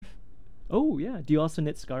Oh, yeah. Do you also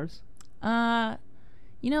knit scarves? I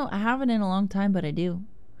haven't in a long time, but I do.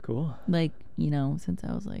 Cool. Like, since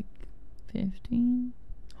I was like 15.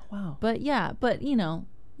 Oh, wow. But yeah,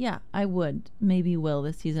 I maybe will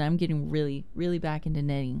this season. I'm getting really, really back into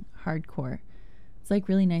knitting hardcore. It's like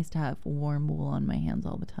really nice to have warm wool on my hands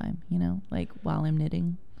all the time, like while I'm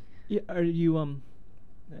knitting. Yeah, are you,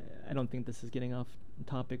 I don't think this is getting off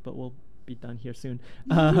topic, but we'll be done here soon.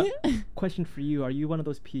 Question for you. Are you one of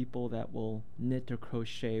those people that will knit or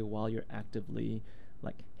crochet while you're actively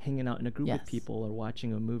like hanging out in a group with people or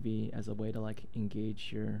watching a movie as a way to like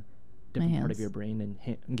engage your different part of your brain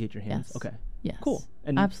and engage your hands? Yes. Okay. Yes. Cool.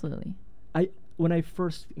 And absolutely. When I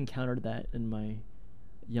first encountered that in my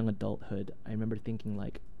young adulthood, I remember thinking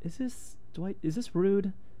like, is this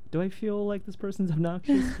rude? Do I feel like this person's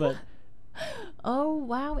obnoxious? But oh,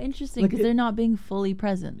 wow, interesting, because they're not being fully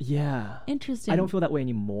present. Yeah. Interesting. I don't feel that way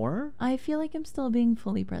anymore. I feel like I'm still being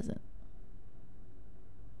fully present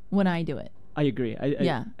when I do it. I agree.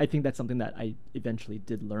 I think that's something that I eventually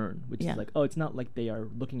did learn, which is like, oh, it's not like they are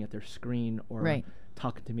looking at their screen or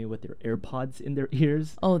talking to me with their AirPods in their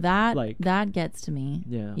ears. Oh, that gets to me.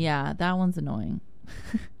 Yeah. Yeah, that one's annoying.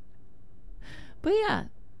 But yeah.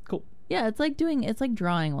 Cool. Yeah, it's like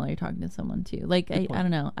drawing while you're talking to someone too. Like, I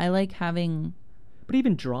don't know. I like having... But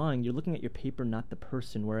even drawing, you're looking at your paper, not the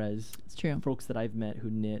person, whereas it's true. Folks that I've met who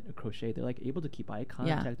knit or crochet, they're like able to keep eye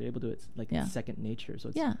contact. Yeah. They're able to do it like second nature. So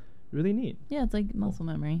it's really neat. Yeah, it's like muscle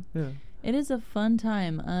memory. Yeah. It is a fun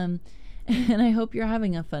time. And I hope you're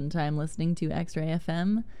having a fun time listening to X-Ray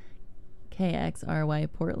FM,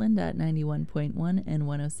 KXRY Portland at 91.1 and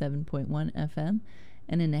 107.1 FM.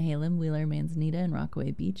 And in Nehalem, Wheeler, Manzanita, and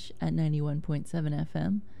Rockaway Beach at 91.7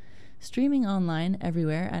 FM. Streaming online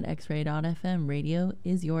everywhere at xray.fm. Radio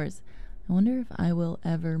is yours. I wonder if I will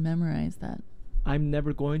ever memorize that. I'm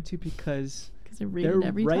never going to because I read it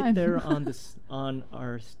every time. Right there on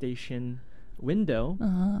our station window.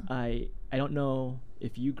 Uh-huh. I don't know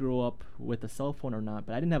if you grew up with a cell phone or not,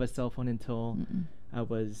 but I didn't have a cell phone until I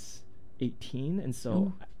was 18, and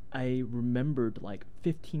so I remembered like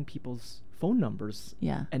 15 people's phone numbers.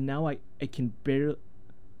 Yeah. And now I can barely...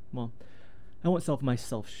 Well, I won't sell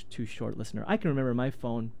myself too short, listener. I can remember my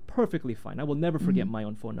phone perfectly fine. I will never forget my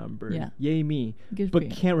own phone number. Yeah. Yay me. Good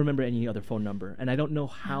but can't remember any other phone number. And I don't know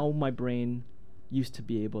how my brain used to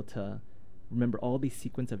be able to remember all these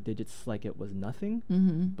sequence of digits like it was nothing.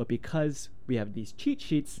 Mm-hmm. But because we have these cheat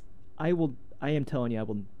sheets, I am telling you, I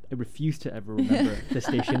refuse to ever remember the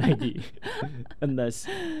station ID unless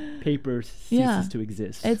paper ceases to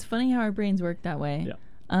exist. It's funny how our brains work that way. Yeah.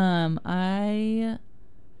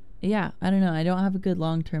 I don't know. I don't have a good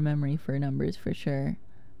long-term memory for numbers for sure.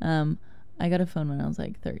 I got a phone when I was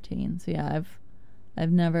like 13. So yeah,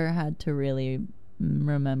 I've never had to really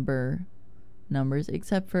remember numbers,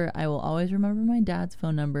 except for I will always remember my dad's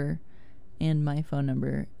phone number and my phone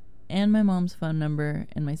number and my mom's phone number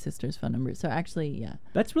and my sister's phone number. So actually, yeah.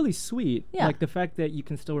 That's really sweet. Yeah. Like the fact that you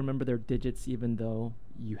can still remember their digits even though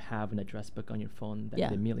you have an address book on your phone that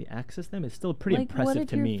can immediately access them is still pretty impressive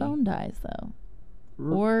to me. What if your phone dies though?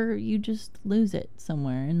 Or you just lose it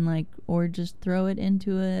somewhere and or just throw it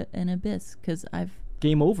into an abyss, because I've...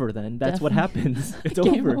 Game over then. That's what happens. It's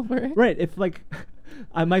over. Right. If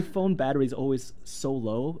my phone battery is always so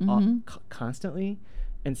low constantly.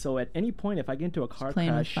 And so at any point, if I get into a car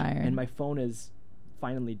crash and my phone is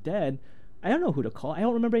finally dead, I don't know who to call. I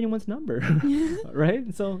don't remember anyone's number.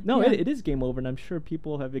 Right? So, no, it is game over. And I'm sure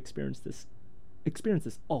people have experienced this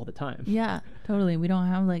all the time. Yeah, totally. We don't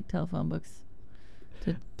have telephone books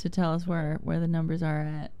to tell us where the numbers are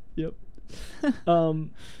at. Yep. Well,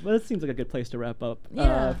 it seems like a good place to wrap up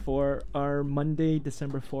for our Monday,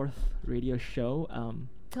 December 4th radio show.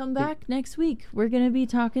 Come back next week. We're going to be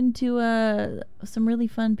talking to some really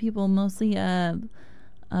fun people, mostly a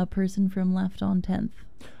person from Left on 10th.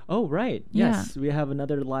 Oh, right. Yes. We have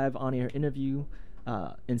another live on-air interview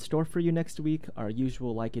in store for you next week. Our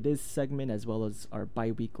usual Like It Is segment, as well as our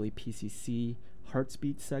bi-weekly PCC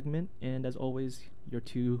Heartsbeat segment. And as always, your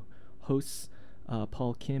two hosts,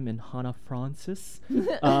 Paul Kim and Hannah Francis.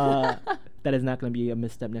 That is not going to be a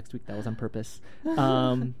misstep next week. That was on purpose.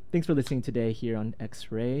 Thanks for listening today here on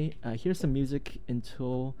X-Ray. Here's some music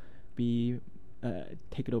until we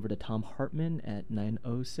take it over to Thom Hartmann at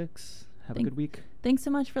 9:06. Have a good week. Thanks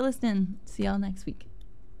so much for listening. See y'all next week.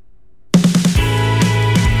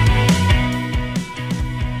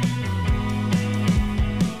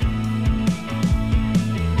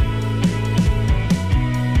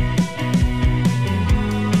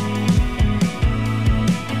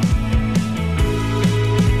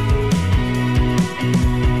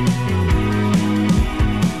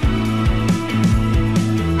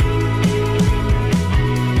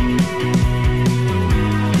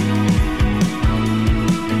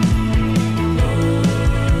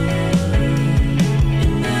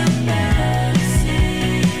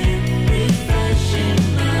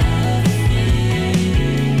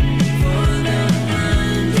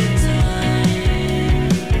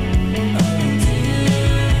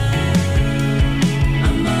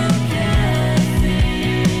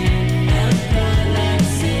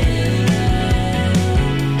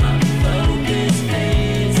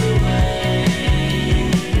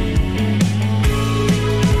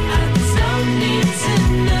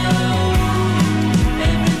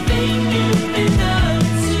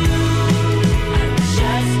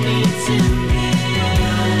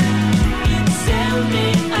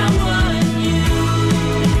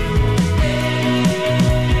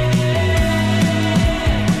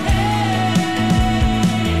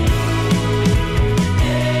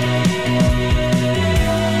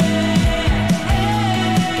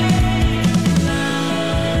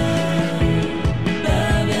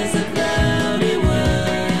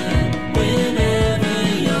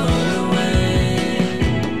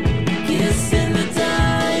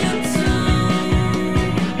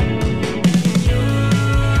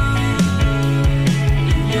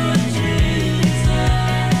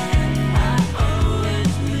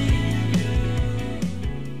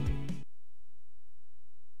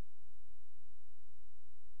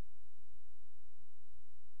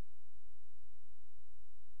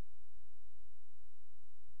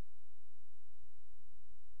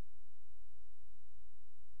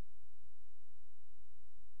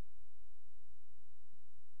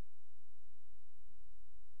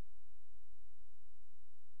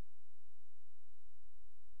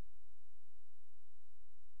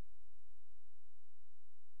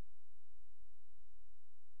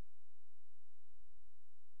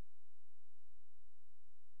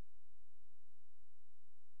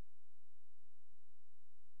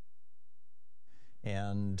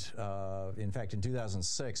 And in fact, in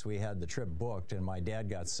 2006, we had the trip booked, and my dad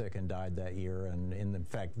got sick and died that year. And in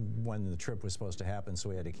fact, when the trip was supposed to happen, so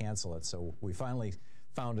we had to cancel it. So we finally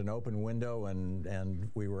found an open window, and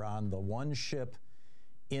we were on the one ship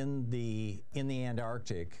in the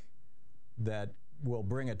Antarctic that will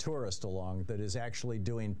bring a tourist along that is actually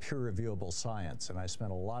doing peer-reviewable science. And I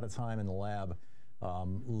spent a lot of time in the lab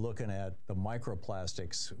looking at the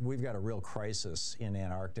microplastics. We've got a real crisis in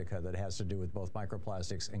Antarctica that has to do with both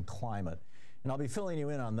microplastics and climate. And I'll be filling you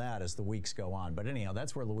in on that as the weeks go on. But anyhow,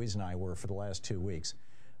 that's where Louise and I were for the last 2 weeks,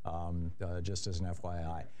 just as an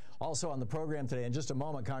FYI. Also on the program today, in just a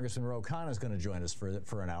moment, Congressman Ro Khanna is going to join us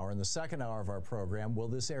for an hour. In the second hour of our program, will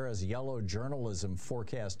this era's yellow journalism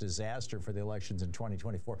forecast disaster for the elections in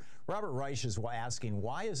 2024? Robert Reich is asking,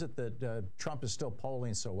 why is it that Trump is still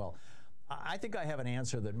polling so well? I think I have an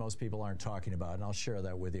answer that most people aren't talking about, and I'll share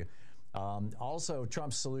that with you. Also,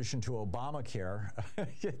 Trump's solution to Obamacare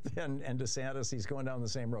and DeSantis, he's going down the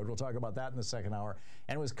same road. We'll talk about that in the second hour.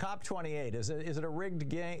 And it was COP28. Is it a rigged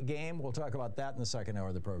game? We'll talk about that in the second hour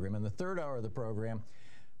of the program. In the third hour of the program,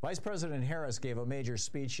 Vice President Harris gave a major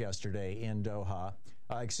speech yesterday in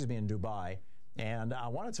Dubai. And I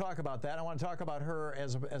want to talk about that. I want to talk about her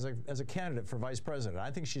as a candidate for vice president. I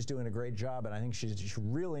think she's doing a great job, and I think she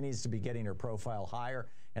really needs to be getting her profile higher,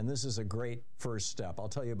 and this is a great first step. I'll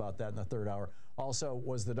tell you about that in the third hour. Also,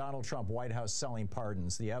 was the Donald Trump White House selling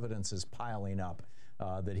pardons? The evidence is piling up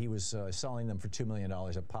that he was selling them for $2 million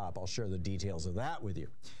a pop. I'll share the details of that with you.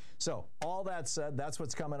 So all that said, that's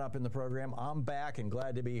what's coming up in the program. I'm back and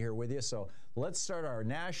glad to be here with you. So let's start our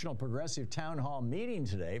National Progressive Town Hall meeting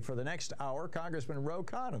today. For the next hour, Congressman Ro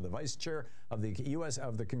Khanna, the Vice Chair of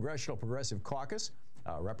the Congressional Progressive Caucus,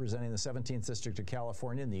 representing the 17th District of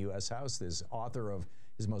California in the U.S. House, is author of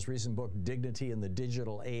his most recent book, Dignity in the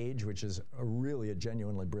Digital Age, which is really a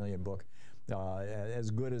genuinely brilliant book,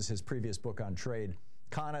 as good as his previous book on trade.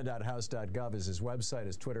 Khanna.house.gov is his website,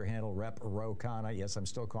 his Twitter handle, Rep. Ro Khanna. Yes, I'm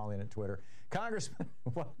still calling it Twitter. Congressman,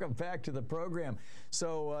 welcome back to the program.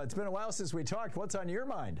 So it's been a while since we talked. What's on your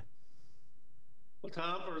mind? Well,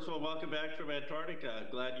 Tom, first of all, welcome back from Antarctica.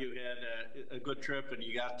 Glad you had a good trip and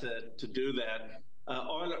you got to do that.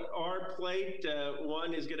 On our plate,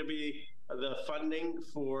 one is going to be the funding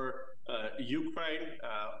for Ukraine.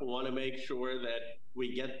 We want to make sure that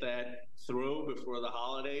we get that through before the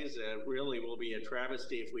holidays. It really will be a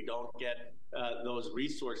travesty if we don't get those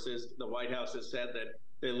resources. The White House has said that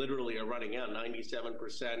they literally are running out.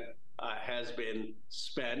 97% has been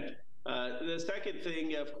spent. The second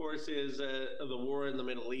thing, of course, is the war in the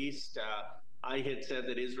Middle East. I had said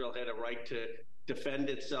that Israel had a right to defend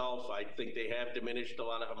itself. I think they have diminished a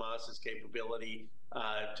lot of Hamas's capability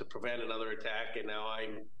to prevent another attack, and now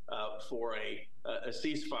I'm for a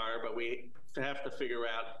ceasefire, but we have to figure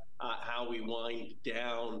out how we wind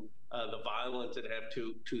down the violence and have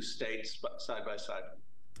two states side by side.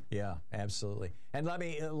 Yeah, absolutely. And let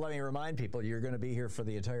me remind people, you're going to be here for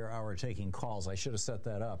the entire hour taking calls. I should have set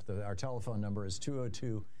that up. Our telephone number is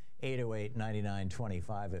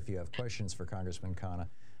 202-808-9925 if you have questions for Congressman Khanna.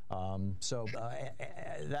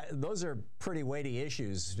 Those are pretty weighty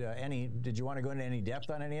issues. Did you want to go into any depth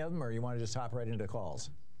on any of them, or you want to just hop right into calls?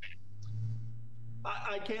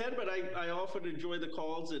 I can, but I often enjoy the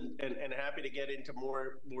calls and happy to get into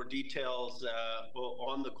more details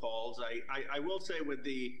on the calls. I will say with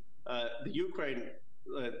the Ukraine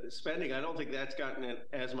spending, I don't think that's gotten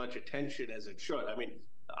as much attention as it should. I mean,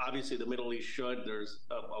 obviously the Middle East should. There's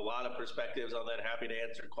a lot of perspectives on that. Happy to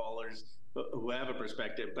answer callers who have a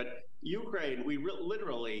perspective. But Ukraine, we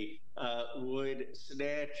literally would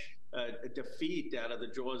snatch a defeat out of the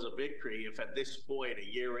jaws of victory if at this point, a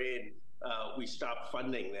year in, we stop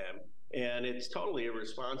funding them. And it's totally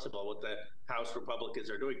irresponsible what the House Republicans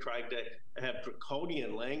are doing, trying to have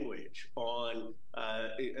draconian language on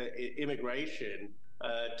immigration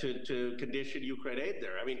to condition Ukraine aid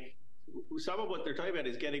there. I mean, some of what they're talking about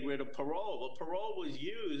is getting rid of parole. Well, parole was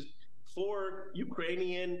used for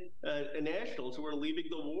Ukrainian nationals who are leaving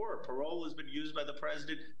the war. Parole has been used by the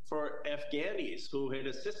president for Afghanis who had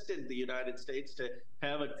assisted the United States to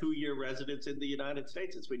have a 2-year residence in the United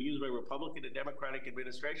States. It's been used by Republican and Democratic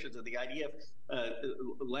administrations, and the idea of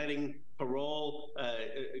letting parole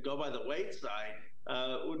go by the wayside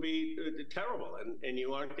would be terrible, and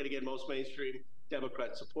you aren't going to get most mainstream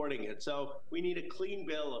Democrats supporting it. So we need a clean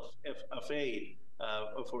bill of aid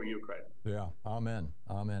for Ukraine. Yeah, amen.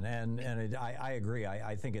 And I agree.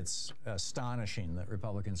 I think it's astonishing that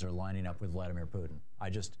Republicans are lining up with Vladimir Putin.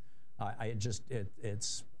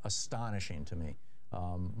 It's astonishing to me.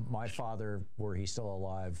 My father, were he still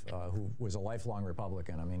alive, who was a lifelong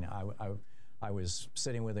Republican. I mean, I was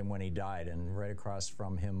sitting with him when he died, and right across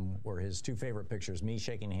from him were his two favorite pictures, me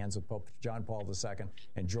shaking hands with Pope John Paul II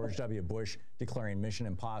and George W. Bush declaring Mission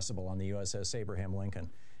Impossible on the USS Abraham Lincoln.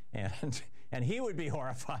 And he would be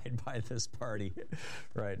horrified by this party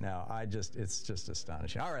right now. It's just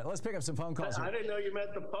astonishing. All right, let's pick up some phone calls. I didn't know you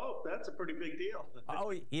met the Pope. That's a pretty big deal.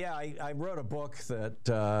 Oh, yeah, I wrote a book that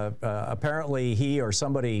apparently he or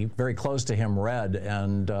somebody very close to him read,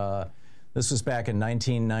 and this was back in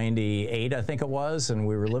 1998, I think it was, and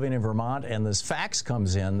we were living in Vermont, and this fax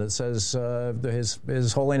comes in that says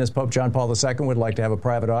His Holiness Pope John Paul II would like to have a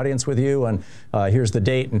private audience with you, and here's the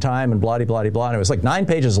date and time, and blah-de-blah-de-blah. And it was like 9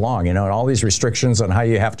 pages long, and all these restrictions on how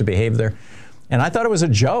you have to behave there. And I thought it was a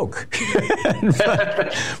joke.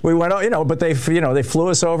 We went, but they flew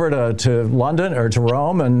us over to London or to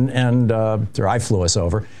Rome, or I flew us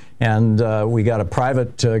over. And we got a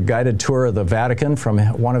private guided tour of the Vatican from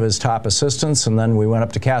one of his top assistants. And then we went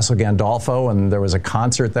up to Castle Gandolfo, and there was a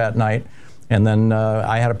concert that night. And then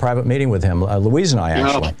I had a private meeting with him, Louise and I,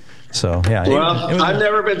 actually. Wow. So, yeah. Well, I've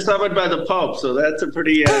never been summoned by the Pope, so that's a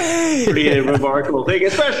pretty remarkable thing,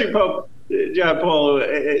 especially Pope John Paul,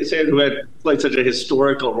 who had played such a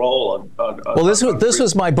historical role well, this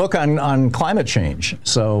was my book on climate change.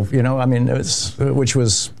 So, which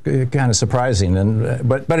was kind of surprising.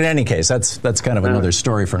 But in any case, that's kind of another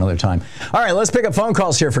story for another time. All right, let's pick up phone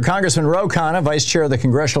calls here for Congressman Ro Khanna, Vice Chair of the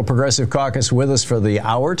Congressional Progressive Caucus, with us for the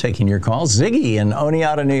hour, taking your calls. Ziggy in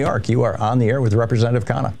Oneonta, New York, you are on the air with Representative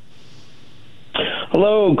Khanna.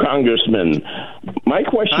 Hello, Congressman. My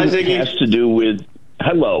question has to do with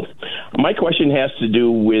My question has to do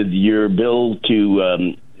with your bill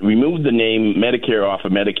to remove the name Medicare off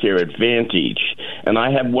of Medicare Advantage, and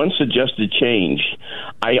I have one suggested change.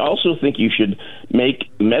 I also think you should make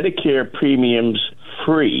Medicare premiums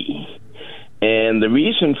free, and the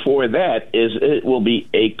reason for that is it will be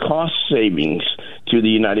a cost savings to the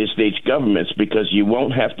United States government because you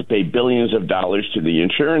won't have to pay billions of dollars to the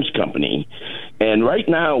insurance company. And right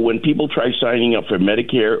now, when people try signing up for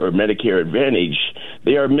Medicare or Medicare Advantage,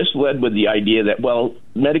 they are misled with the idea that, well,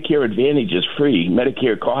 Medicare Advantage is free.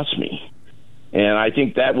 Medicare costs me. And I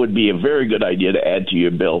think that would be a very good idea to add to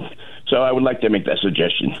your bill. So I would like to make that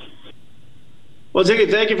suggestion. Well, Ziggy,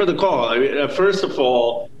 thank you for the call. First of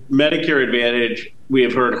all, Medicare Advantage, we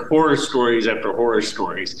have heard horror stories after horror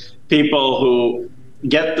stories. People who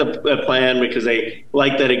get the plan because they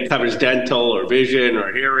like that it covers dental or vision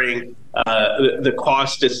or hearing. The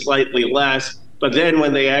cost is slightly less. But then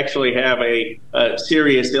when they actually have a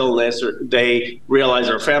serious illness, or they realize,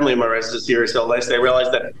 or a family member has a serious illness, they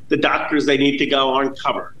realize that the doctors they need to go aren't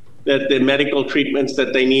covered, that the medical treatments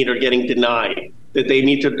that they need are getting denied, that they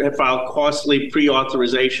need to file costly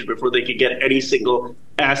pre-authorization before they could get any single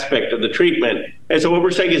aspect of the treatment. And so what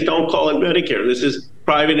we're saying is don't call it Medicare. This is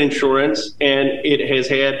private insurance, and it has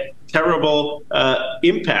had terrible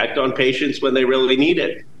impact on patients when they really need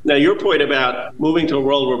it. Now, your point about moving to a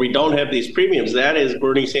world where we don't have these premiums, that is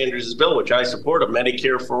Bernie Sanders' bill, which I support, of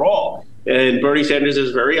Medicare for all. And Bernie Sanders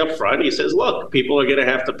is very upfront. He says, look, people are going to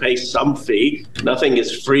have to pay some fee. Nothing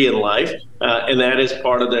is free in life. And that is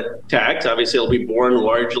part of the tax. Obviously, it'll be borne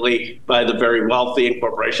largely by the very wealthy and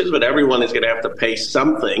corporations, but everyone is going to have to pay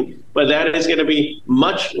something. But that is going to be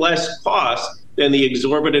much less cost than the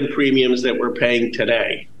exorbitant premiums that we're paying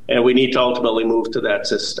today. And we need to ultimately move to that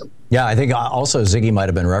system. Yeah, I think also Ziggy might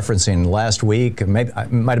have been referencing last week, maybe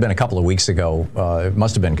it might have been a couple of weeks ago. It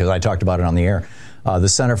must have been because I talked about it on the air. The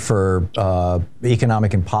Center for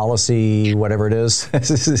Economic and Policy, whatever it is.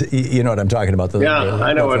 You know what I'm talking about.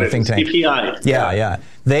 I know what it is. CPI. Yeah.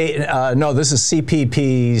 No, this is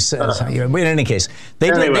CPP. In any case,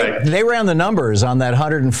 they ran the numbers on that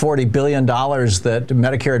 $140 billion that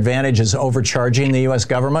Medicare Advantage is overcharging the U.S.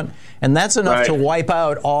 government. And that's enough to wipe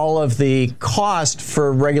out all of the cost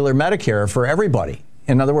for regular Medicare for everybody.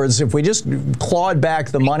 In other words, if we just clawed back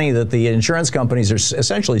the money that the insurance companies are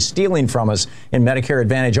essentially stealing from us in Medicare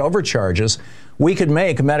Advantage overcharges, we could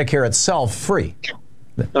make Medicare itself free.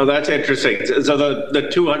 Oh, that's interesting. So the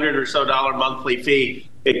 $200 or so monthly fee,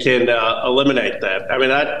 it can eliminate that. I mean,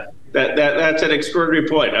 that's an extraordinary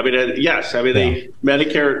point. I mean, yes. I mean, the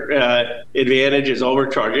Medicare Advantage is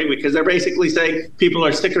overcharging because they're basically saying people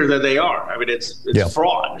are sicker than they are. I mean, it's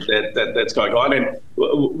fraud that's going on. And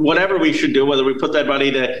whatever we should do, whether we put that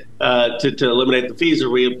money to eliminate the fees or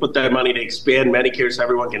we put that money to expand Medicare so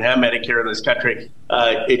everyone can have Medicare in this country,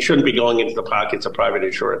 it shouldn't be going into the pockets of private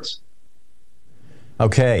insurance.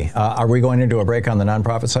 Okay. Are we going into a break on the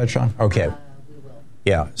nonprofit side, Sean? Okay.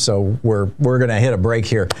 Yeah, so we're going to hit a break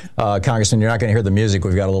here. Congressman, you're not going to hear the music.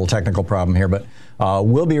 We've got a little technical problem here, but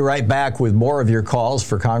we'll be right back with more of your calls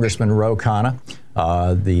for Congressman Ro Khanna.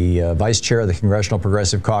 the vice chair of the Congressional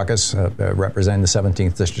Progressive Caucus, representing the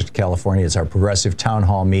 17th District of California. It's our progressive town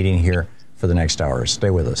hall meeting here for the next hour. Stay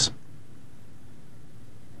with us.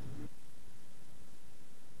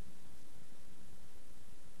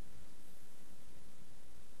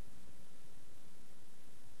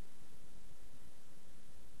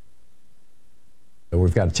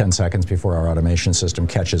 We've got 10 seconds before our automation system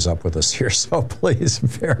catches up with us here, so please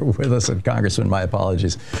bear with us. And Congressman, my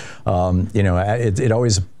apologies. It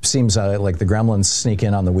always seems like the gremlins sneak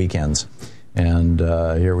in on the weekends, and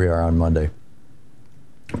here we are on Monday.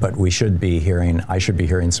 But I should be hearing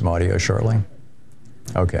some audio shortly.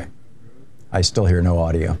 Okay. I still hear no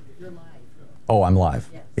audio. You're live. Oh, I'm live.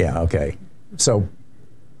 Yes. Yeah, okay. So,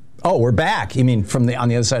 we're back. You mean on the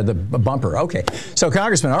other side of the bumper? Okay. So,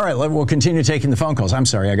 Congressman, all right, we'll continue taking the phone calls. I'm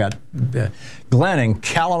sorry, I got Glenn in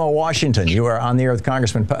Kalama, Washington. You are on the air with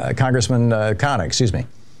Congressman Khanna. Excuse me.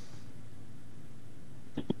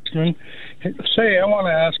 Say, I want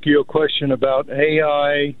to ask you a question about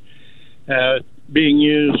AI being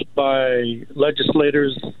used by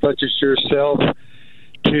legislators such as yourself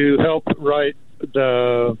to help write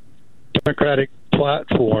the Democratic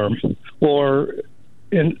platform, or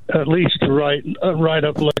at least write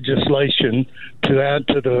up legislation to add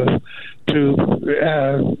to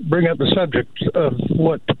bring up the subject of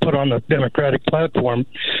what to put on the Democratic platform.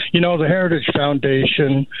 You know, the Heritage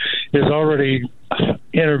Foundation is already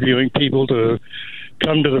interviewing people to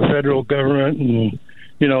come to the federal government, and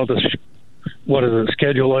what is it,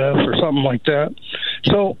 Schedule F or something like that.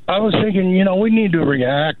 So I was thinking, we need to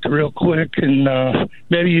react real quick and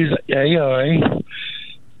maybe use AI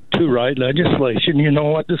to write legislation. You know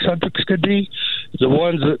what the subjects could be? The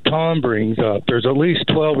ones that Tom brings up. There's at least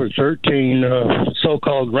 12 or 13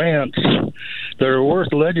 so-called rants that are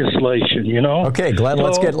worth legislation, Okay, Glenn, so,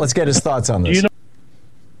 let's get his thoughts on this.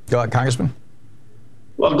 Go ahead, Congressman.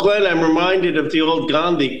 Well, Glenn, I'm reminded of the old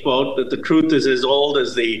Gandhi quote that the truth is as old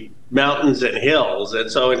as the mountains and hills.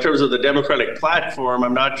 And so in terms of the Democratic platform,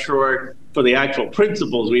 I'm not sure for the actual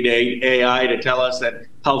principles we need AI to tell us that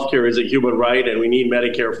healthcare is a human right and we need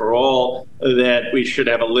Medicare for all, that we should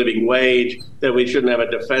have a living wage, that we shouldn't have a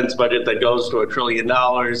defense budget that goes to $1 trillion,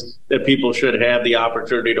 that people should have the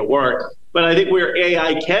opportunity to work. But I think where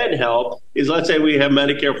AI can help is, let's say we have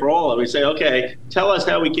Medicare for all, and we say, okay, tell us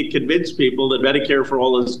how we can convince people that Medicare for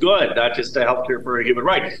all is good, not just a healthcare for a human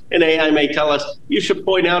right. And AI may tell us, you should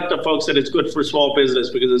point out to folks that it's good for small business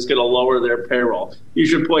because it's going to lower their payroll. You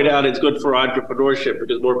should point out it's good for entrepreneurship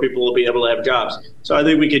because more people will be able to have jobs. So I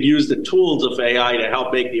think we could use the tools of AI to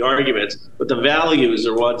help make the arguments, but the values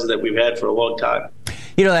are ones that we've had for a long time.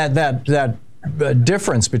 That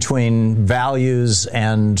difference between values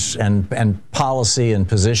and policy and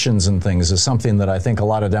positions and things is something that I think a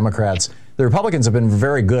lot of Democrats, the Republicans, have been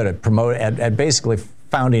very good at basically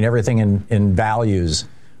founding everything in values.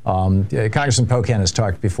 Congressman Pocan has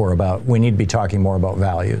talked before about we need to be talking more about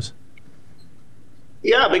values.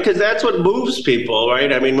 Yeah, because that's what moves people,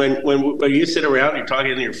 right? I mean, when you sit around, you're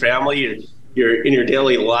talking to your family, you're in your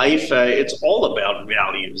daily life, it's all about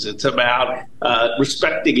values. It's about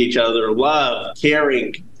respecting each other, love,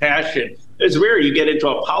 caring, compassion. It's rare you get into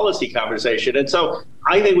a policy conversation. And so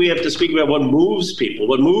I think we have to speak about what moves people.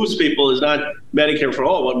 What moves people is not Medicare for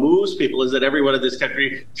all. What moves people is that everyone in this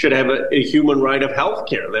country should have a human right of health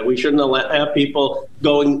care, that we shouldn't have people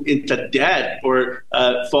going into debt or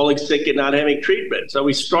falling sick and not having treatment. So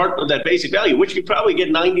we start with that basic value, which you probably get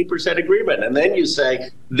 90% agreement. And then you say,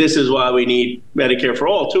 this is why we need Medicare for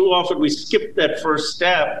all. Too often we skip that first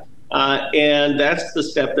step. And that's the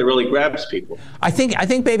step that really grabs people. I think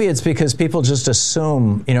maybe it's because people just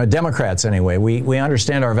assume, Democrats anyway, we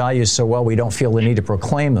understand our values so well we don't feel the need to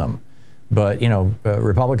proclaim them. But,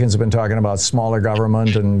 Republicans have been talking about smaller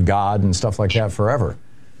government and God and stuff like that forever.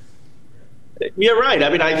 You're right. I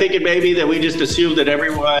mean, I think it may be that we just assume that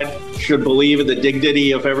everyone should believe in the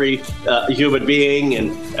dignity of every human being,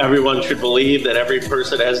 and everyone should believe that every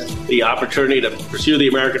person has the opportunity to pursue the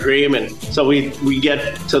American dream. And so we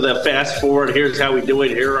get to the fast forward, here's how we do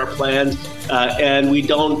it, here are our plans. And we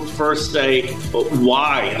don't first say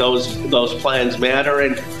why those plans matter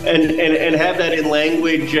and have that in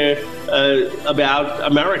language about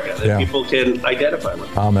America that people can identify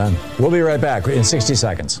with. Amen. We'll be right back in 60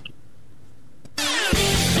 seconds.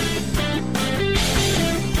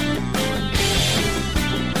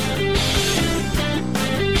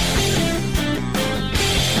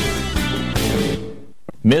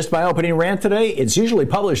 Missed my opening rant today? It's usually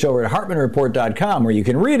published over at HartmannReport.com, where you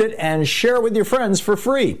can read it and share it with your friends for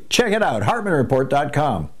free. Check it out,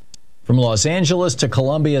 HartmannReport.com. From Los Angeles to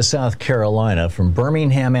Columbia, South Carolina, from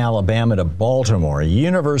Birmingham, Alabama to Baltimore,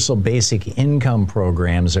 universal basic income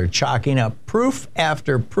programs are chalking up proof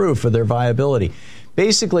after proof of their viability.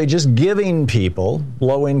 Basically, just giving people,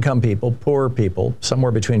 low-income people, poor people,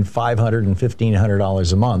 somewhere between $500 and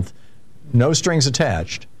 $1,500 a month, no strings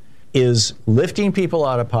attached, is lifting people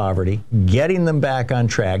out of poverty, getting them back on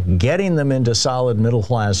track, getting them into solid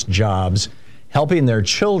middle-class jobs, helping their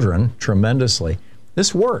children tremendously.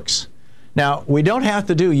 This works. Now, we don't have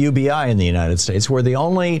to do UBI in the United States. We're the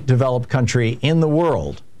only developed country in the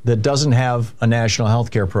world that doesn't have a national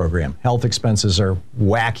health care program. Health expenses are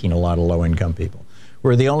whacking a lot of low-income people.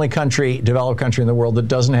 We're the only developed country in the world that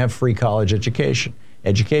doesn't have free college education.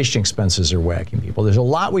 Education expenses are whacking people. There's a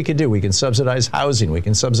lot we could do. We can subsidize housing. We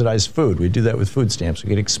can subsidize food. We do that with food stamps. We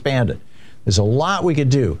could expand it. There's a lot we could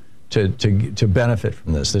do to benefit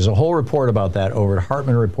from this. There's a whole report about that over at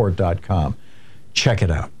hartmanreport.com. Check it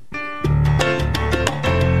out.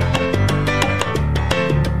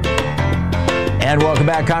 And welcome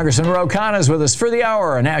back. Congressman Ro Khanna is with us for the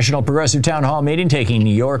hour, a National Progressive Town Hall meeting taking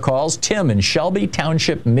your calls. Tim in Shelby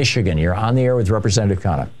Township, Michigan. You're on the air with Representative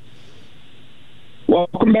Khanna.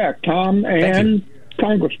 Welcome back, Tom and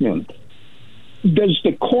Congressman. Does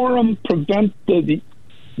the quorum prevent the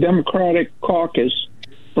Democratic caucus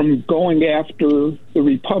from going after the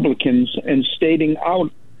Republicans and stating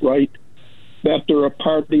outright that they're a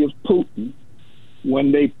party of Putin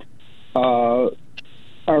when they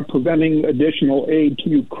are preventing additional aid to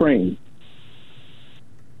Ukraine?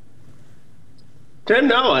 Tim,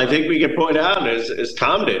 no, I think we can point out, as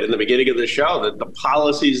Tom did in the beginning of the show, that the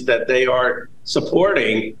policies that they are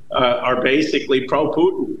supporting are basically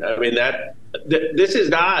pro-Putin. I mean, this is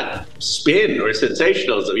not spin or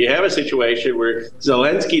sensationalism. You have a situation where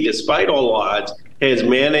Zelensky, despite all odds, has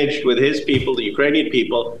managed with his people, the Ukrainian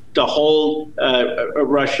people, to hold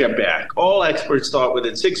Russia back. All experts thought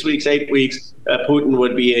within 6 weeks, 8 weeks, Putin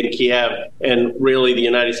would be in Kiev, and really the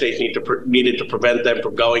United States needed to prevent them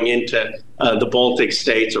from going into the Baltic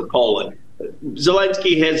states or Poland.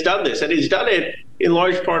 Zelensky has done this, and he's done it in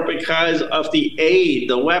large part because of the aid,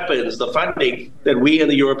 the weapons, the funding that we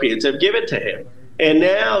and the Europeans have given to him. And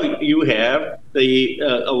now you have a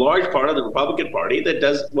large part of the Republican Party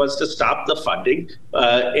that wants to stop the funding,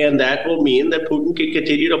 and that will mean that Putin can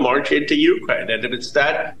continue to march into Ukraine. And if it's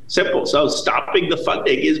that simple, so stopping the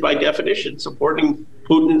funding is by definition supporting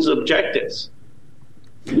Putin's objectives.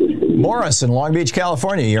 Morris in Long Beach,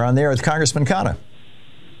 California. You're on the air with Congressman Khanna.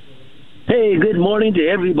 Hey, good morning to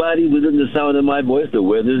everybody within the sound of my voice. The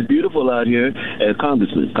weather is beautiful out here.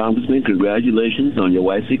 Congressman, congratulations on your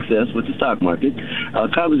wife's success with the stock market.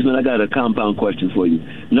 Congressman, I got a compound question for you.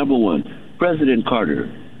 Number one, President Carter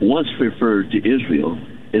once referred to Israel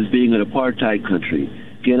as being an apartheid country.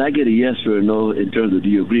 Can I get a yes or a no in terms of do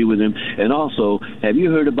you agree with him? And also, have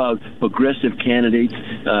you heard about progressive candidates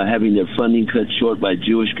having their funding cut short by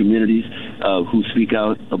Jewish communities who speak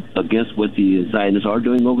out against what the Zionists are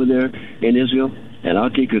doing over there in Israel? And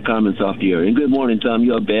I'll take your comments off the air. And good morning, Tom.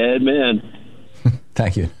 You're a bad man.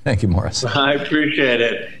 Thank you. Thank you, Morris. I appreciate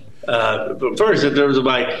it. But first, in terms of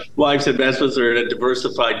my wife's investments, are in a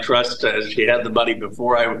diversified trust. She had the money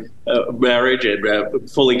before marriage and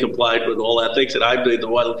fully complied with all ethics. And I've been the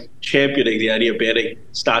one championing the idea of banning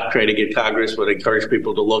stock trading in Congress, would encourage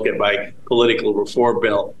people to look at my political reform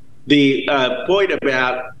bill. The point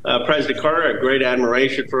about President Carter, I have great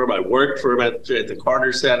admiration for him. I worked for him at the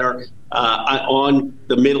Carter Center on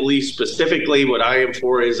the Middle East specifically. What I am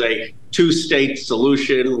for is a two-state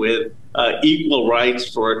solution with equal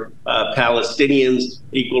rights for Palestinians,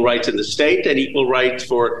 equal rights in the state, and equal rights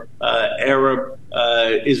for Arab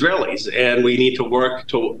Israelis. And we need to work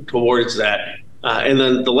towards that. And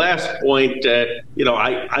then the last point,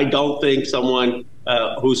 I don't think someone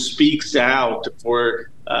who speaks out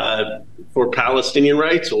for Palestinian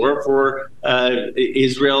rights or for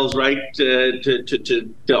Israel's right to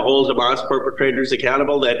hold Hamas perpetrators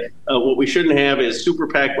accountable, that what we shouldn't have is super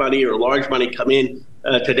PAC money or large money come in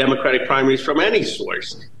to Democratic primaries from any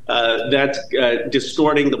source. That's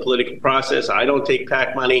distorting the political process. I don't take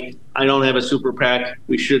PAC money. I don't have a super PAC.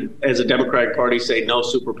 We should, as a Democratic Party, say no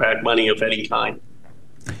super PAC money of any kind.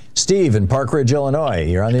 Steve in Park Ridge, Illinois.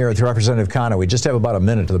 You're on the air with Representative Khanna. We just have about a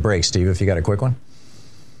minute to the break, Steve, if you got a quick one.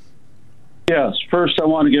 Yes. First, I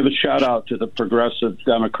want to give a shout out to the Progressive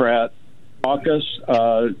Democrat caucus.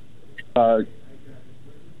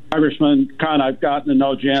 Congressman Khan, I've gotten to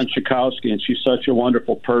know Jan Schakowsky, and she's such a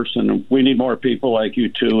wonderful person. We need more people like you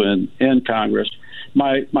two in Congress.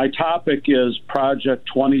 My topic is Project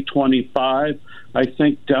 2025. I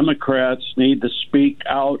think Democrats need to speak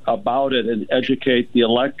out about it and educate the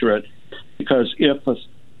electorate, because if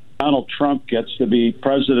Donald Trump gets to be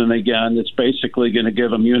president again, it's basically going to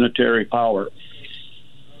give him unitary power.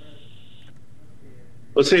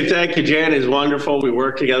 Well, say thank you. Jan is wonderful. We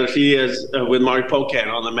work together. She is with Mark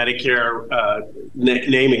Pocan on the Medicare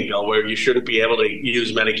naming bill, where you shouldn't be able to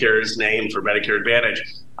use Medicare's name for Medicare Advantage.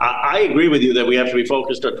 I agree with you that we have to be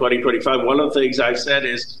focused on 2025. One of the things I've said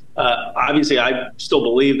is, obviously, I still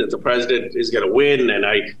believe that the president is going to win, and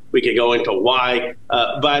we can go into why.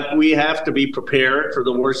 But we have to be prepared for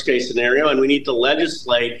the worst case scenario, and we need to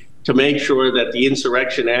legislate to make sure that the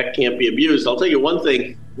Insurrection Act can't be abused. I'll tell you one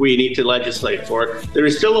thing we need to legislate for. There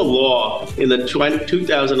is still a law in the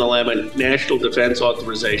 2011 National Defense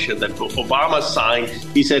Authorization that Obama signed.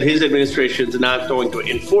 He said his administration is not going to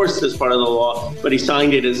enforce this part of the law, but he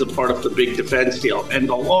signed it as a part of the big defense deal. And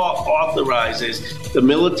the law authorizes the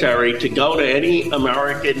military to go to any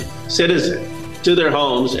American citizen to their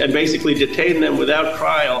homes and basically detain them without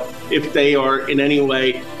trial if they are in any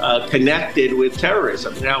way connected with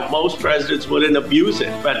terrorism. Now, most presidents wouldn't abuse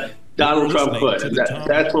it, but Donald Trump could.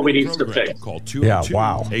 That's what we need to fix. Yeah,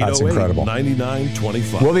 wow. That's incredible.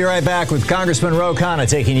 9925. We'll be right back with Congressman Ro Khanna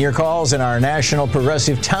taking your calls in our National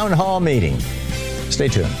Progressive Town Hall meeting. Stay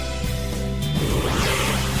tuned.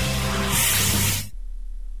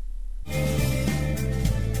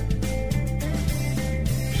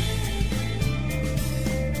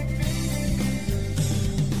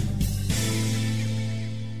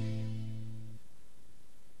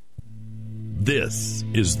 This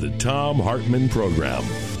is the Thom Hartmann Program.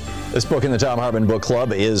 This book in the Thom Hartmann Book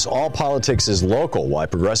Club is All Politics is Local, Why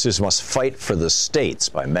Progressives Must Fight for the States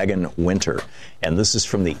by Megan Winter. And this is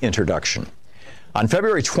from the introduction. On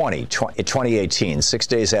February 2018, 6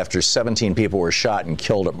 days after 17 people were shot and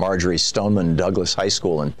killed at Marjorie Stoneman Douglas High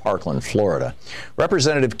School in Parkland, Florida,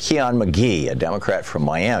 Representative Keon McGee, a Democrat from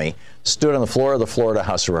Miami, stood on the floor of the Florida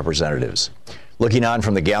House of Representatives. Looking on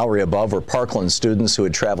from the gallery above were Parkland students who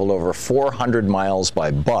had traveled over 400 miles by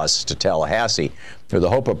bus to Tallahassee with the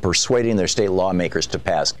hope of persuading their state lawmakers to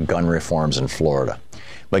pass gun reforms in Florida.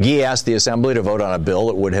 McGee asked the Assembly to vote on a bill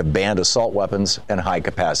that would have banned assault weapons and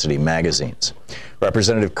high-capacity magazines.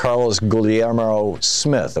 Representative Carlos Guillermo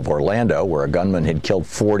Smith of Orlando, where a gunman had killed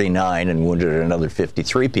 49 and wounded another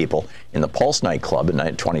 53 people in the Pulse nightclub in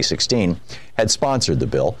 2016, had sponsored the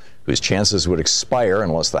bill, whose chances would expire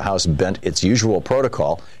unless the House bent its usual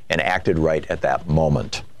protocol and acted right at that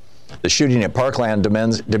moment. The shooting at Parkland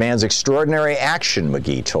demands extraordinary action,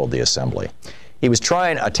 McGee told the Assembly. He was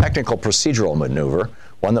trying a technical procedural maneuver,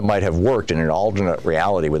 one that might have worked in an alternate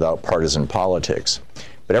reality without partisan politics.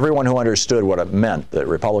 But everyone who understood what it meant that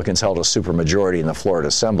Republicans held a supermajority in the Florida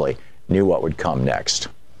Assembly knew what would come next.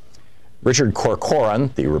 Richard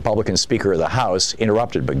Corcoran, the Republican Speaker of the House,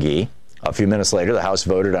 interrupted McGee. A few minutes later, the House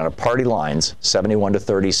voted on a party lines,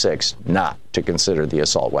 71-36, not to consider the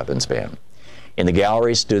assault weapons ban. In the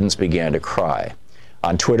gallery, students began to cry.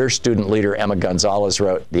 On Twitter, student leader Emma Gonzalez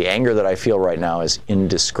wrote, "The anger that I feel right now is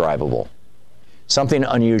indescribable." Something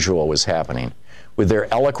unusual was happening. With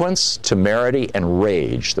their eloquence, temerity, and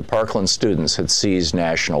rage, the Parkland students had seized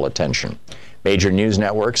national attention. Major news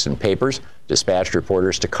networks and papers dispatched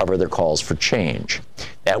reporters to cover their calls for change.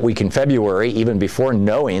 That week in February, even before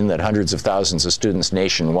knowing that hundreds of thousands of students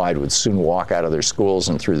nationwide would soon walk out of their schools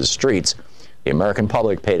and through the streets, the American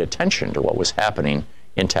public paid attention to what was happening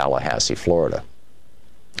in Tallahassee, Florida.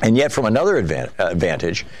 And yet, from another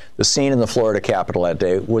advantage, the scene in the Florida Capitol that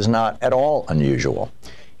day was not at all unusual.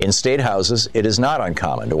 In state houses, it is not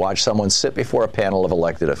uncommon to watch someone sit before a panel of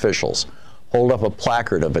elected officials, hold up a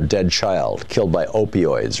placard of a dead child killed by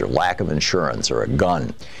opioids or lack of insurance or a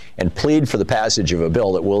gun, and plead for the passage of a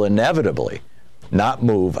bill that will inevitably not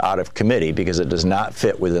move out of committee because it does not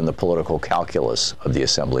fit within the political calculus of the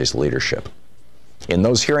Assembly's leadership. In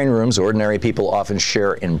those hearing rooms, ordinary people often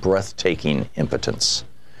share in breathtaking impotence.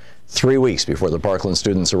 3 weeks before the Parkland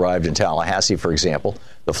students arrived in Tallahassee, for example,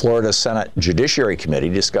 the Florida Senate Judiciary Committee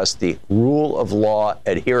discussed the Rule of Law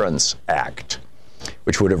Adherence Act,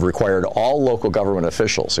 which would have required all local government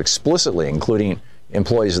officials, explicitly including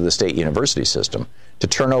employees of the state university system, to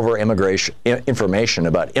turn over information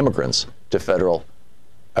about immigrants to federal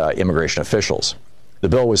immigration officials. The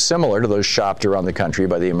bill was similar to those shopped around the country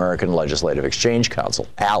by the American Legislative Exchange Council,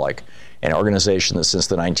 ALEC, an organization that since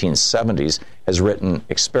the 1970s has written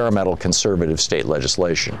experimental conservative state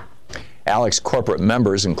legislation. ALEC's corporate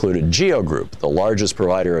members included GEO Group, the largest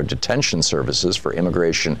provider of detention services for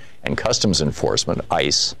Immigration and Customs Enforcement,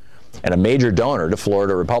 ICE, and a major donor to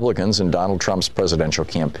Florida Republicans in Donald Trump's presidential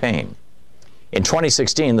campaign. In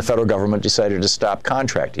 2016, the federal government decided to stop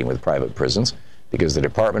contracting with private prisons because the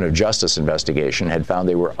Department of Justice investigation had found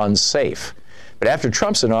they were unsafe. But after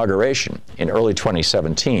Trump's inauguration in early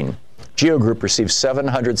 2017, GEO Group received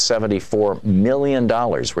 $774 million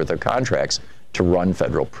worth of contracts to run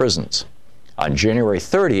federal prisons. On January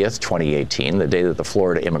 30th, 2018, the day that the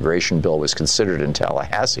Florida immigration bill was considered in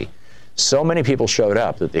Tallahassee, so many people showed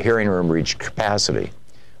up that the hearing room reached capacity.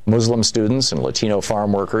 Muslim students and Latino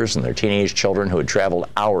farm workers and their teenage children who had traveled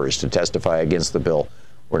hours to testify against the bill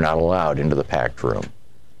were not allowed into the packed room.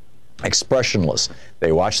 Expressionless,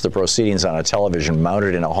 they watched the proceedings on a television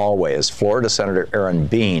mounted in a hallway as Florida Senator Aaron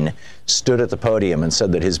Bean stood at the podium and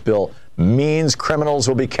said that his bill means criminals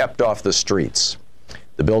will be kept off the streets.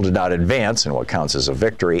 The bill did not advance in what counts as a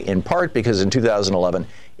victory, in part because in 2011,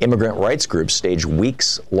 immigrant rights groups staged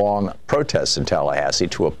weeks-long protests in Tallahassee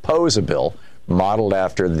to oppose a bill modeled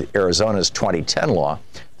after Arizona's 2010 law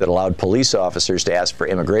that allowed police officers to ask for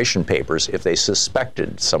immigration papers if they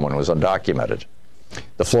suspected someone was undocumented.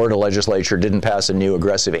 The Florida legislature didn't pass a new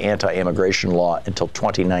aggressive anti-immigration law until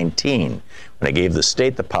 2019, when it gave the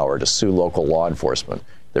state the power to sue local law enforcement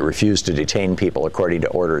that refused to detain people according to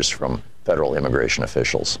orders from federal immigration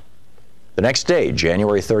officials. The next day,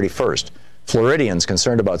 January 31st, Floridians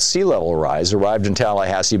concerned about sea level rise arrived in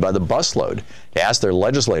Tallahassee by the busload to ask their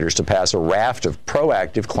legislators to pass a raft of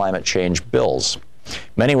proactive climate change bills.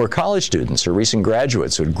 Many were college students or recent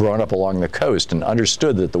graduates who had grown up along the coast and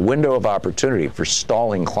understood that the window of opportunity for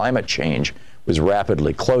stalling climate change was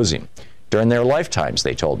rapidly closing. During their lifetimes,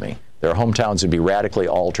 they told me, their hometowns would be radically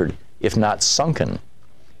altered, if not sunken.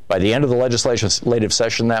 By the end of the legislative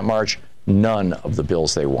session that March, none of the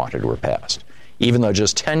bills they wanted were passed, even though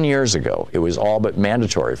just 10 years ago it was all but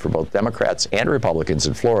mandatory for both Democrats and Republicans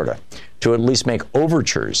in Florida to at least make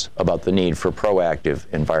overtures about the need for proactive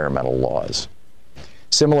environmental laws.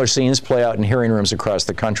 Similar scenes play out in hearing rooms across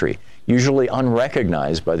the country, usually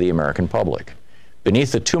unrecognized by the American public.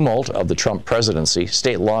 Beneath the tumult of the Trump presidency,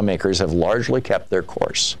 state lawmakers have largely kept their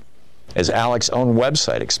course. As ALEC's own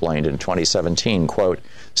website explained in 2017, quote,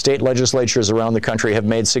 state legislatures around the country have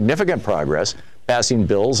made significant progress passing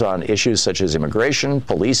bills on issues such as immigration,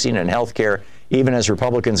 policing, and health care, even as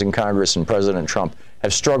Republicans in Congress and President Trump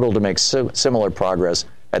have struggled to make similar progress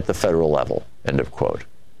at the federal level, end of quote.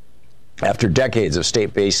 After decades of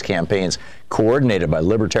state-based campaigns coordinated by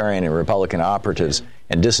Libertarian and Republican operatives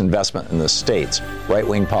and disinvestment in the states,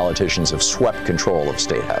 right-wing politicians have swept control of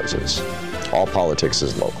state houses. All politics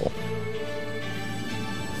is local.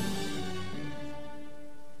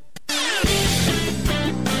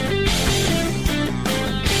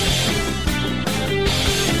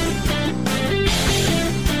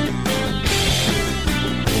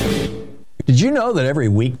 Did you know that every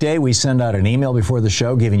weekday we send out an email before the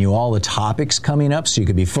show giving you all the topics coming up so you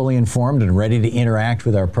can be fully informed and ready to interact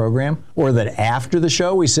with our program? Or that after the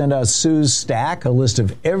show we send out Sue's Stack, a list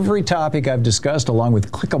of every topic I've discussed along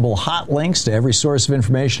with clickable hot links to every source of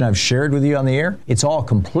information I've shared with you on the air? It's all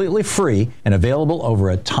completely free and available over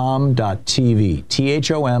at thom.tv,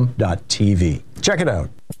 THOM.tv. Check it out.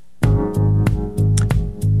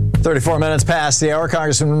 34 minutes past the hour.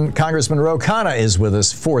 Congressman Ro Khanna is with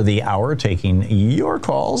us for the hour, taking your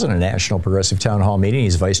calls in a National Progressive Town Hall meeting.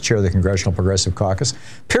 He's vice chair of the Congressional Progressive Caucus.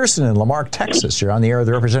 Pearson in Lamarck, Texas. You're on the air with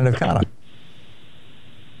Representative Khanna.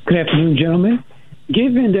 Good afternoon, gentlemen.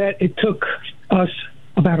 Given that it took us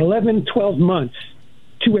about 11, 12 months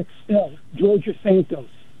to expel George Santos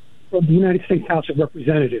from the United States House of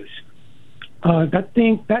Representatives, that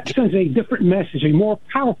sends a different message, a more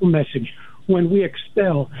powerful message when we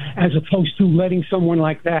expel, as opposed to letting someone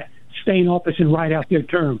like that stay in office and ride out their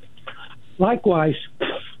term. Likewise,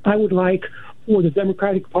 I would like for the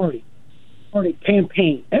Democratic Party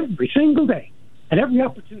campaign every single day, at every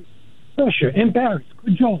opportunity, pressure, embarrass,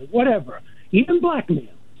 cajole, whatever, even blackmail,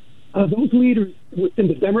 those leaders within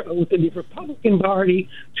the Republican Party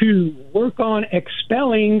to work on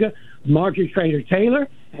expelling Marjorie Taylor Greene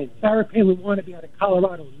and Sarah Palin wannabe out of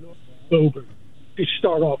Colorado, Logan, to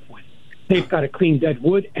start off with. They've got to clean dead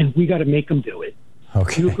wood, and we got to make them do it.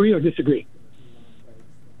 Okay. Do you agree or disagree?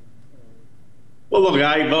 Well, look,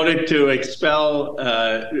 I voted to expel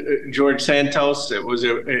George Santos. It was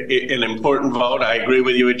an important vote. I agree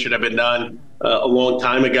with you. It should have been done a long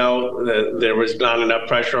time ago. There was not enough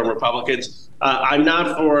pressure on Republicans. I'm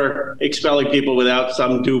not for expelling people without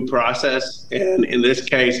some due process. And in this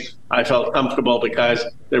case, I felt comfortable because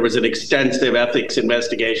there was an extensive ethics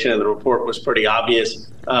investigation and the report was pretty obvious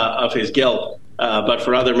of his guilt. But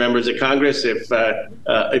for other members of Congress, if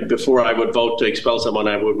before I would vote to expel someone,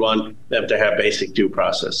 I would want them to have basic due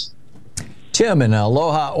process. Tim in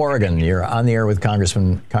Aloha, Oregon, you're on the air with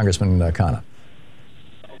Congressman Khanna.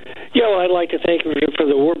 Yeah, well, I'd like to thank you for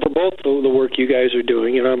both the work you guys are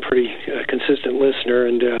doing, and I'm a pretty consistent listener.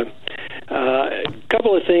 And A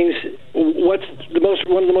couple of things. One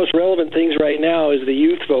of the most relevant things right now is the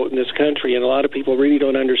youth vote in this country, and a lot of people really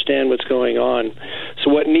don't understand what's going on. So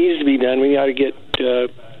what needs to be done, we got to get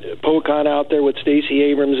Pocahontas out there with Stacey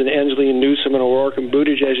Abrams and Ensley and Newsom and O'Rourke and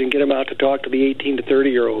Buttigieg and get them out to talk to the 18 to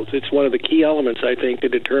 30-year-olds. It's one of the key elements, I think, to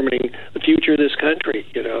determining the future of this country.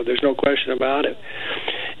 There's no question about it.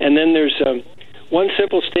 And then there's one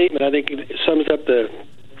simple statement I think sums up the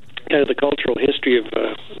kind of the cultural history of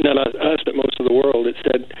not us but most of the world. It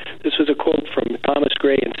said, this was a quote from Thomas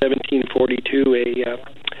Gray in 1742,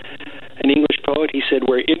 an English poet. He said,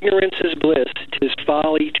 "Where ignorance is bliss, 'tis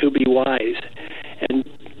folly to be wise." And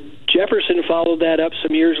Jefferson followed that up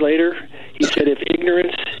some years later. He said, if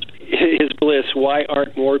ignorance is bliss, why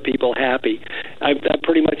aren't more people happy? That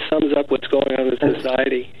pretty much sums up what's going on in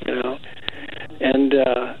society, And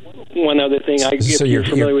one other thing, so you're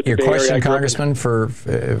familiar with your the Bay question, Area, Congressman, for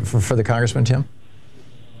the Congressman, Tim?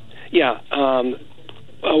 Yeah.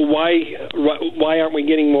 Why aren't we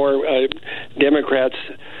getting more Democrats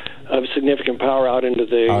of significant power out into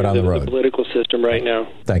the political system right now?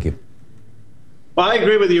 Thank you. Well, I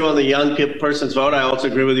agree with you on the young person's vote. I also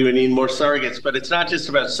agree with you we need more surrogates, but it's not just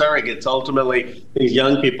about surrogates. Ultimately, these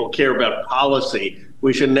young people care about policy.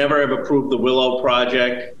 We should never have approved the Willow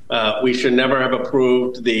Project. We should never have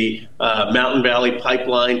approved the Mountain Valley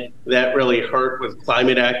Pipeline. That really hurt with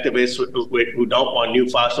climate activists who don't want new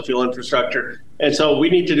fossil fuel infrastructure. And so we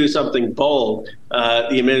need to do something bold.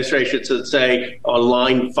 The administration should say on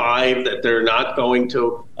line 5 that they're not going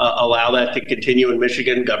to allow that to continue in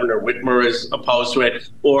Michigan. Governor Whitmer is opposed to it.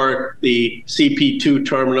 Or the CP2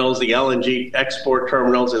 terminals, the LNG export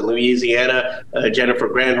terminals in Louisiana. Jennifer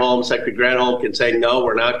Granholm, Secretary Granholm can say, no,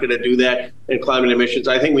 we're not going to do that in climate emissions.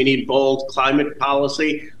 I think we need bold climate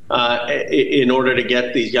policy in order to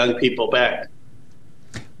get these young people back.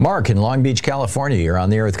 Mark in Long Beach, California, you're on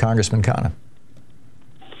the air with Congressman Khanna.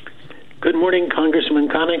 Good morning, Congressman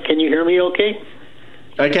Khanna. Can you hear me okay?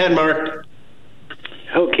 I can, Mark.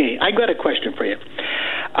 Okay, I got a question for you.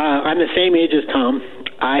 I'm the same age as Tom.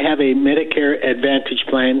 I have a Medicare Advantage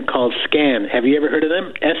plan called SCAN. Have you ever heard of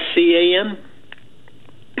them? SCAN?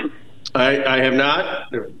 I have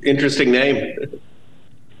not. Interesting name.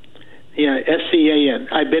 Yeah, SCAN.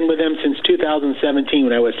 I've been with them since 2017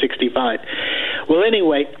 when I was 65. Well,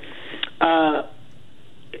 anyway,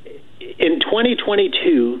 in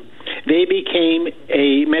 2022, they became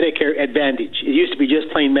a Medicare Advantage. It used to be just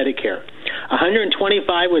plain Medicare.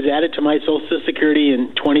 125 was added to my Social Security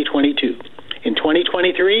in 2022. In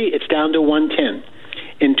 2023, it's down to 110.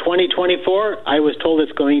 In 2024, I was told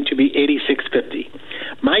it's going to be 86.50.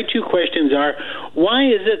 My two questions are, why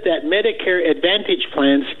is it that Medicare Advantage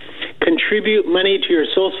plans contribute money to your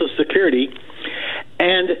Social Security?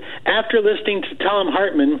 And after listening to Thom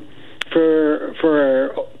Hartmann for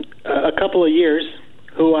a couple of years,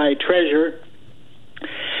 who I treasure,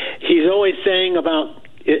 he's always saying about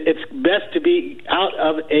it's best to be out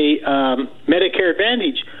of a Medicare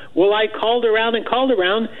Advantage. Well, I called around,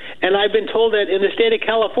 and I've been told that in the state of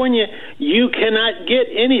California, you cannot get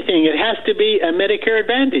anything. It has to be a Medicare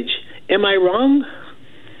Advantage. Am I wrong?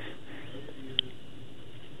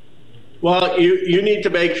 Well, you need to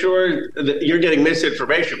make sure that you're getting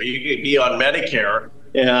misinformation. You could be on Medicare,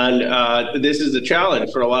 and this is the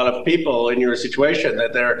challenge for a lot of people in your situation,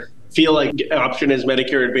 that they feel like the option is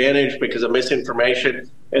Medicare Advantage because of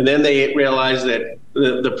misinformation, and then they realize that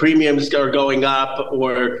the premiums are going up,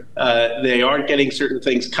 or they aren't getting certain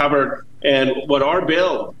things covered. And what our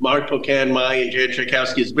bill, Mark Pocan, my, and Jan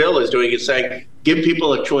Tchaikovsky's bill is doing is saying, give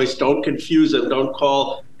people a choice. Don't confuse them. Don't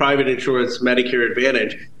call private insurance Medicare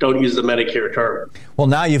Advantage. Don't use the Medicare term. Well,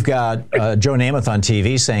 now you've got Joe Namath on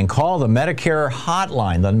TV saying, call the Medicare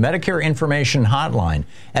hotline, the Medicare information hotline,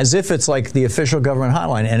 as if it's like the official government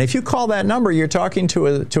hotline. And if you call that number, you're talking to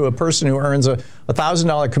a person who earns a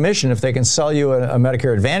 $1,000 commission if they can sell you a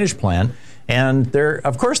Medicare Advantage plan. And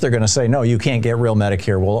of course they're going to say, no, you can't get real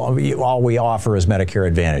Medicare. Well, all we offer is Medicare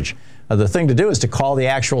Advantage. The thing to do is to call the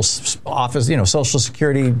actual office, Social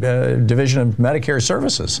Security Division of Medicare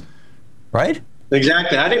Services, right?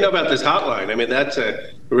 Exactly. I didn't know about this hotline. I mean, that's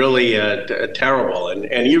really terrible.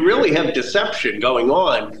 And you really have deception going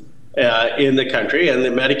on in the country, and the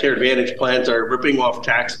Medicare Advantage plans are ripping off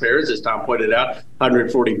taxpayers, as Tom pointed out,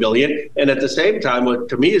 $140 billion. And at the same time, what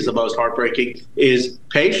to me is the most heartbreaking is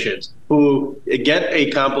patients who get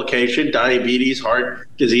a complication, diabetes, heart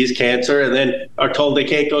disease, cancer, and then are told they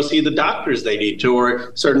can't go see the doctors they need to,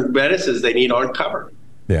 or certain medicines they need aren't covered.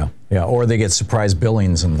 Yeah, or they get surprise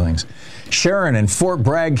billings and things. Sharon in Fort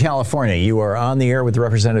Bragg, California, you are on the air with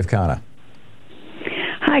Representative Khanna.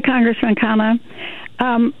 Hi, Congressman Khanna.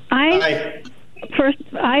 Hi. first,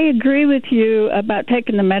 I agree with you about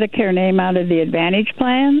taking the Medicare name out of the Advantage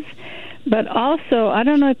plans. But also, I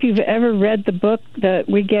don't know if you've ever read the book that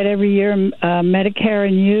we get every year, Medicare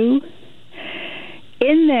and You.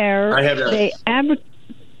 In there, I have not.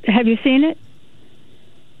 Have you seen it?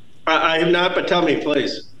 I have not, but tell me,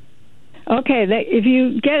 please. Okay, if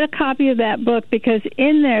you get a copy of that book, because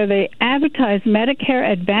in there they advertise Medicare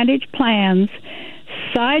Advantage plans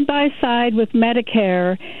side by side with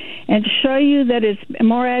Medicare, and show you that it's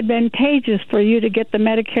more advantageous for you to get the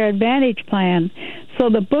Medicare Advantage plan. So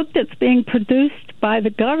the book that's being produced by the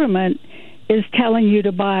government is telling you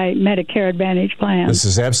to buy Medicare Advantage plans. This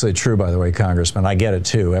is absolutely true, by the way, Congressman. I get it,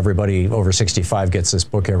 too. Everybody over 65 gets this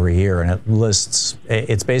book every year, and it lists,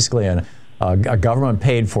 it's basically a government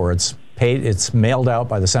paid for. It's mailed out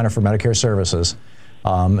by the Center for Medicare Services,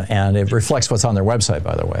 and it reflects what's on their website,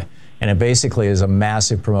 by the way. And it basically is a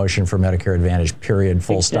massive promotion for Medicare Advantage, period,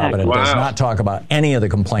 full stop. And it does not talk about any of the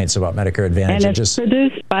complaints about Medicare Advantage. And it's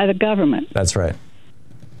produced by the government. That's right.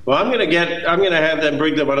 Well, I'm going to have them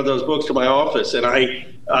bring one of those books to my office, and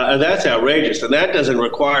that's outrageous. And that doesn't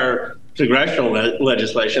require congressional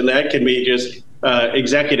legislation. That can be just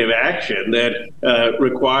executive action that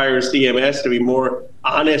requires CMS to be more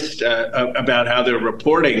honest about how they're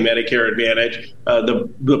reporting Medicare Advantage,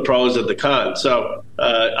 the pros and the cons. So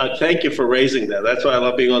thank you for raising that. That's why I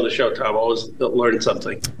love being on the show, Tom. I always learn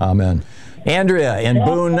something. Amen. Andrea in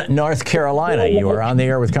Boone, North Carolina, you are on the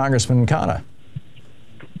air with Congressman Khanna.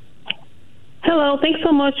 Hello. Thanks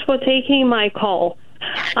so much for taking my call.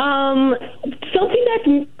 Something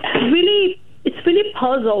that it's really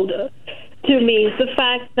puzzled to me is the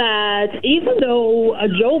fact that even though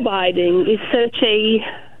Joe Biden is such a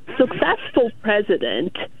successful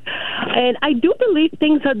president, and I do believe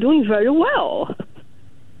things are doing very well,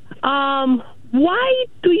 why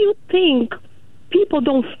do you think people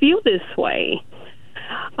don't feel this way?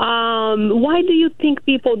 Why do you think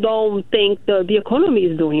people don't think the economy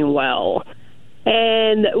is doing well?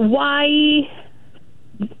 And why?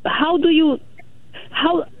 How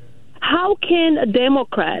can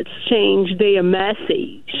Democrats change their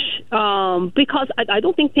message? Because I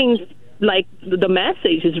don't think things like the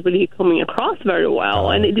message is really coming across very well,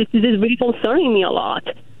 and this is really concerning me a lot.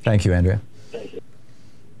 Thank you, Andrea.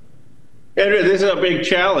 Andrea, this is a big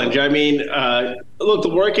challenge. I mean, look, the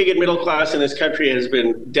working and middle class in this country has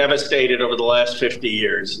been devastated over the last 50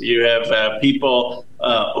 years. You have people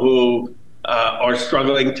who are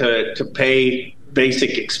struggling to pay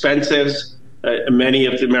basic expenses. Many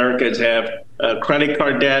of the Americans have credit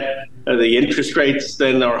card debt. The interest rates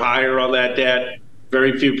then are higher on that debt.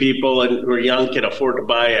 Very few people who are young can afford to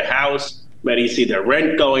buy a house. Many see their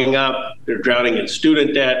rent going up. They're drowning in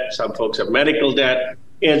student debt. Some folks have medical debt.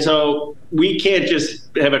 And so we can't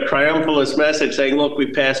just have a triumphalist message saying, look,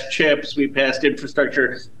 we passed CHIPS, we passed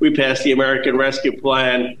infrastructure, we passed the American Rescue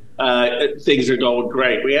Plan. Things are going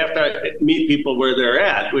great. We have to meet people where they're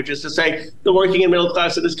at, which is to say the working and middle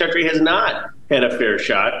class of this country has not had a fair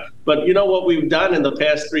shot. But you know what we've done in the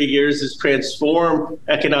past 3 years is transform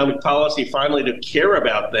economic policy finally to care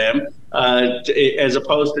about them, as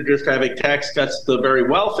opposed to just having tax cuts to the very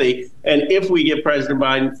wealthy. And if we give President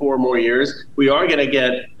Biden 4 more years, we are going to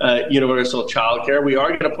get universal child care. We are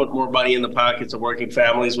going to put more money in the pockets of working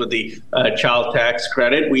families with the child tax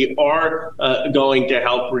credit. We are going to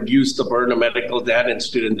help reduce the burden of medical debt and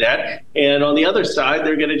student debt. And on the other side,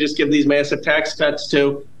 they're going to just give these massive tax cuts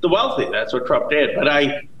to the wealthy. That's what Trump did. But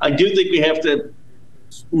I do think we have to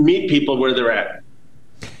meet people where they're at.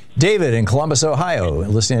 David in Columbus, Ohio,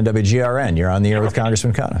 listening to WGRN. You're on the air with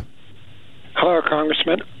Congressman Khanna. Hello,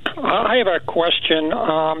 Congressman. I have a question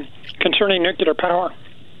concerning nuclear power.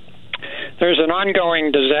 There's an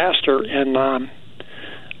ongoing disaster in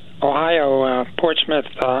Ohio, Portsmouth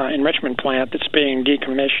enrichment plant that's being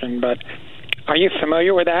decommissioned. But are you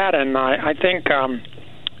familiar with that? And I think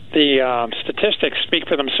the statistics speak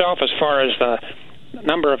for themselves as far as the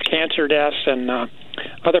number of cancer deaths and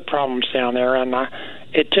other problems down there. And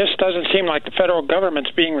it just doesn't seem like the federal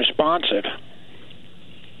government's being responsive.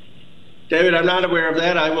 David, I'm not aware of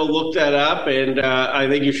that. I will look that up, and I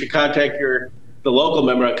think you should contact the local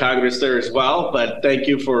member of Congress there as well. But thank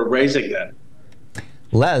you for raising that.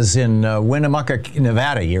 Les in Winnemucca,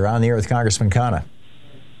 Nevada. You're on the air with Congressman Khanna.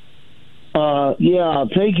 Yeah,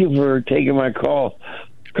 thank you for taking my call.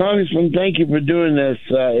 Congressman, thank you for doing this.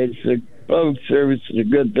 It's a public service. It's a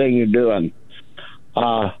good thing you're doing.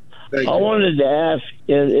 I wanted to ask,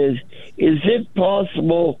 is it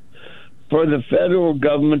possible for the federal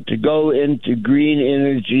government to go into green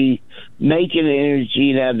energy, making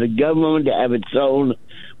energy, and have the government have its own,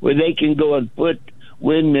 where they can go and put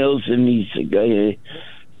windmills in these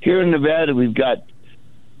here in Nevada, we've got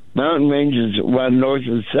mountain ranges that run north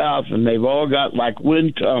and south, and they've all got like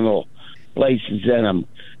wind tunnel places in them.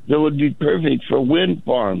 That would be perfect for wind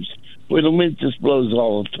farms where the wind just blows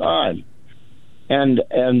all the time. And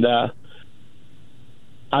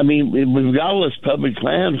I mean, we've got all this public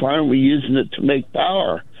land. Why aren't we using it to make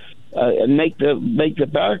power and make the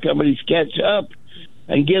power companies catch up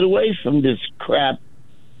and get away from this crap,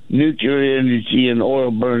 nuclear energy and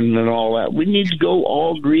oil burning and all that? We need to go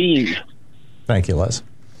all green. Thank you, Les.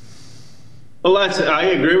 Well, I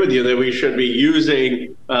agree with you that we should be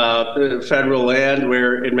using federal land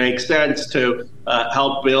where it makes sense to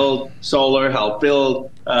help build solar, help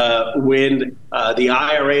build wind. The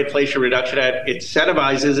IRA, Inflation Reduction Act,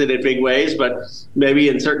 incentivizes it in big ways, but maybe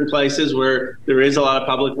in certain places where there is a lot of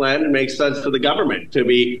public land, it makes sense for the government to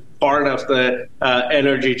be part of the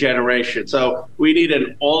energy generation. So we need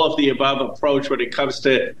an all-of-the-above approach when it comes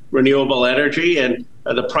to renewable energy. And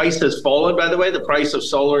the price has fallen, by the way. The price of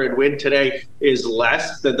solar and wind today is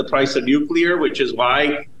less than the price of nuclear, which is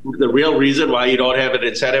why the real reason why you don't have an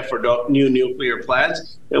incentive for new nuclear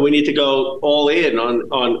plants. And we need to go all in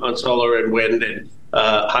on solar and wind and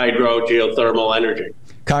hydro, geothermal energy.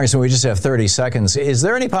 Congressman, we just have 30 seconds. Is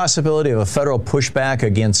there any possibility of a federal pushback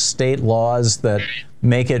against state laws that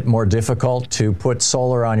make it more difficult to put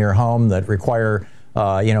solar on your home, that require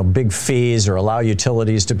big fees or allow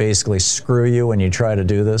utilities to basically screw you when you try to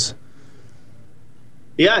do this?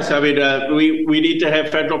 Yes, I mean, we need to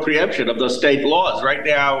have federal preemption of those state laws. Right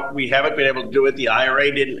now, we haven't been able to do it. The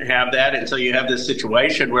IRA didn't have that. And so you have this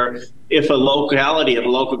situation where if a locality, if a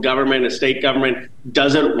local government, a state government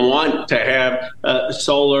doesn't want to have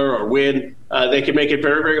solar or wind, they can make it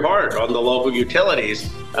very, very hard on the local utilities.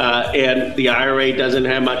 And the IRA doesn't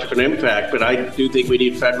have much of an impact. But I do think we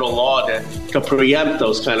need federal law to preempt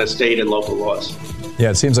those kind of state and local laws.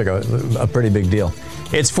 Yeah, it seems like a pretty big deal.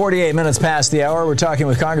 It's 48 minutes past the hour. We're talking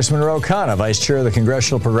with Congressman Ro Khanna, Vice Chair of the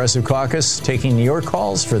Congressional Progressive Caucus, taking your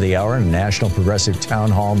calls for the hour in a National Progressive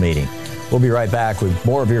Town Hall meeting. We'll be right back with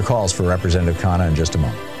more of your calls for Representative Khanna in just a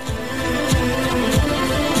moment.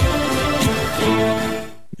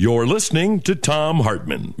 You're listening to Thom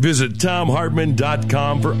Hartmann. Visit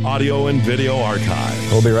ThomHartmann.com for audio and video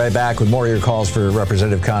archive. We'll be right back with more of your calls for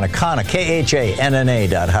Representative Khanna. Khanna,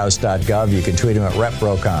 KHANNA.house.gov. You can tweet him at Rep.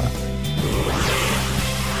 Ro Khanna.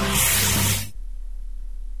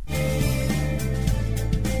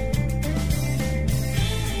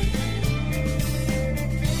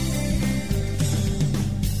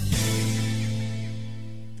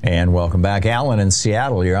 And welcome back. Alan in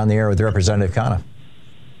Seattle, you're on the air with Representative Khanna.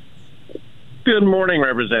 Good morning,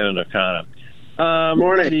 Representative Khanna.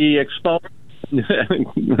 Morning.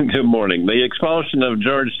 Good morning. The expulsion of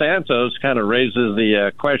George Santos kind of raises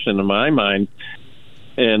the question in my mind,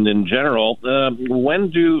 and in general, when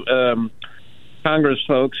do Congress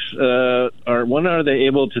folks, when are they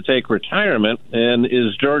able to take retirement? And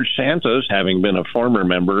is George Santos, having been a former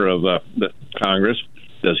member of the Congress,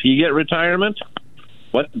 does he get retirement?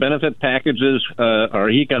 What benefit packages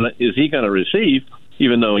is he gonna receive,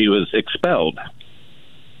 even though he was expelled?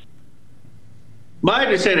 My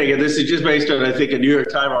understanding, and this is just based on, I think, a New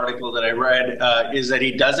York Times article that I read, is that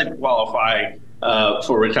he doesn't qualify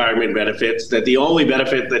for retirement benefits, that the only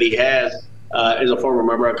benefit that he has as a former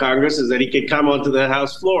member of Congress is that he can come onto the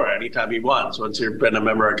House floor anytime he wants. Once you've been a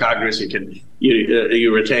member of Congress,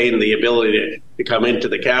 you retain the ability to come into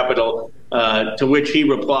the Capitol, to which he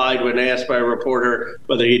replied when asked by a reporter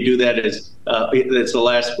whether he'd do that as it's the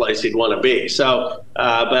last place he'd want to be. So,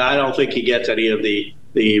 but I don't think he gets any of the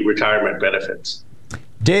retirement benefits.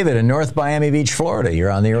 David in North Miami Beach, Florida.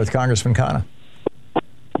 You're on the air with Congressman Khanna.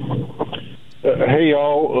 Hey,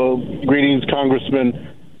 y'all. Greetings, Congressman.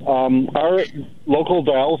 Our local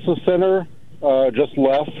dialysis center just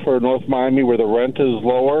left for North Miami where the rent is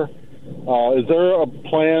lower. Is there a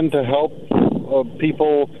plan to help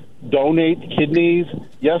people donate kidneys?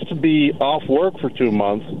 He has to be off work for 2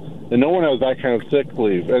 months, and no one has that kind of sick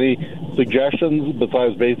leave. Any suggestions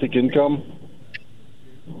besides basic income?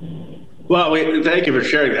 Well, thank you for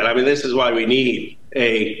sharing that. I mean, this is why we need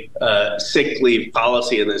a sick leave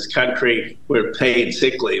policy in this country. We're paid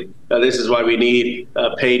sick leave. This is why we need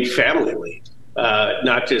paid family leave,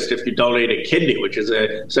 not just if you donate a kidney, which is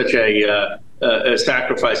such a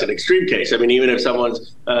sacrifice in extreme case. I mean, even if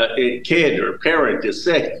someone's kid or parent is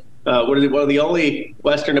sick, we're one of the only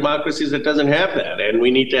Western democracies that doesn't have that. And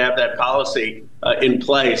we need to have that policy in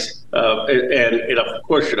place. And it, of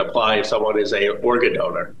course, should apply if someone is an organ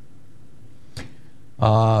donor.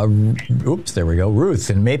 There we go. Ruth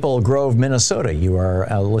in Maple Grove, Minnesota. You are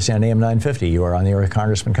listening on AM 950. You are on the air with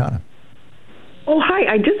Congressman Khanna. Oh,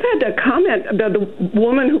 hi. I just had a comment about the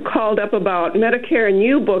woman who called up about Medicare and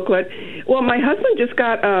You booklet. Well, my husband just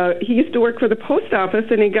got, he used to work for the post office,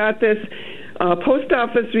 and he got this post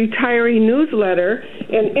office retiree newsletter,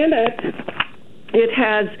 and in it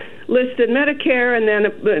has listed Medicare, and then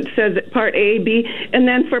it says Part A, B, and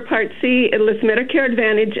then for Part C, it lists Medicare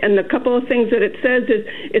Advantage, and the couple of things that it says is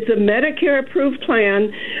it's a Medicare-approved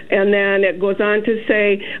plan, and then it goes on to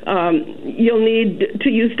say you'll need to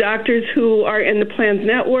use doctors who are in the plan's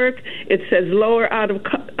network. It says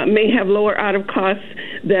may have lower out-of costs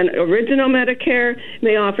than original Medicare,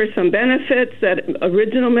 may offer some benefits that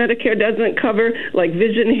original Medicare doesn't cover, like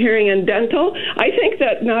vision, hearing, and dental. I think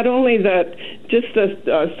that not only that just the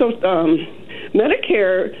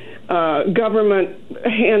Medicare government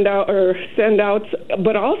handout or send-outs,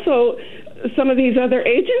 but also some of these other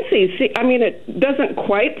agencies. See, I mean, it doesn't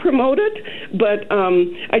quite promote it, but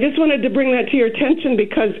I just wanted to bring that to your attention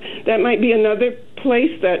because that might be another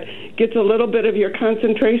place that gets a little bit of your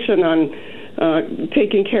concentration on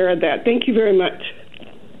taking care of that. Thank you very much.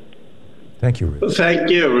 Thank you, Ruth. Thank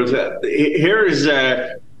you, Ruth. Here is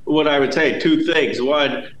what I would say, two things.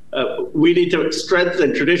 One, we need to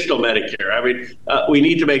strengthen traditional Medicare. I mean, we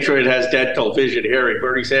need to make sure it has dental, vision, hearing.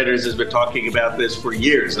 Bernie Sanders has been talking about this for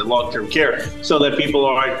years in long-term care so that people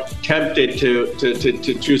aren't tempted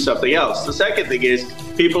to choose something else. The second thing is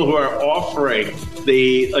people who are offering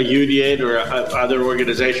a union or other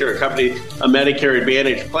organization or company a Medicare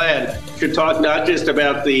Advantage plan should talk not just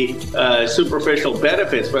about the superficial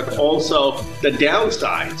benefits, but also the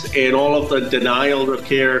downsides and all of the denial of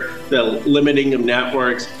care, the limiting of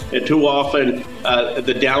networks, and too often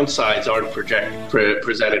the downsides aren't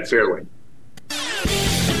presented fairly.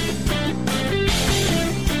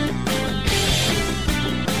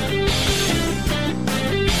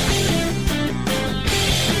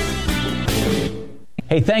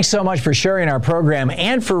 Hey, thanks so much for sharing our program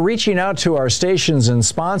and for reaching out to our stations and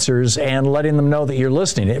sponsors and letting them know that you're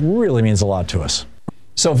listening. It really means a lot to us.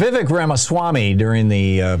 So Vivek Ramaswamy, during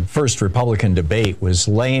the first Republican debate, was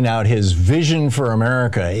laying out his vision for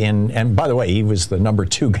America. And by the way, he was the number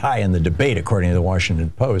 2 guy in the debate, according to the Washington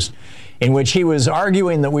Post, in which he was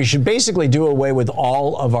arguing that we should basically do away with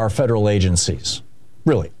all of our federal agencies.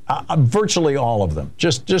 Really, virtually all of them.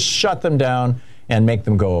 Just shut them down and make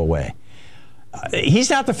them go away. He's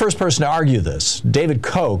not the first person to argue this. David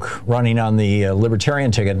Koch, running on the Libertarian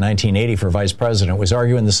ticket in 1980 for vice president, was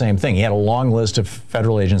arguing the same thing. He had a long list of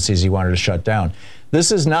federal agencies he wanted to shut down. This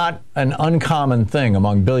is not an uncommon thing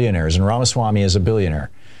among billionaires, and Ramaswamy is a billionaire.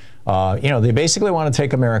 They basically want to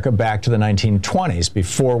take America back to the 1920s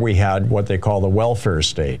before we had what they call the welfare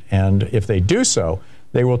state. And if they do so,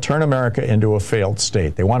 they will turn America into a failed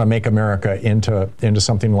state. They want to make America into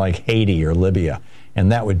something like Haiti or Libya, and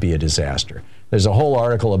that would be a disaster. There's a whole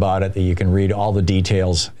article about it that you can read all the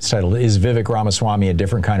details. It's titled, "Is Vivek Ramaswamy a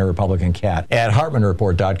Different Kind of Republican Cat?" at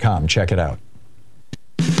HartmannReport.com. Check it out.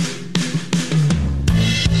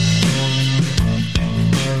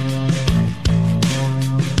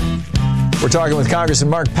 We're talking with Congressman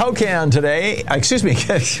Mark Pocan today. Excuse me,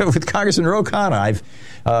 with Congressman Ro Khanna.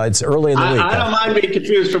 It's early in the week. I don't mind being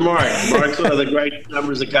confused for Mark. Mark's one of the great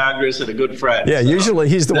members of Congress and a good friend. Yeah, so usually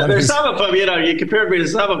he's the one. There's some of them, you compare me to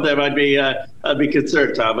some of them, I'd be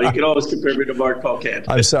concerned, Tom. But you can always compare me to Mark Pocan.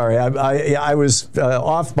 I'm sorry, I was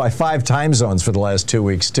off by 5 time zones for the last 2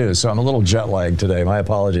 weeks too, so I'm a little jet lagged today. My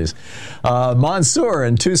apologies. Mansour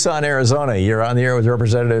in Tucson, Arizona. You're on the air with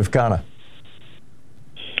Representative Khanna.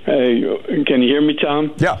 Hey, can you hear me,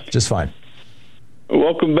 Tom? Yeah, just fine.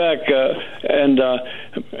 Welcome back.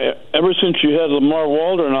 Ever since you had Lamar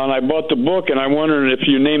Waldron on, I bought the book, and I'm wondering if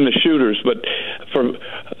you named the shooters. But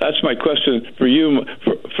that's my question for you.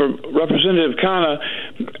 For Representative Khanna,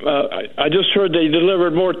 I just heard they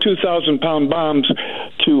delivered more 2,000-pound bombs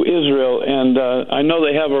to Israel, and I know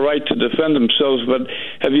they have a right to defend themselves. But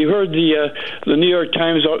have you heard the New York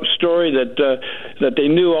Times story that they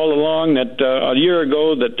knew all along that a year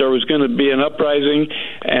ago that there was going to be an uprising?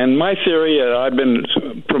 And my theory I've been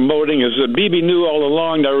promoting is that Bibi knew all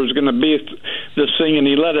along there was going to be this thing, and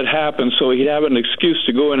he let it happen so he'd have an excuse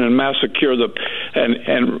to go in and massacre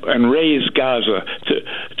and raise Gaza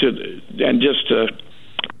and just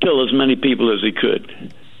kill as many people as he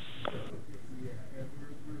could.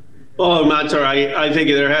 Oh, Mansour, I think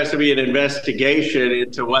there has to be an investigation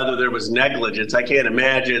into whether there was negligence. I can't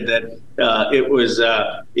imagine that it was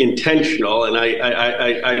intentional, and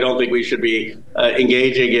I don't think we should be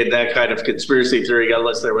engaging in that kind of conspiracy theory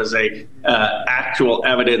unless there was a actual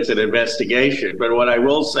evidence and investigation. But what I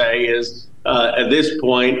will say is At this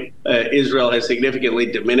point, Israel has significantly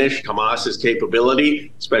diminished Hamas's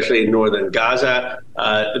capability, especially in northern Gaza.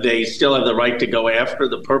 They still have the right to go after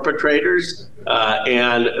the perpetrators,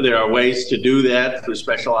 and there are ways to do that through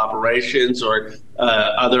special operations or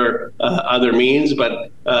other means.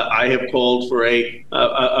 But I have called for a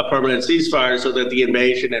permanent ceasefire so that the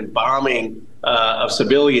invasion and bombing of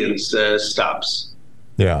civilians stops.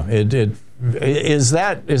 Yeah, is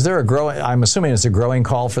there a growing? I'm assuming it's a growing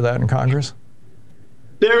call for that in Congress.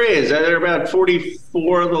 There is. There are about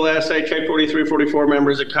 44, the last I checked, 43, 44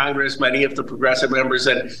 members of Congress, many of the progressive members.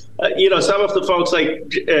 And, some of the folks like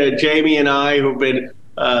Jamie and I who've been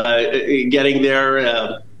getting there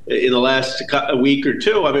in the last week or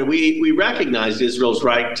two, I mean, we recognized Israel's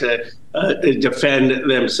right to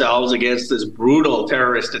defend themselves against this brutal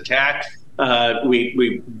terrorist attack.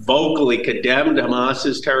 We vocally condemned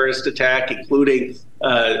Hamas's terrorist attack, including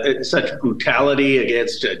such brutality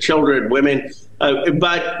against children, women.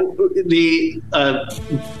 But the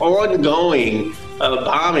ongoing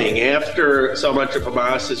bombing after so much of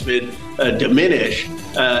Hamas has been diminished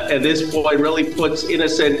at this point really puts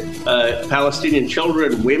innocent Palestinian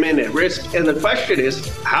children, women at risk. And the question is,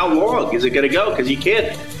 how long is it going to go? Because you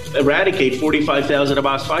can't eradicate 45,000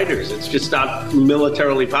 Hamas fighters. It's just not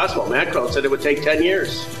militarily possible. Macron said it would take 10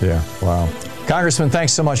 years. Yeah, wow. Congressman,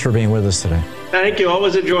 thanks so much for being with us today. Thank you.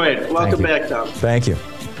 Always enjoy it. Welcome back, Tom. Thank you.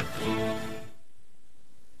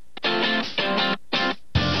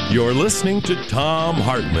 You're listening to Thom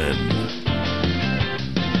Hartmann.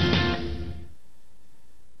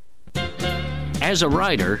 As a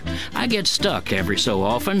writer, I get stuck every so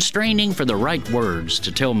often straining for the right words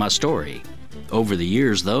to tell my story. Over the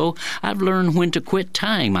years, though, I've learned when to quit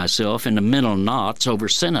tying myself into mental knots over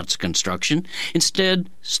sentence construction, instead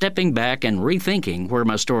stepping back and rethinking where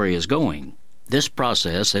my story is going. This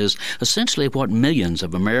process is essentially what millions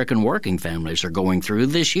of American working families are going through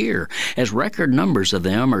this year, as record numbers of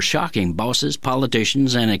them are shocking bosses,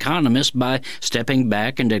 politicians, and economists by stepping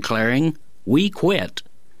back and declaring, "We quit."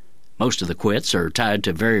 Most of the quits are tied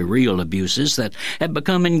to very real abuses that have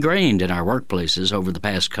become ingrained in our workplaces over the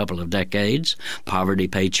past couple of decades. Poverty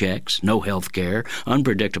paychecks, no health care,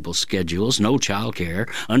 unpredictable schedules, no child care,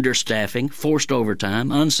 understaffing, forced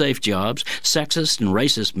overtime, unsafe jobs, sexist and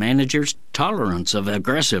racist managers, tolerance of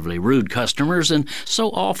aggressively rude customers, and so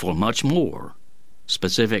awful much more.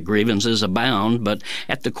 Specific grievances abound, but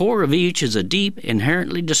at the core of each is a deep,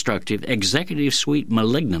 inherently destructive executive suite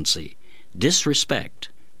malignancy, disrespect.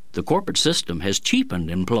 The corporate system has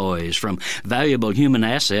cheapened employees from valuable human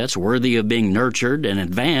assets worthy of being nurtured and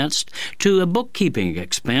advanced to a bookkeeping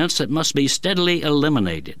expense that must be steadily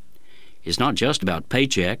eliminated. It's not just about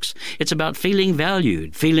paychecks. It's about feeling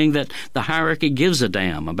valued, feeling that the hierarchy gives a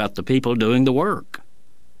damn about the people doing the work.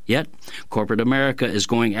 Yet, corporate America is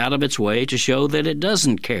going out of its way to show that it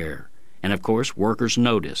doesn't care. And, of course, workers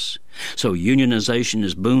notice. So unionization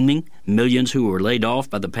is booming. Millions who were laid off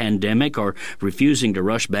by the pandemic are refusing to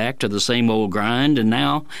rush back to the same old grind, and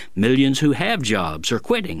now millions who have jobs are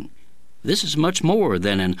quitting. This is much more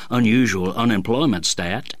than an unusual unemployment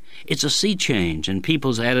stat. It's a sea change in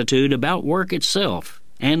people's attitude about work itself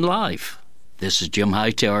and life. This is Jim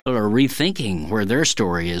Hightower rethinking where their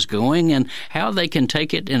story is going and how they can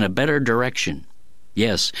take it in a better direction.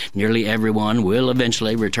 Yes, nearly everyone will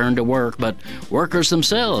eventually return to work, but workers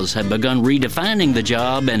themselves have begun redefining the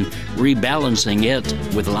job and rebalancing it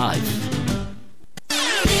with life.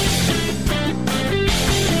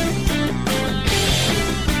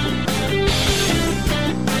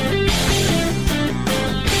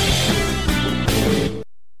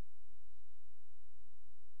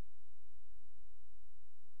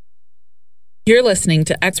 You're listening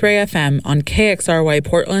to X-Ray FM on KXRY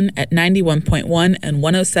Portland at 91.1 and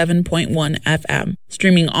 107.1 FM.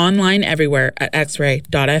 Streaming online everywhere at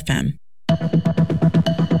xray.fm.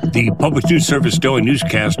 The Public News Service Daily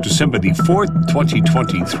Newscast, December the 4th,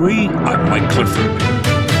 2023. I'm Mike Clifford.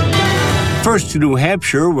 First to New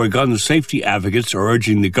Hampshire, where gun safety advocates are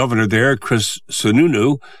urging the governor there, Chris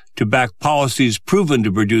Sununu, to back policies proven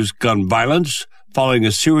to reduce gun violence following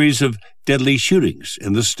a series of deadly shootings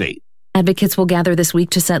in the state. Advocates will gather this week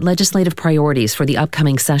to set legislative priorities for the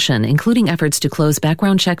upcoming session, including efforts to close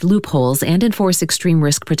background check loopholes and enforce extreme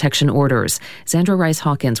risk protection orders. Sandra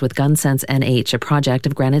Rice-Hawkins with Gun Sense NH, a project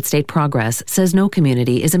of Granite State Progress, says no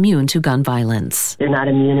community is immune to gun violence. They're not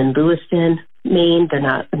immune in Lewiston, Maine. They're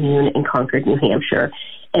not immune in Concord, New Hampshire.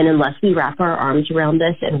 And unless we wrap our arms around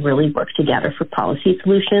this and really work together for policy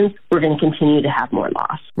solutions, we're going to continue to have more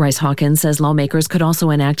loss. Rice-Hawkins says lawmakers could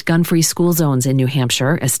also enact gun-free school zones in New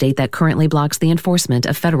Hampshire, a state that currently blocks the enforcement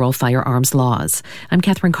of federal firearms laws. I'm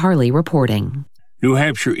Catherine Carley reporting. New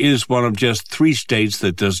Hampshire is one of just 3 states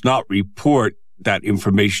that does not report that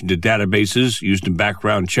information to databases used in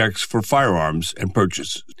background checks for firearms and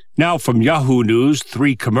purchases. Now from Yahoo News,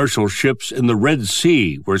 3 commercial ships in the Red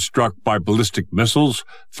Sea were struck by ballistic missiles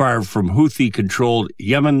fired from Houthi-controlled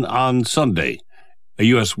Yemen on Sunday. A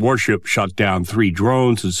U.S. warship shot down 3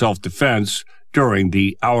 drones in self-defense during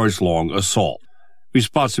the hours-long assault.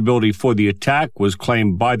 Responsibility for the attack was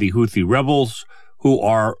claimed by the Houthi rebels, who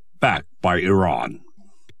are backed by Iran.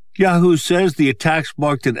 Yahoo says the attacks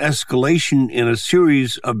marked an escalation in a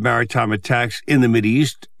series of maritime attacks in the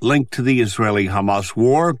Mideast linked to the Israeli-Hamas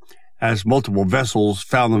war, as multiple vessels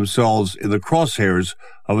found themselves in the crosshairs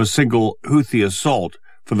of a single Houthi assault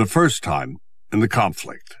for the first time in the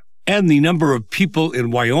conflict. And the number of people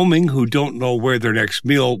in Wyoming who don't know where their next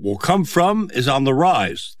meal will come from is on the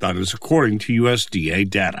rise. That is according to USDA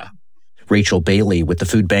data. Rachel Bailey with the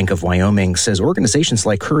Food Bank of Wyoming says organizations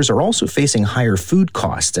like hers are also facing higher food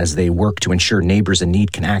costs as they work to ensure neighbors in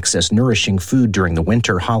need can access nourishing food during the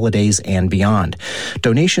winter, holidays, and beyond.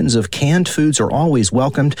 Donations of canned foods are always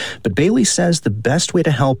welcomed, but Bailey says the best way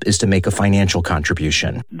to help is to make a financial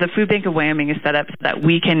contribution. The Food Bank of Wyoming is set up so that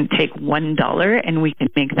we can take $1 and we can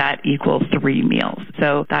make that equal 3 meals.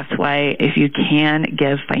 So that's why if you can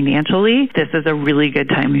give financially, this is a really good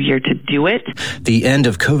time of year to do it. The end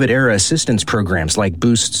of COVID-era assistance programs like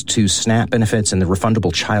boosts to SNAP benefits and the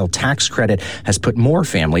refundable child tax credit has put more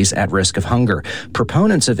families at risk of hunger.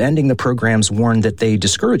 Proponents of ending the programs warned that they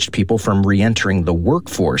discouraged people from re-entering the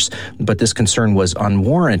workforce, but this concern was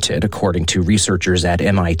unwarranted, according to researchers at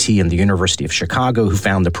MIT and the University of Chicago who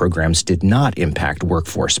found the programs did not impact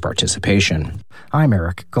workforce participation. I'm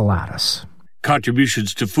Eric Galatis.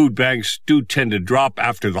 Contributions to food banks do tend to drop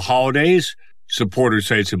after the holidays. Supporters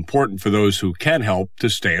say it's important for those who can help to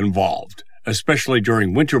stay involved, especially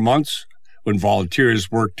during winter months when volunteers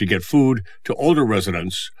work to get food to older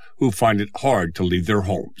residents who find it hard to leave their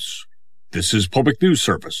homes. This is Public News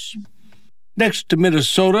Service. Next to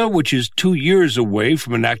Minnesota, which is 2 years away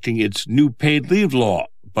from enacting its new paid leave law,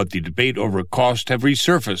 but the debate over cost have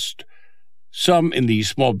resurfaced. Some in the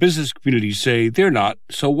small business community say they're not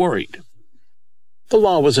so worried. The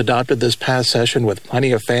law was adopted this past session with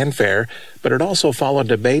plenty of fanfare, but it also followed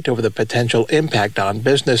debate over the potential impact on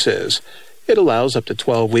businesses. It allows up to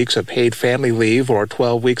 12 weeks of paid family leave or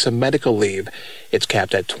 12 weeks of medical leave. It's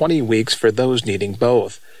capped at 20 weeks for those needing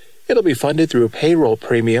both. It'll be funded through payroll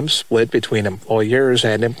premiums split between employers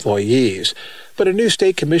and employees. But a new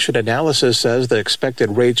state commission analysis says the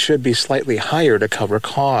expected rates should be slightly higher to cover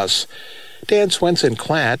costs. Dan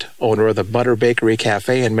Swenson-Klatt, owner of the Butter Bakery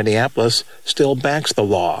Cafe in Minneapolis, still backs the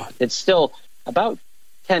law. It's still about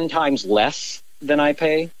 10 times less than I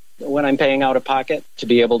pay when I'm paying out of pocket to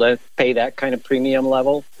be able to pay that kind of premium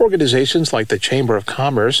level. Organizations like the Chamber of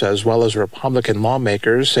Commerce, as well as Republican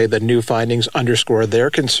lawmakers, say the new findings underscore their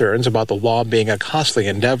concerns about the law being a costly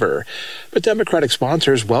endeavor. But Democratic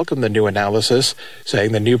sponsors welcome the new analysis,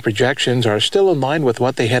 saying the new projections are still in line with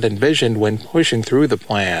what they had envisioned when pushing through the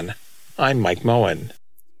plan. I'm Mike Moen.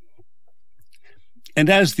 And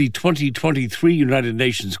as the 2023 United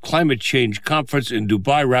Nations Climate Change Conference in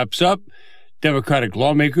Dubai wraps up, Democratic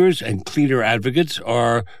lawmakers and cleaner advocates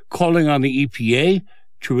are calling on the EPA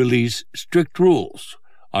to release strict rules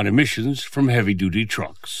on emissions from heavy-duty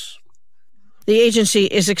trucks. The agency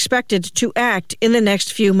is expected to act in the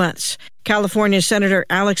next few months. California Senator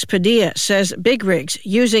Alex Padilla says big rigs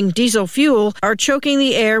using diesel fuel are choking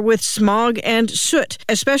the air with smog and soot,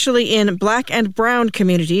 especially in black and brown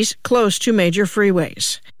communities close to major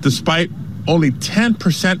freeways. Despite only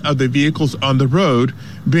 10% of the vehicles on the road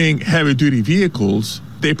being heavy-duty vehicles,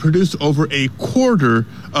 they produce over a quarter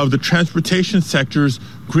of the transportation sector's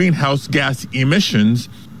greenhouse gas emissions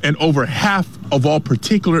and over half of all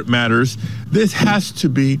particulate matters. This has to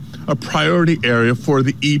be a priority area for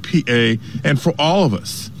the EPA and for all of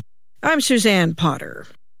us. I'm Suzanne Potter.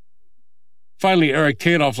 Finally, Eric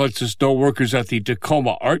Tanoff lets us know workers at the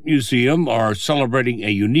Tacoma Art Museum are celebrating a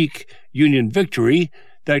unique union victory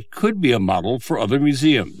that could be a model for other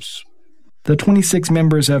museums. The 26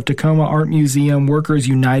 members of Tacoma Art Museum Workers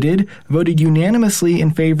United voted unanimously in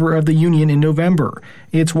favor of the union in November.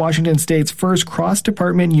 It's Washington State's first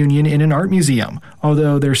cross-department union in an art museum,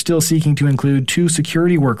 although they're still seeking to include 2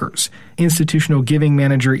 security workers. Institutional Giving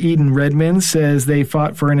Manager Eden Redmond says they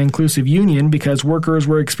fought for an inclusive union because workers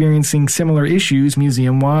were experiencing similar issues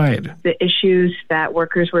museum-wide. The issues that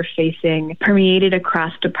workers were facing permeated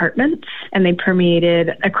across departments, and they permeated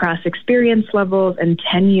across experience levels and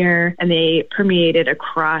tenure, and they permeated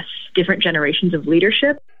across different generations of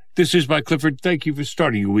leadership. This is Mike Clifford. Thank you for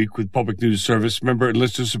starting your week with Public News Service, member and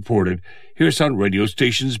listener supported. Hear us on radio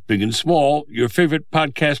stations big and small, your favorite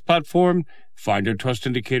podcast platform. Find our trust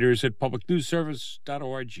indicators at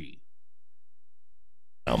publicnewsservice.org.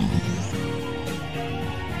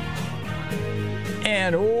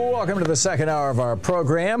 And welcome to the second hour of our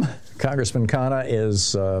program. Congressman Khanna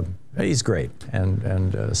is, he's great,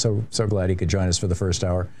 and so glad he could join us for the first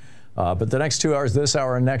hour. But the next 2 hours, this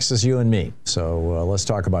hour and next, is you and me. So let's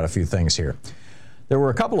talk about a few things here. There were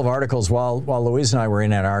a couple of articles while Louise and I were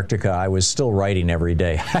in Antarctica. I was still writing every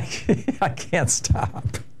day. I can't stop.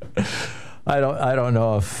 I don't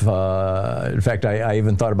know if, in fact, I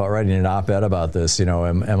even thought about writing an op-ed about this. You know,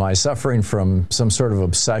 am I suffering from some sort of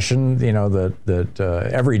obsession? You know, that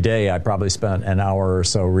every day I probably spent an hour or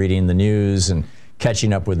so reading the news and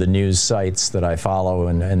catching up with the news sites that I follow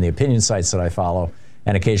and the opinion sites that I follow,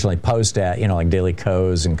 and occasionally post at, you know, like Daily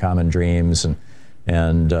Kos and Common Dreams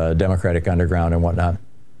and Democratic Underground and whatnot.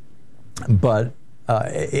 But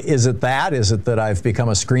is it that? Is it that I've become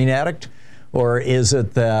a screen addict? Or is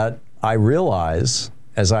it that I realize,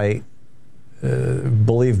 as I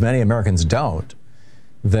believe many Americans don't,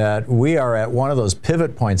 that we are at one of those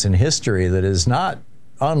pivot points in history that is not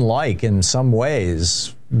unlike, in some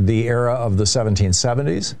ways, the era of the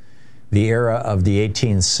 1770s, the era of the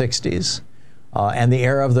 1860s, and the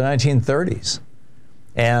era of the 1930s.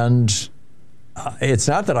 And it's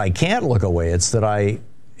not that I can't look away, it's that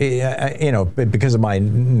you know, because of my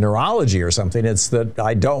neurology or something, it's that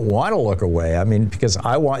I don't want to look away. I mean, because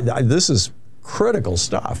this is critical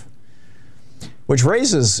stuff. Which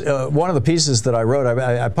raises one of the pieces that I wrote.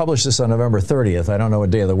 I published this on November 30th. I don't know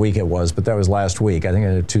what day of the week it was, but that was last week. I think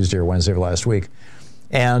it was Tuesday or Wednesday of last week.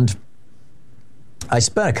 And I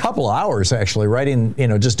spent a couple hours actually writing, you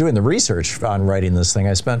know, just doing the research on writing this thing.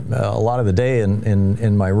 I spent a lot of the day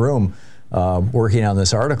in my room working on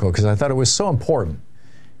this article because I thought it was so important.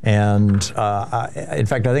 And in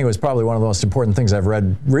fact, I think it was probably one of the most important things I've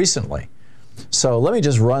read recently. So let me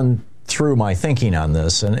just run through my thinking on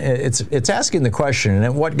this. And it's asking the question,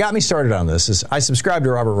 and what got me started on this is I subscribe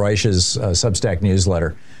to Robert Reich's Substack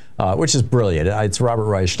newsletter, which is brilliant. It's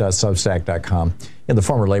robertreich.substack.com, the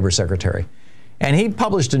former labor secretary. And he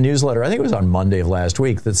published a newsletter, I think it was on Monday of last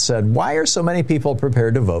week, that said, why are so many people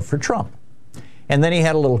prepared to vote for Trump? And then he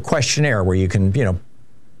had a little questionnaire where you can, you know,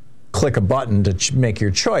 click a button to make your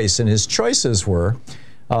choice. And his choices were,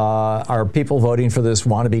 are people voting for this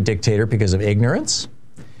wannabe dictator because of ignorance,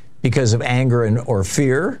 because of anger or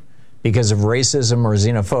fear, because of racism or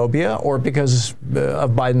xenophobia, or because of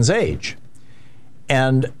Biden's age?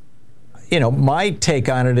 And, you know, my take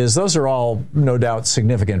on it is those are all no doubt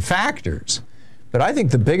significant factors. But I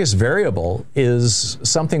think the biggest variable is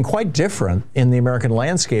something quite different in the American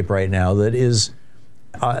landscape right now that is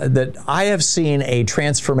that I have seen a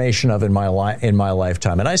transformation of in my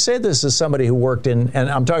lifetime. And I say this as somebody who worked in, and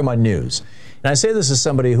I'm talking about news, and I say this as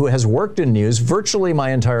somebody who has worked in news virtually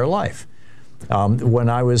my entire life. When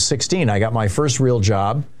I was 16, I got my first real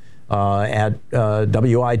job at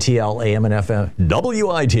WITL AM and FM,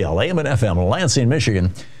 WITL AM and FM, Lansing,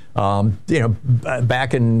 Michigan. You know,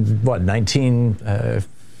 back in I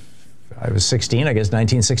was 16, I guess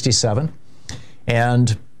 1967,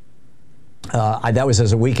 and that was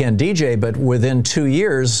as a weekend DJ. But within 2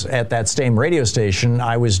 years at that same radio station,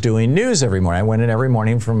 I was doing news every morning. I went in every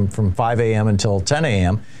morning from 5 a.m. until 10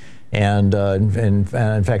 a.m. And in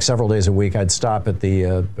fact, several days a week, I'd stop at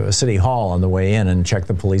the City Hall on the way in and check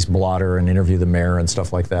the police blotter and interview the mayor and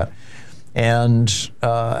stuff like that. And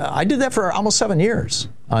I did that for almost 7 years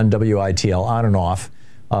on WITL, on and off,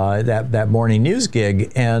 that morning news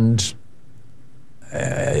gig. And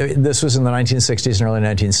this was in the 1960s and early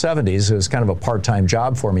 1970s. It was kind of a part-time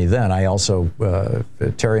job for me then. I also,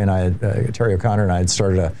 Terry O'Connor and I had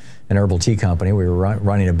started an herbal tea company. We were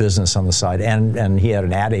running a business on the side, and he had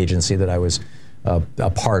an ad agency that I was a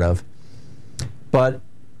part of. But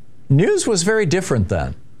news was very different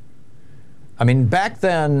then. I mean, back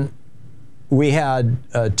then, we had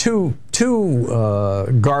two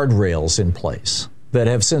guardrails in place that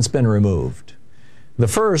have since been removed. The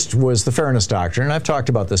first was the Fairness Doctrine, and I've talked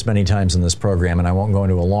about this many times in this program, and I won't go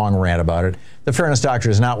into a long rant about it. The Fairness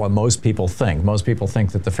Doctrine is not what most people think. Most people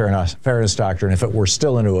think that the Fairness Doctrine, if it were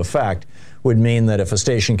still into effect, would mean that if a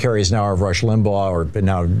station carries an hour of Rush Limbaugh, or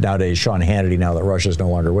nowadays Sean Hannity, now that Rush is no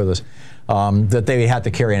longer with us, that they had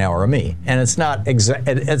to carry an hour of me. And it's not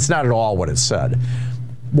at all what it said.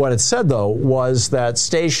 What it said, though, was that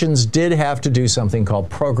stations did have to do something called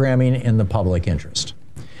programming in the public interest.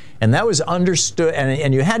 And that was understood,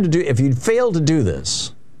 and you had to do, if you failed to do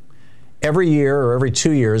this, every year or every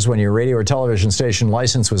 2 years when your radio or television station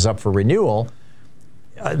license was up for renewal,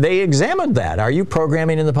 they examined that. Are you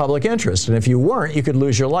programming in the public interest? And if you weren't, you could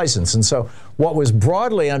lose your license. And so what was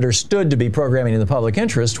broadly understood to be programming in the public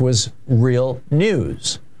interest was real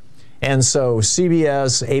news. And so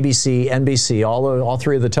CBS, ABC, NBC, all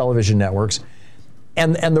three of the television networks,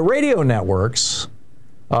 and the radio networks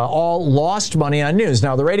all lost money on news.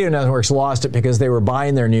 Now, the radio networks lost it because they were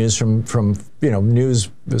buying their news from news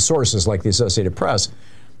sources like the Associated Press,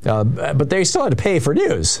 but they still had to pay for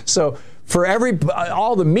news. So for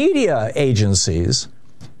all the media agencies,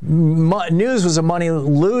 news was a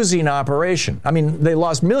money-losing operation. I mean, they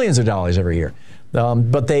lost millions of dollars every year.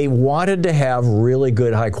 But they wanted to have really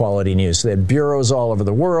good, high-quality news. So they had bureaus all over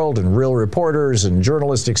the world and real reporters and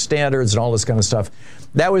journalistic standards and all this kind of stuff.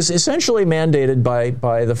 That was essentially mandated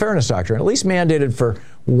by the Fairness Doctrine, at least mandated for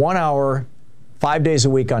 1 hour, 5 days a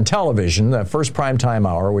week on television, the first primetime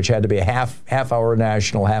hour, which had to be a half-hour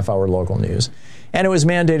national, half-hour local news. And it was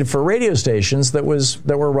mandated for radio stations that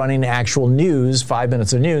were running actual news, 5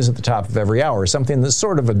 minutes of news at the top of every hour, something that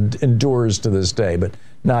sort of endures to this day, but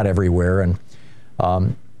not everywhere. And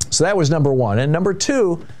so that was number one. And number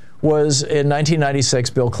two was in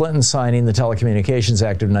 1996, Bill Clinton signing the Telecommunications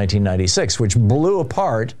Act of 1996, which blew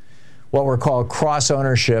apart what were called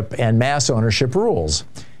cross-ownership and mass ownership rules.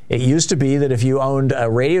 It used to be that if you owned a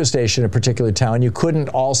radio station in a particular town, you couldn't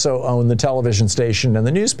also own the television station and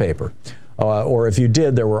the newspaper. Or if you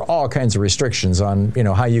did, there were all kinds of restrictions on,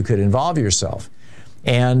 how you could involve yourself.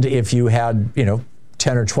 And if you had,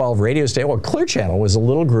 10 or 12 radio stations. Well, Clear Channel was a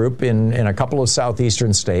little group in a couple of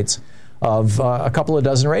southeastern states of a couple of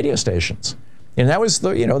dozen radio stations, and that was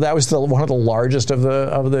one of the largest of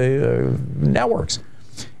the networks.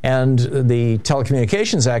 And the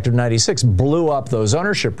Telecommunications Act of '96 blew up those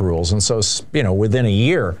ownership rules, and so within a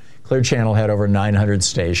year, Clear Channel had over 900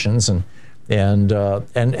 stations, and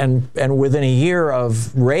within a year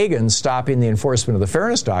of Reagan stopping the enforcement of the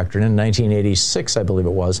Fairness Doctrine in 1986, I believe it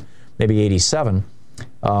was, maybe 87.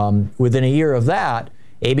 Within a year of that,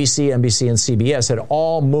 ABC, NBC, and CBS had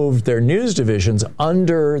all moved their news divisions out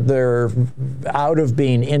of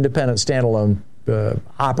being independent standalone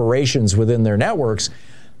operations within their networks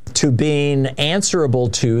to being answerable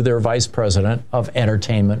to their vice president of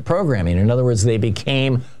entertainment programming. In other words, they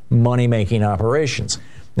became money-making operations.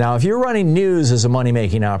 Now, if you're running news as a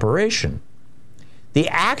money-making operation, the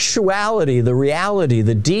actuality, the reality,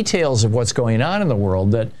 the details of what's going on in the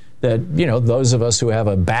world that those of us who have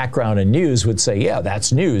a background in news would say, yeah,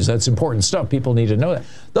 that's news, that's important stuff, people need to know that.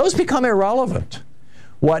 Those become irrelevant.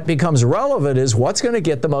 What becomes relevant is what's going to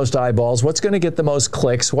get the most eyeballs, what's going to get the most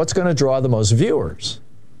clicks, what's going to draw the most viewers.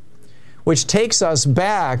 Which takes us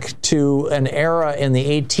back to an era in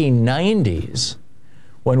the 1890s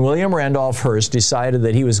when William Randolph Hearst decided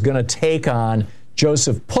that he was going to take on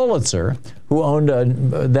Joseph Pulitzer, who owned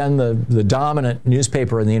then the dominant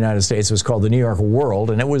newspaper in the United States. It was called the New York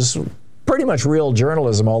World, and it was pretty much real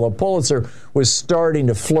journalism, although Pulitzer was starting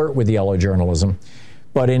to flirt with yellow journalism.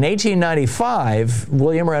 But in 1895,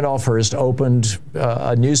 William Randolph Hearst opened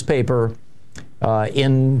a newspaper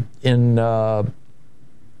in New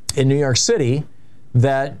York City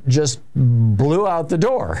that just blew out the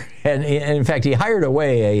door. And in fact, he hired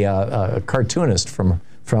away a cartoonist from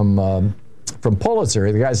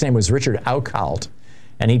Pulitzer. The guy's name was Richard Aucalt,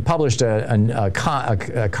 and he published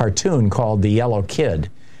a cartoon called The Yellow Kid.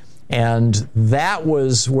 And that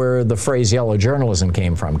was where the phrase yellow journalism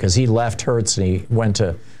came from, because he left Hearst and he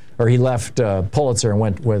left Pulitzer and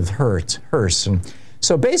went with Hearst. And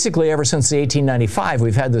so basically, ever since 1895,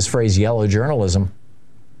 we've had this phrase yellow journalism.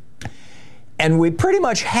 And we pretty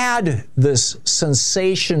much had this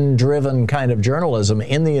sensation-driven kind of journalism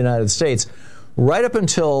in the United States right up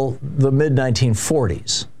until the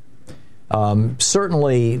mid-1940s.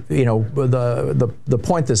 Certainly, the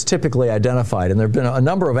point that's typically identified, and there have been a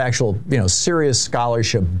number of actual, serious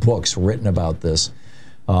scholarship books written about this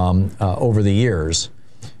over the years.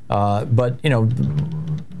 But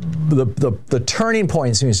the turning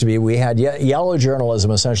point seems to be we had yellow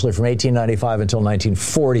journalism essentially from 1895 until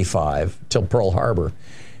 1945, till Pearl Harbor.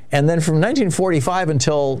 And then from 1945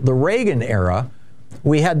 until the Reagan era,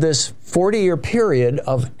 we had this 40-year period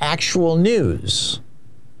of actual news,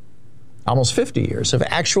 almost 50 years of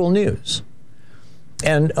actual news.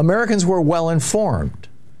 And Americans were well informed.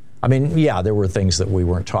 I mean, yeah, there were things that we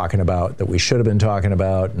weren't talking about that we should have been talking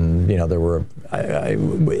about, and there were.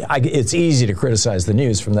 It's easy to criticize the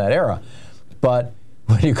news from that era, but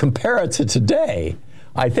when you compare it to today,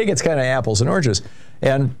 I think it's kind of apples and oranges.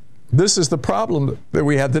 And this is the problem that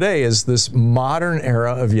we have today: is this modern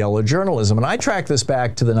era of yellow journalism. And I track this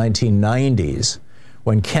back to the 1990s,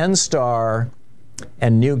 when Ken Starr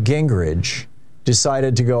and Newt Gingrich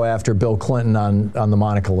decided to go after Bill Clinton on the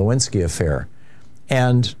Monica Lewinsky affair.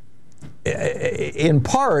 And in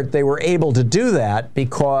part, they were able to do that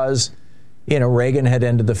because, Reagan had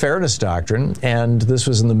ended the Fairness Doctrine, and this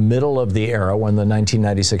was in the middle of the era when the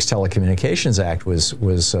 1996 Telecommunications Act was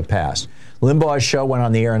passed. Limbaugh's show went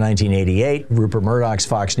on the air in 1988. Rupert Murdoch's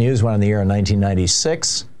Fox News went on the air in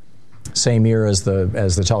 1996, same year as the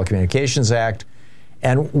Telecommunications Act.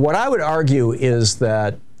 And what I would argue is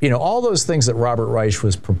that, all those things that Robert Reich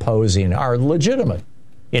was proposing are legitimate.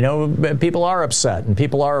 People are upset and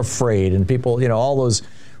people are afraid, and people, all those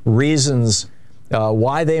reasons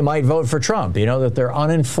why they might vote for Trump, that they're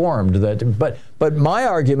uninformed. But my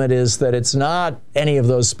argument is that it's not any of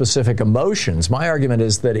those specific emotions. My argument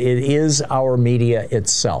is that it is our media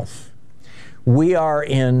itself. We are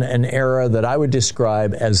in an era that I would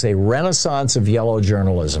describe as a renaissance of yellow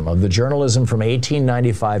journalism, of the journalism from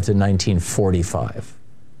 1895 to 1945.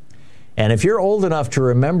 And if you're old enough to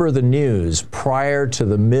remember the news prior to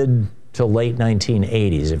the mid to late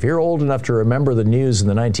 1980s, if you're old enough to remember the news in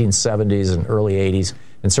the 1970s and early 80s,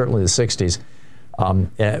 and certainly the 60s,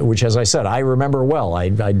 which, as I said, I remember well. I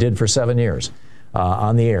did for 7 years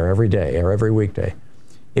on the air every day or every weekday.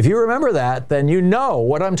 If you remember that, then you know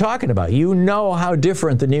what I'm talking about. You know how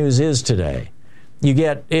different the news is today. You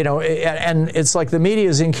get, and it's like the media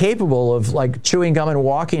is incapable of like chewing gum and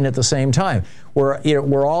walking at the same time.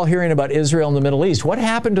 We're all hearing about Israel and the Middle East. What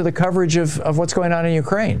happened to the coverage of what's going on in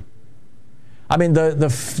Ukraine? I mean,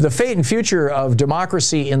 the fate and future of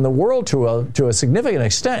democracy in the world to a significant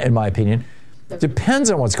extent, in my opinion,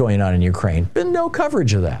 depends on what's going on in Ukraine. Been no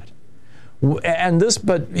coverage of that. And this,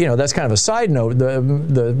 but that's kind of a side note.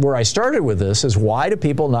 Where I started with this is, why do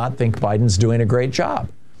people not think Biden's doing a great job?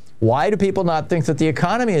 Why do people not think that the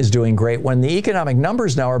economy is doing great when the economic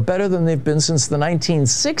numbers now are better than they've been since the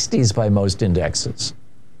 1960s by most indexes?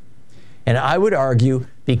 And I would argue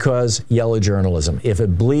because yellow journalism. If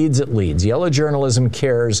it bleeds, it leads. Yellow journalism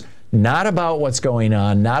cares not about what's going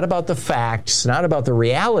on, not about the facts, not about the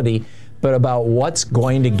reality, but about what's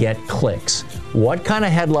going to get clicks. What kind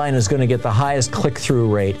of headline is going to get the highest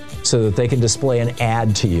click-through rate so that they can display an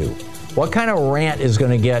ad to you? What kind of rant is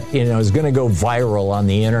going to get, is going to go viral on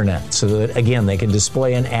the internet so that, again, they can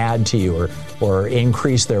display an ad to you or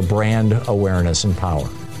increase their brand awareness and power?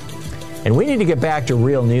 And we need to get back to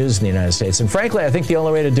real news in the United States. And frankly, I think the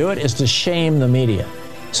only way to do it is to shame the media.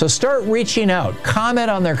 So start reaching out,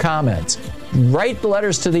 comment on their comments, write the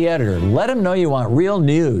letters to the editor, let them know you want real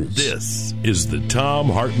news. This is the Thom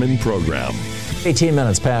Hartmann Program. 18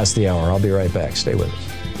 minutes past the hour. I'll be right back. Stay with us.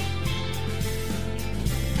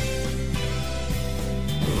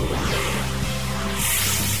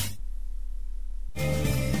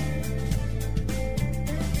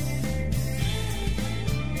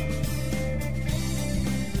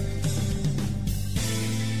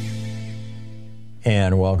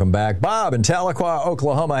 And welcome back. Bob in Tahlequah,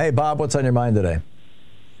 Oklahoma. Hey, Bob, what's on your mind today?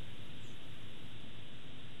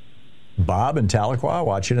 Bob in Tahlequah,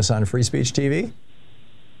 watching us on Free Speech TV?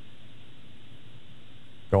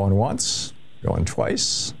 Going once, going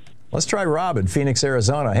twice. Let's try Rob in Phoenix,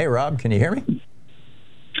 Arizona. Hey, Rob, can you hear me?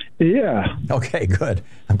 Yeah. Okay, good.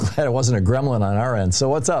 I'm glad it wasn't a gremlin on our end. So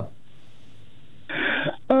what's up?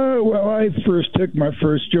 Well, I first took my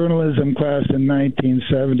first journalism class in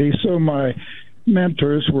 1970, so my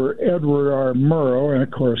mentors were Edward R. Murrow and, of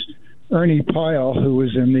course, Ernie Pyle, who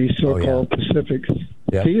was in the so-called Pacific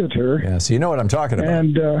Theater. Yeah, so you know what I'm talking about.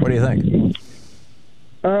 And, what do you think?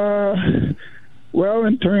 Well,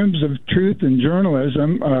 in terms of truth in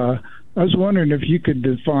journalism, I was wondering if you could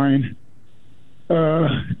define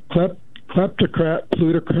kleptocrat,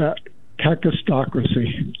 plutocrat,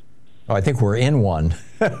 kakistocracy. Oh, I think we're in one,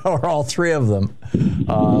 or all three of them.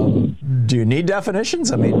 Do you need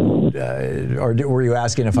definitions? I mean, were you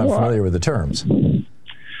asking if I'm familiar with the terms?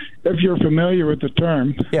 If you're familiar with the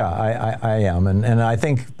term. Yeah, I am. And I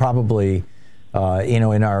think probably,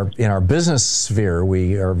 in our business sphere,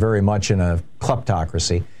 we are very much in a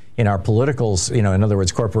kleptocracy. In our politicals, in other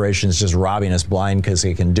words, corporations just robbing us blind because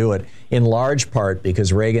they can do it, in large part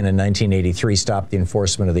because Reagan in 1983 stopped the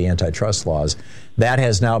enforcement of the antitrust laws. That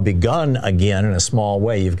has now begun again in a small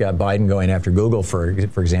way. You've got Biden going after Google, for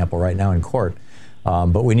example, right now in court.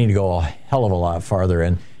 But we need to go a hell of a lot farther.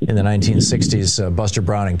 And in the 1960s, Buster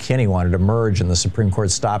Brown and Kinney wanted to merge, and the Supreme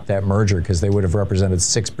Court stopped that merger because they would have represented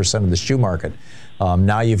 6% of the shoe market.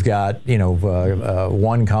 Now you've got,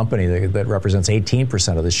 one company that represents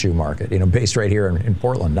 18% of the shoe market, based right here in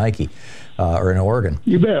Portland, Nike, or in Oregon.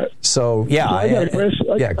 You bet. So, yeah. I got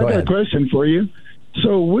a question for you.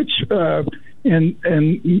 So which,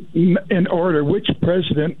 in order, which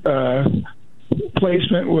president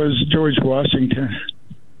placement was George Washington.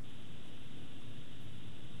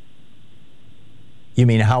 You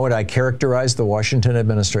mean, how would I characterize the Washington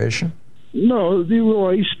administration? No,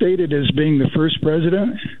 he's stated as being the first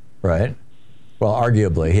president. Right. Well,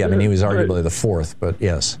 arguably. He was arguably the fourth, but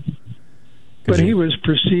yes. But he was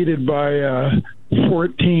preceded by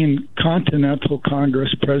 14 Continental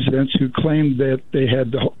Congress presidents who claimed that they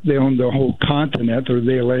owned the whole continent, or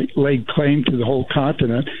they laid claim to the whole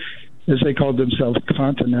continent, as they called themselves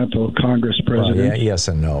Continental Congress presidents. Well, yes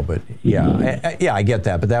and no, but I get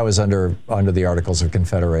that. But that was under the Articles of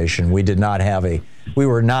Confederation. We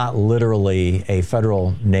were not literally a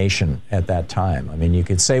federal nation at that time. I mean, you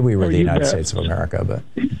could say we were the United States of America, but.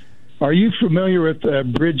 Are you familiar with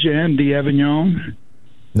Brigitte d'Avignon?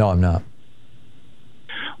 No, I'm not.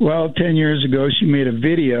 Well, 10 years ago, she made a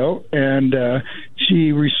video, and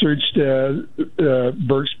she researched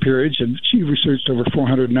Burke's peerage, and she researched over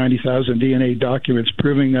 490,000 DNA documents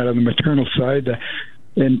proving that on the maternal side,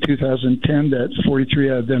 in 2010, that 43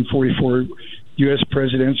 out of them 44 U.S.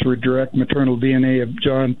 presidents were direct maternal DNA of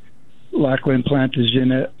John Lackland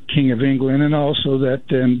Plantagenet, King of England, and also that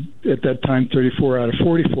at that time 34 out of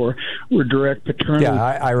 44 were direct paternal. Yeah,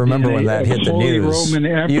 I remember DNA when that hit the news.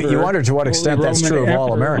 You wonder to what extent that's true of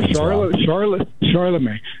all Americans.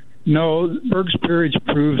 Charlemagne. No, Burke's peerage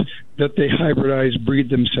proves that they breed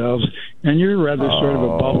themselves, and you're rather sort of a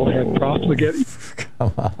bobblehead profligate.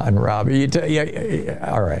 Come on, Rob.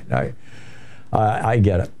 All right, I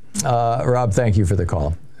get it. Rob, thank you for the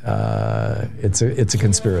call. It's a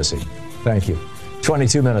conspiracy. Thank you.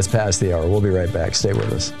 22 minutes past the hour. We'll be right back. Stay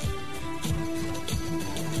with us.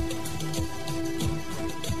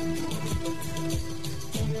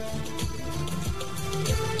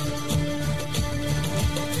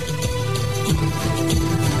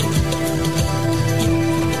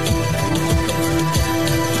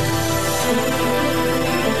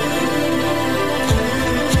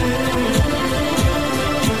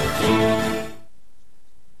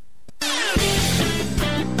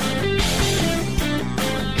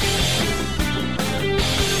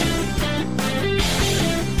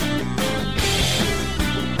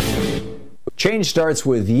 Change starts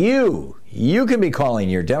with you. You can be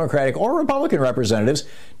calling your Democratic or Republican representatives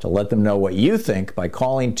to let them know what you think by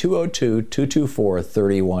calling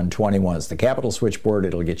 202-224-3121. It's the Capitol switchboard.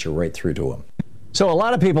 It'll get you right through to them. So a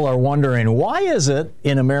lot of people are wondering, why is it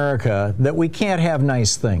in America that we can't have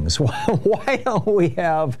nice things? Why don't we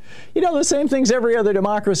have, the same things every other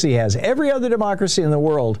democracy has? Every other democracy in the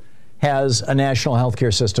world has a national health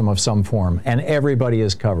care system of some form, and everybody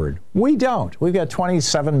is covered. We don't. We've got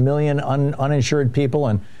 27 million uninsured people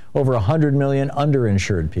and over 100 million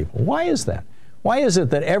underinsured people. Why is that? Why is it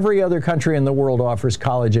that every other country in the world offers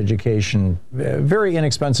college education very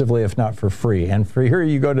inexpensively, if not for free, and for here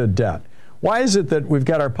you go to debt? Why is it that we've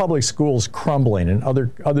got our public schools crumbling and other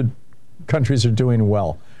countries are doing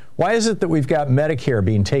well? Why is it that we've got Medicare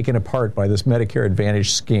being taken apart by this Medicare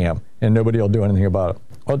Advantage scam and nobody will do anything about it?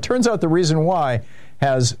 Well, it turns out the reason why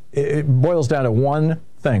it boils down to one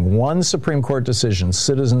thing, one Supreme Court decision,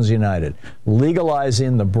 Citizens United,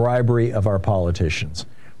 legalizing the bribery of our politicians.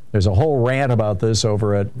 There's a whole rant about this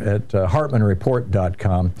over at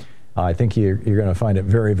HartmannReport.com. I think you're going to find it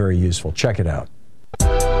very, very useful. Check it out.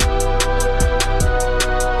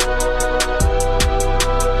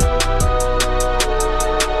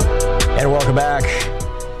 And welcome back.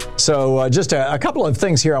 So just a couple of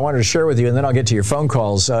things here I wanted to share with you, and then I'll get to your phone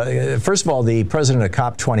calls. First of all, the president of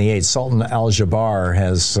COP28, Sultan Al-Jaber,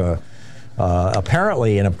 has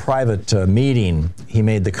apparently in a private meeting, he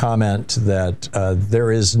made the comment that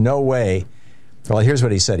there is no way. Well, here's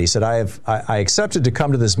what he said. He said, I accepted to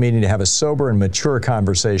come to this meeting to have a sober and mature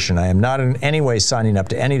conversation. I am not in any way signing up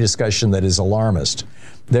to any discussion that is alarmist.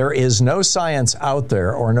 There is no science out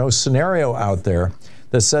there or no scenario out there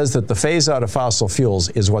that says that the phase out of fossil fuels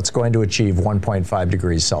is what's going to achieve 1.5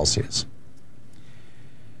 degrees Celsius.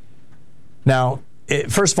 Now,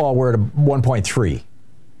 first of all, we're at 1.3.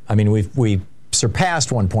 I mean, we surpassed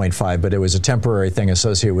 1.5, but it was a temporary thing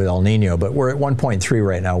associated with El Nino. But we're at 1.3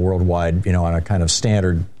 right now worldwide, on a kind of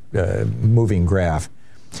standard moving graph.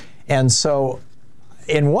 And so,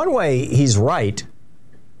 in one way, he's right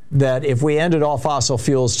that if we ended all fossil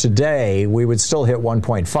fuels today, we would still hit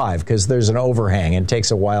 1.5 because there's an overhang. And it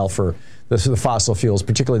takes a while for the fossil fuels,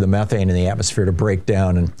 particularly the methane in the atmosphere, to break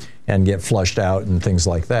down and get flushed out and things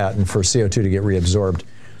like that, and for CO2 to get reabsorbed.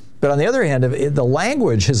 But on the other hand,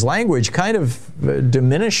 his language kind of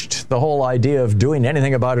diminished the whole idea of doing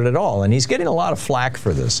anything about it at all. And he's getting a lot of flack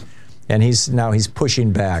for this. And he's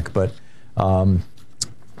pushing back. But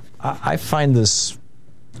I find this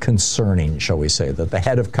concerning, shall we say, that the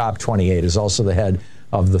head of COP28 is also the head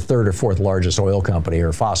of the third or fourth largest oil company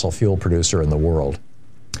or fossil fuel producer in the world.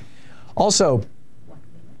 Also,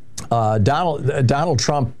 Donald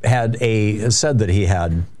Trump said that he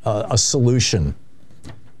had a solution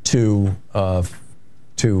to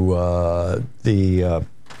the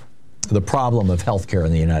problem of health care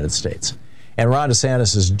in the United States. And Ron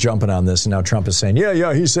DeSantis is jumping on this, and now Trump is saying,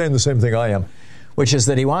 yeah, he's saying the same thing I am, which is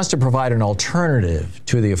that he wants to provide an alternative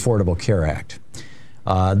to the Affordable Care Act.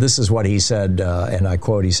 This is what he said, and I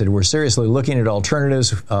quote, he said, "We're seriously looking at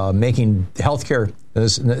alternatives, making health care,"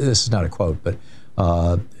 this is not a quote, but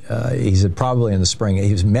he said probably in the spring,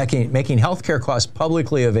 he was making health care costs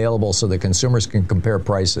publicly available so that consumers can compare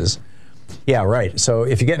prices. Yeah, right. So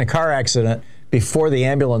if you get in a car accident, before the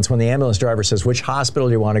ambulance, when the ambulance driver says, which hospital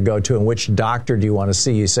do you want to go to and which doctor do you want to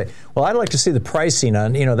see, you say, well, I'd like to see the pricing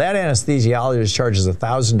on, that anesthesiologist charges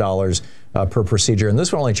 $1,000 per procedure, and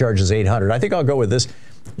this one only charges $800. I think I'll go with this,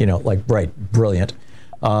 brilliant.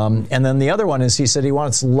 And then the other one is, he said he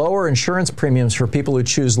wants lower insurance premiums for people who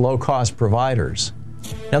choose low-cost providers.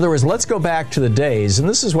 In other words, let's go back to the days, and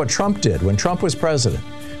this is what Trump did when Trump was president.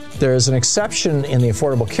 There is an exception in the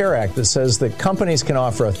Affordable Care Act that says that companies can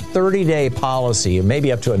offer a 30-day policy,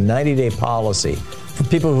 maybe up to a 90-day policy, for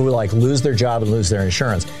people who lose their job and lose their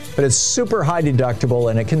insurance. But it's super high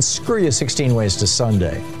deductible, and it can screw you 16 ways to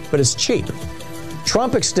Sunday. But it's cheap.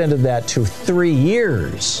 Trump extended that to 3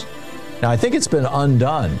 years. Now, I think it's been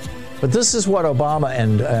undone. But this is what Obama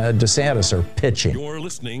and DeSantis are pitching. You're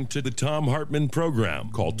listening to the Thom Hartmann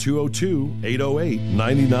Program. Call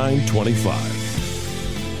 202-808-9925.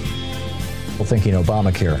 Thinking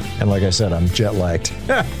Obamacare. And like I said, I'm jet lagged.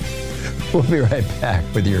 We'll be right back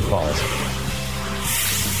with your calls.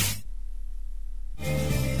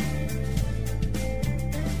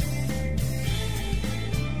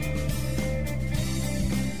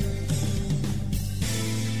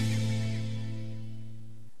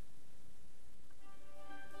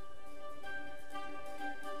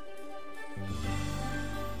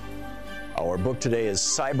 Our book today is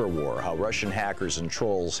Cyber War, How Russian Hackers and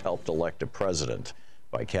Trolls Helped Elect a President,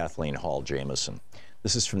 by Kathleen Hall Jamieson.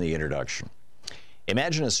 This is from the introduction.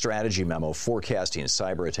 Imagine a strategy memo forecasting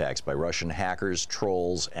cyber attacks by Russian hackers,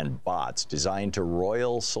 trolls, and bots designed to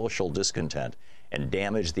roil social discontent and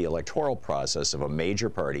damage the electoral process of a major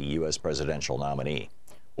party U.S. presidential nominee.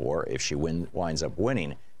 Or, if she winds up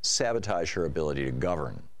winning, sabotage her ability to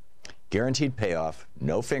govern. Guaranteed payoff,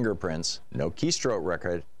 no fingerprints, no keystroke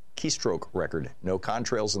record, no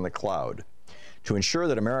contrails in the cloud. To ensure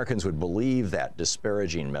that Americans would believe that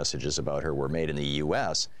disparaging messages about her were made in the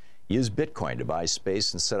U.S., use Bitcoin to buy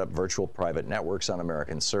space and set up virtual private networks on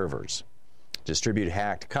American servers. Distribute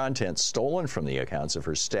hacked content stolen from the accounts of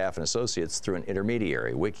her staff and associates through an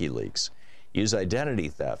intermediary, WikiLeaks. Use identity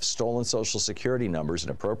theft, stolen social security numbers,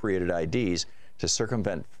 and appropriated IDs to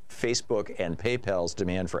circumvent Facebook and PayPal's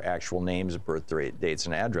demand for actual names, birth dates,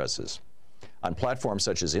 and addresses. On platforms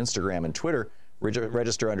such as Instagram and Twitter,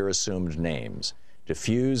 register under assumed names.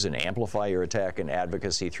 Diffuse and amplify your attack and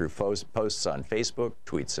advocacy through posts on Facebook,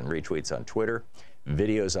 tweets and retweets on Twitter,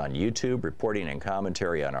 videos on YouTube, reporting and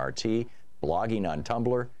commentary on RT, blogging on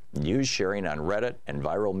Tumblr, news sharing on Reddit, and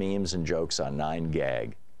viral memes and jokes on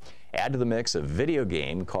 9gag. Add to the mix a video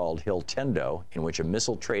game called Hilltendo, in which a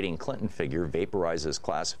missile-trading Clinton figure vaporizes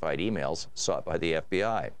classified emails sought by the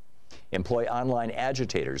FBI. Employ online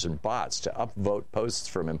agitators and bots to upvote posts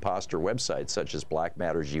from imposter websites such as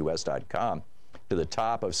blackmattersus.com to the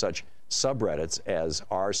top of such subreddits as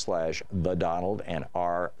r/TheDonald and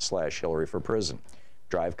r/Hillary for Prison.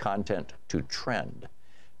 Drive content to trend.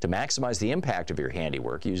 To maximize the impact of your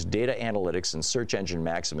handiwork, use data analytics and search engine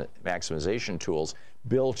maximization tools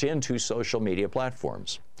built into social media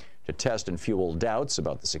platforms. To test and fuel doubts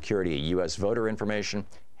about the security of U.S. voter information,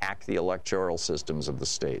 hack the electoral systems of the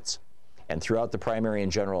states. And throughout the primary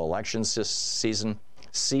and general elections season,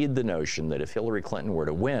 seed the notion that if Hillary Clinton were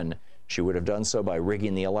to win, she would have done so by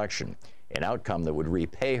rigging the election, an outcome that would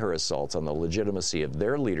repay her assaults on the legitimacy of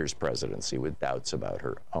their leader's presidency with doubts about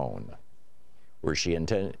her own. Were she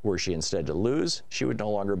instead to lose, she would no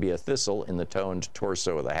longer be a thistle in the toned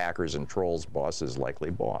torso of the hackers and trolls' boss's likely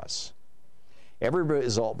boss. Every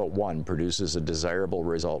result but one produces a desirable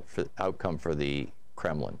outcome for the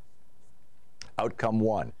Kremlin. Outcome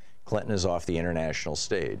 1, Clinton is off the international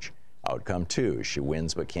stage. Outcome 2, she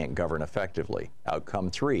wins but can't govern effectively. Outcome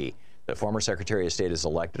 3, the former Secretary of State is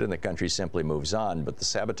elected and the country simply moves on, but the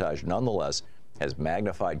sabotage nonetheless has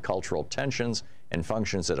magnified cultural tensions and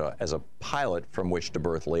functions as a pilot from which to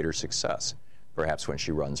birth later success, perhaps when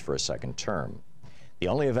she runs for a second term. The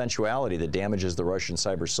only eventuality that damages the Russian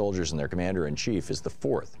cyber soldiers and their commander-in-chief is the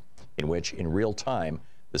fourth, in which, in real time,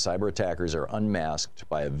 the cyber attackers are unmasked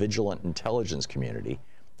by a vigilant intelligence community,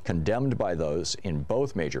 condemned by those in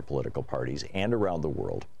both major political parties and around the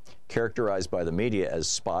world, characterized by the media as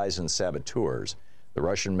spies and saboteurs. The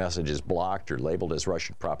Russian message is blocked or labeled as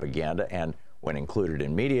Russian propaganda, and when included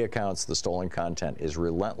in media accounts, the stolen content is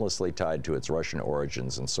relentlessly tied to its Russian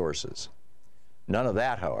origins and sources. None of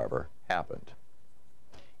that, however, happened.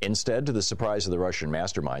 Instead, to the surprise of the Russian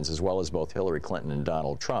masterminds, as well as both Hillary Clinton and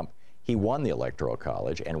Donald Trump, he won the Electoral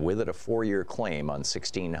College, and with it a 4-year claim on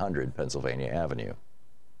 1600 Pennsylvania Avenue.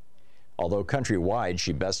 Although countrywide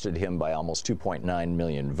she bested him by almost 2.9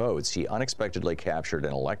 million votes, he unexpectedly captured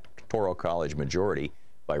an Electoral College majority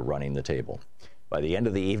by running the table. By the end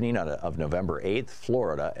of the evening of November 8th,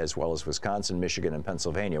 Florida, as well as Wisconsin, Michigan, and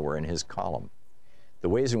Pennsylvania were in his column. The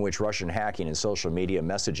ways in which Russian hacking and social media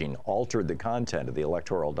messaging altered the content of the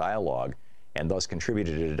electoral dialogue and thus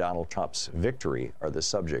contributed to Donald Trump's victory are the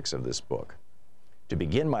subjects of this book. To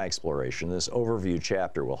begin my exploration, this overview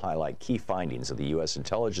chapter will highlight key findings of the U.S.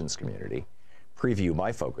 intelligence community, preview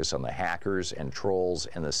my focus on the hackers and trolls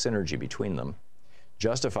and the synergy between them,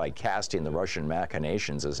 justify casting the Russian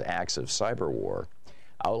machinations as acts of cyber war,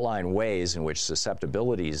 outline ways in which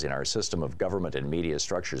susceptibilities in our system of government and media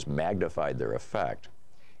structures magnified their effect,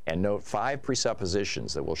 and note 5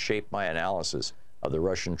 presuppositions that will shape my analysis of the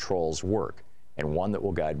Russian trolls' work, and one that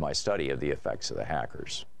will guide my study of the effects of the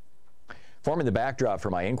hackers. Forming the backdrop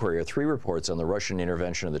for my inquiry are 3 reports on the Russian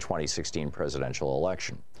intervention in the 2016 presidential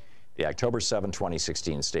election. The October 7,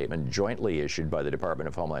 2016 statement jointly issued by the Department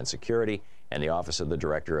of Homeland Security and the Office of the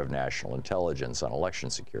Director of National Intelligence on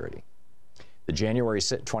Election Security. The January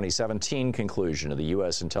 2017 conclusion of the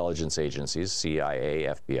U.S. intelligence agencies,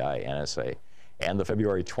 CIA, FBI, NSA, and the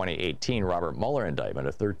February 2018 Robert Mueller indictment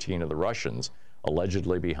of 13 of the Russians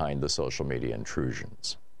allegedly behind the social media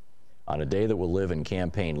intrusions. On a day that will live in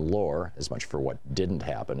campaign lore, as much for what didn't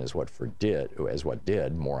happen as what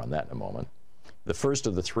did, more on that in a moment, the first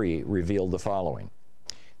of the 3 revealed the following.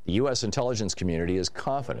 The U.S. intelligence community is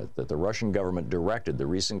confident that the Russian government directed the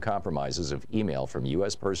recent compromises of email from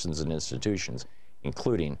U.S. persons and institutions,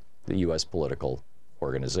 including the U.S. political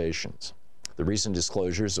organizations. The recent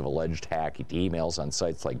disclosures of alleged hacked emails on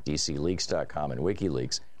sites like DCLeaks.com and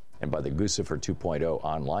WikiLeaks and by the Guccifer 2.0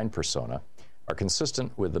 online persona are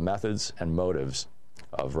consistent with the methods and motives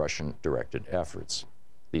of Russian-directed efforts.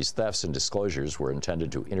 These thefts and disclosures were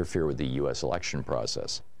intended to interfere with the U.S. election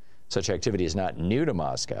process. Such activity is not new to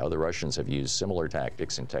Moscow. The Russians have used similar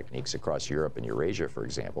tactics and techniques across Europe and Eurasia, for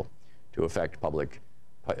example, to affect public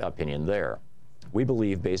opinion there. We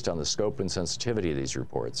believe, based on the scope and sensitivity of these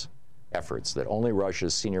efforts, that only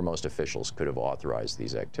Russia's senior-most officials could have authorized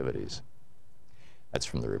these activities. That's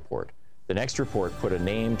from the report. The next report put a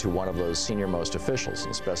name to one of those senior-most officials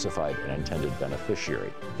and specified an intended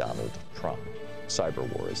beneficiary, Donald Trump. Cyber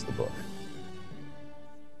War is the book.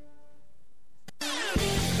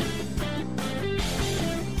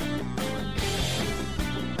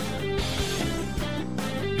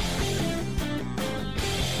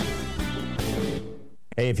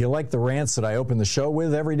 Hey, if you like the rants that I open the show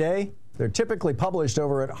with every day, they're typically published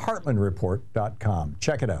over at HartmannReport.com.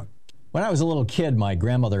 Check it out. When I was a little kid, my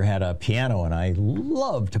grandmother had a piano, and I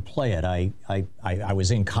loved to play it. I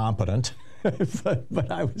was incompetent,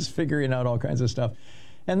 but I was figuring out all kinds of stuff.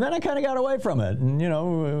 And then I kind of got away from it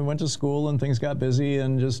and, went to school and things got busy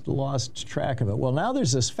and just lost track of it. Well, now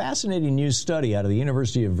there's this fascinating new study out of the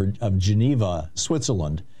University of Geneva,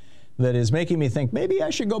 Switzerland, that is making me think maybe I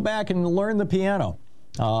should go back and learn the piano.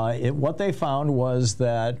 What they found was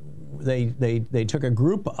that they took a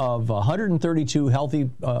group of 132 healthy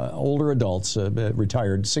older adults,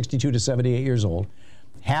 retired, 62 to 78 years old.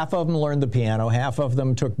 Half of them learned the piano. Half of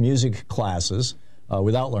them took music classes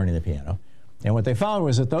without learning the piano. And what they found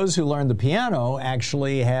was that those who learned the piano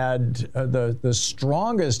actually had the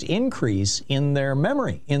strongest increase in their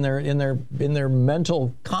memory, in their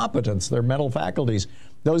mental competence, their mental faculties.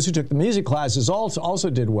 Those who took the music classes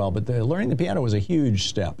also did well, but learning the piano was a huge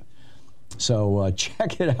step. So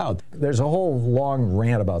check it out. There's a whole long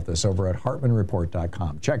rant about this over at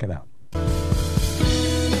HartmannReport.com. Check it out.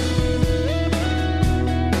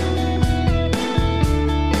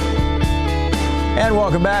 And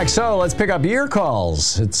welcome back. So let's pick up your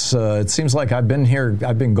calls. It seems like I've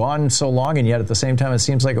been gone so long, and yet at the same time, it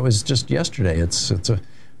seems like it was just yesterday. It's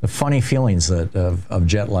the funny feelings of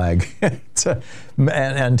jet lag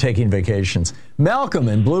and taking vacations. Malcolm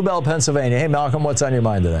in Bluebell, Pennsylvania. Hey, Malcolm, what's on your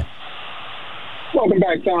mind today? Welcome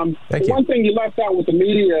back, Tom. Thank you. One thing you left out with the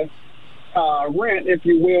media rant, if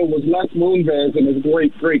you will, was Les Moonves and his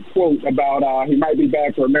great quote about he might be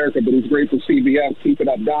bad for America, but he's great for CBS. Keep it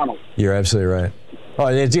up, Donald. You're absolutely right. Oh,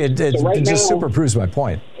 it just super proves my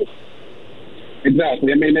point.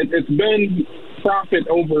 Exactly. I mean, it's been profit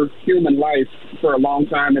over human life for a long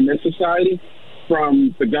time in this society,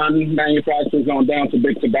 from the gun manufacturers on down to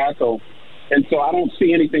big tobacco. And so I don't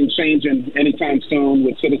see anything changing anytime soon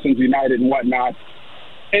with Citizens United and whatnot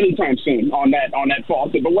anytime soon on that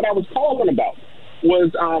faucet. But what I was calling about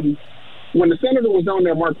was when the senator was on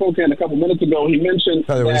there, Mark Pocan, a couple minutes ago, he mentioned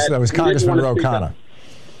that was Congressman Ro-Khanna.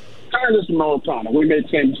 Congressman Ro-Khanna. We made the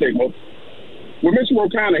same mistake. With Mr.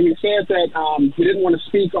 Ro-Khanna, he said that he didn't want to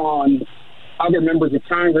speak on other members of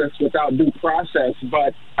Congress without due process,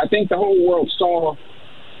 but I think the whole world saw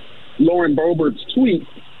Lauren Boebert's tweet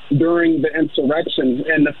during the insurrection,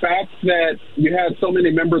 and the fact that you had so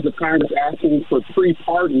many members of Congress asking for free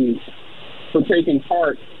pardons for taking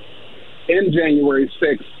part in January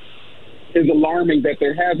 6th is alarming, that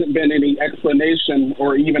there hasn't been any explanation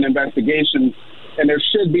or even investigation, and there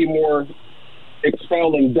should be more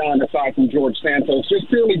expelling done aside from George Santos, just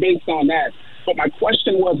purely based on that. But my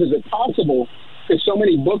question was, is it possible, because so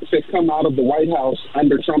many books have come out of the White House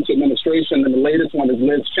under Trump's administration, and the latest one is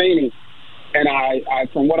Liz Cheney, and I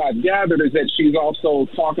from what I've gathered is that she's also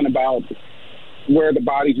talking about where the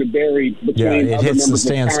bodies are buried between it other hits the members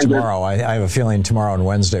stands of Congress. tomorrow. I have a feeling tomorrow and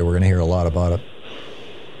Wednesday we're going to hear a lot about it.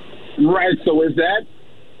 Right, so is that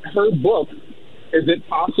her book? Is it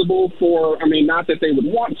possible for, I mean, not that they would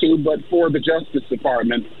want to, but for the Justice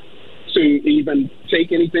Department to even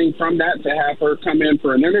take anything from that, to have her come in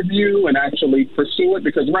for an interview and actually pursue it?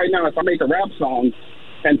 Because right now, if I make a rap song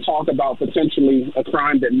and talk about potentially a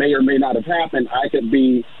crime that may or may not have happened, I could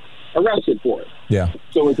be arrested for it. Yeah.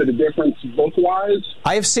 So is it a difference book-wise?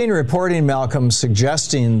 I've seen reporting, Malcolm,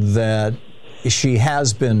 suggesting that she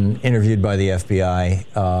has been interviewed by the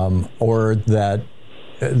FBI, or that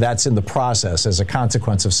that's in the process as a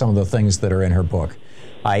consequence of some of the things that are in her book.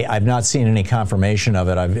 I've not seen any confirmation of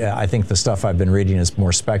it. I think the stuff I've been reading is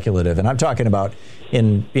more speculative, and I'm talking about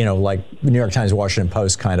in like New York Times, Washington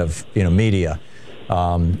Post kind of media.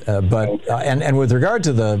 And with regard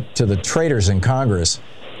to the traitors in Congress,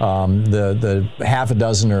 the half a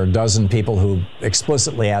dozen or a dozen people who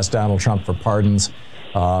explicitly asked Donald Trump for pardons.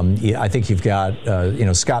 I think you've got,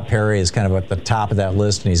 Scott Perry is kind of at the top of that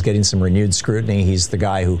list, and he's getting some renewed scrutiny. He's the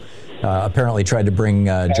guy who apparently tried to bring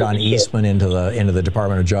John Eastman into the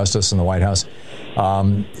Department of Justice in the White House.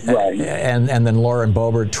 Right. And then Lauren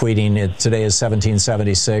Boebert tweeting, today is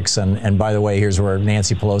 1776, and by the way, here's where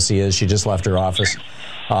Nancy Pelosi is. She just left her office.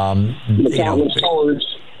 The countless scores.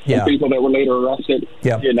 Yeah. People that were later arrested.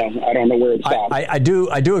 Yep. I don't know where it stopped. I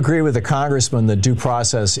do agree with the congressman that due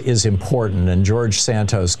process is important, and George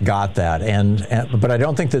Santos got that. But I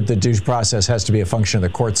don't think that the due process has to be a function of the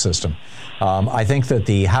court system. I think that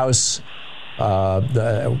the House.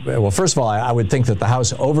 First of all, I would think that the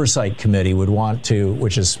House Oversight Committee would want to,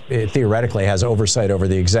 which is theoretically has oversight over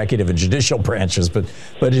the executive and judicial branches, but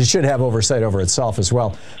it should have oversight over itself as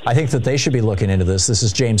well. I think that they should be looking into this. This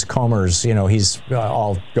is James Comer's, he's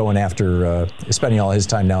all going after, spending all his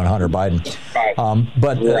time now on Hunter Biden.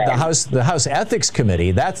 The House Ethics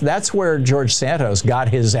Committee, that's where George Santos got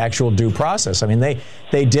his actual due process. I mean, they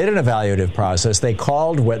did an evaluative process. They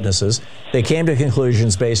called witnesses. They came to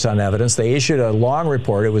conclusions based on evidence. They issued a long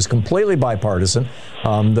report. It was completely bipartisan.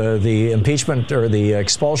 The impeachment or the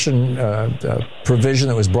expulsion provision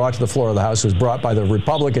that was brought to the floor of the House was brought by the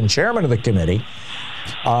Republican chairman of the committee.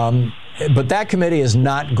 But that committee is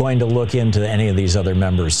not going to look into any of these other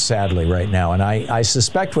members, sadly, right now. And I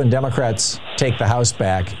suspect when Democrats take the House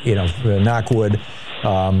back, knock wood,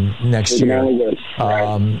 next year.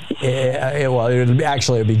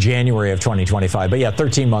 It'll be January of 2025. But yeah,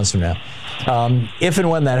 13 months from now. If and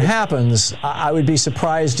when that happens, I would be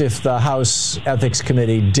surprised if the House Ethics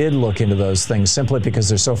Committee did look into those things, simply because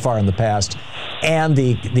they're so far in the past. And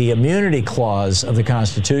the immunity clause of the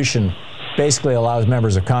Constitution basically allows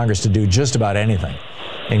members of Congress to do just about anything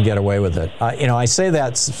and get away with it. I say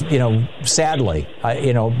that, sadly,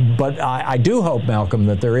 but I do hope, Malcolm,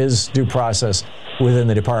 that there is due process within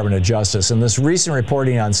the Department of Justice. And this recent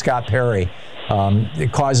reporting on Scott Perry,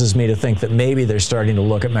 it causes me to think that maybe they're starting to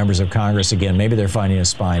look at members of Congress again. Maybe they're finding a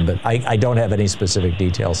spine, but I don't have any specific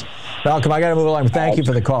details. Malcolm, I got to move along. Thank you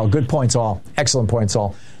for the call. Good points all. Excellent points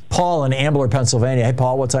all. Paul in Ambler, Pennsylvania. Hey,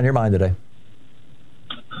 Paul, what's on your mind today?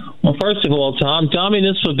 Well, first of all, Tom,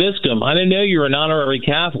 Dominus Vobiscum. I didn't know you were an honorary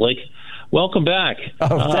Catholic. Welcome back.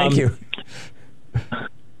 Oh, thank you.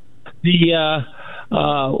 The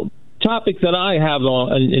topic that I have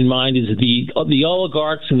in mind is the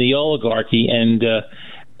oligarchs and the oligarchy, and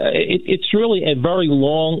it's really a very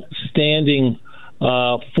long-standing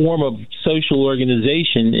form of social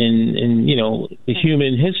organization in the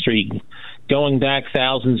human history, going back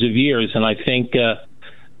thousands of years. And I think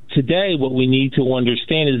today what we need to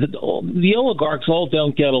understand is that the oligarchs all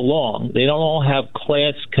don't get along. They don't all have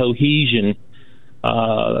class cohesion.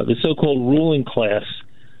 The so-called ruling class,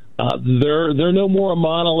 they're no more a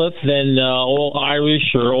monolith than all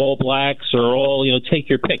Irish or all blacks or all, take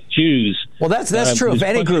your pick Jews. Well, that's true of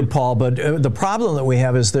any group, Paul, but the problem that we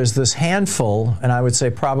have is there's this handful, and I would say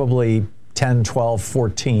probably 10, 12,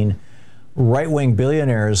 14 right-wing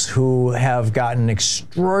billionaires who have gotten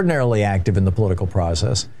extraordinarily active in the political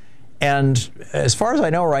process. And as far as I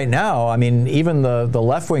know right now, I mean, even the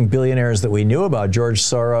left-wing billionaires that we knew about, George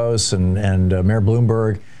Soros and Mayor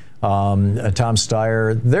Bloomberg, Tom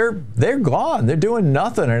Steyer, they're gone. They're doing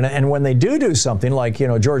nothing. And when they do something like,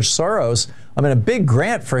 George Soros, I mean, a big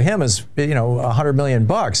grant for him is, $100 million.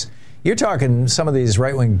 You're talking some of these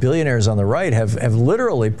right-wing billionaires on the right have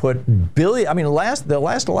literally put billion. I mean, the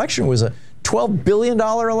last election was a $12 billion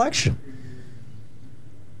election.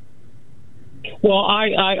 Well,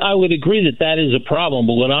 I would agree that is a problem.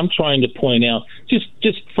 But what I'm trying to point out, just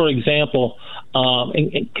for example,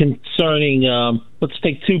 concerning, let's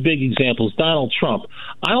take two big examples. Donald Trump.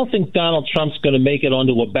 I don't think Donald Trump's going to make it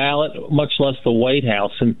onto a ballot, much less the White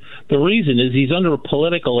House. And the reason is he's under a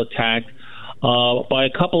political attack by a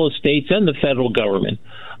couple of states and the federal government.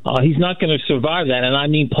 He's not going to survive that, and I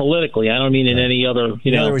mean politically. I don't mean in any other.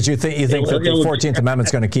 In other words, you think that the 14th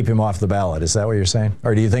Amendment's going to keep him off the ballot? Is that what you're saying,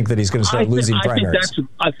 or do you think that he's going to start losing primaries?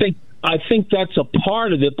 I think that's a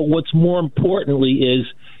part of it. But what's more importantly is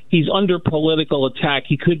he's under political attack.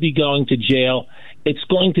 He could be going to jail. It's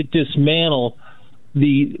going to dismantle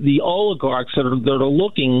the oligarchs that are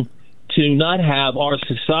looking to not have our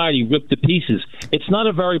society ripped to pieces. It's not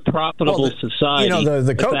a very profitable society.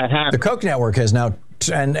 The Koch network has now.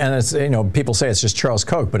 And it's, people say it's just Charles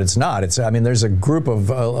Koch, but it's not. There's a group of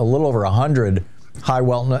a little over 100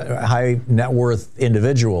 high net worth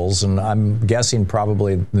individuals, and I'm guessing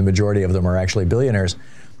probably the majority of them are actually billionaires,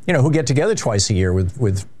 who get together twice a year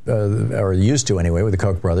or used to anyway, with the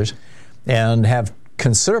Koch brothers, and have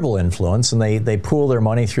considerable influence, and they pool their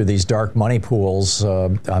money through these dark money pools.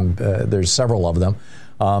 There's several of them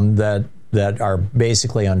that are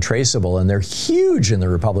basically untraceable, and they're huge in the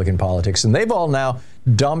Republican politics. And they've all now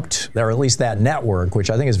dumped, or at least that network, which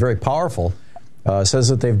I think is very powerful, says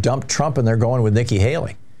that they've dumped Trump and they're going with Nikki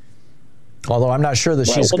Haley. Although I'm not sure that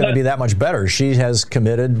she's going to be that much better. She has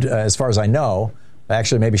committed, as far as I know,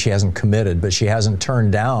 actually maybe she hasn't committed, but she hasn't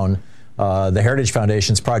turned down the Heritage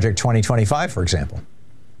Foundation's Project 2025, for example.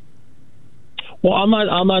 Well, I'm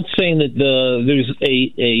not saying that there's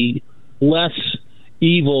a less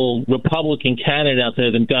evil Republican candidate out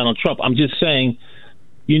there than Donald Trump. I'm just saying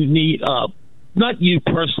you need, not you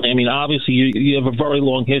personally, I mean, obviously you have a very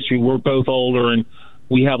long history. We're both older and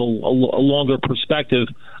we have a longer perspective.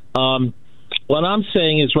 What I'm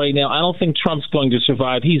saying is right now, I don't think Trump's going to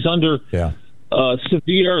survive. He's under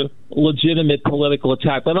severe, legitimate political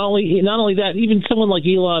attack. But not only that, even someone like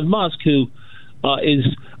Elon Musk, who is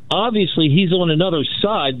obviously he's on another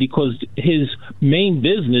side because his main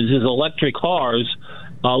business is electric cars,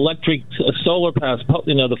 electric solar panels,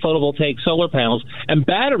 the photovoltaic solar panels, and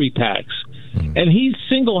battery packs. And he's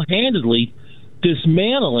single-handedly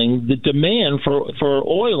dismantling the demand for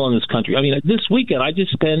oil in this country. I mean, this weekend I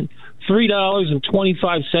just spent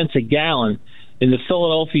 $3.25 a gallon in the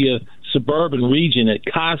Philadelphia suburban region at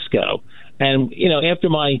Costco. And, after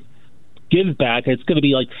my give back, it's going to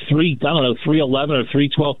be like $3.11 or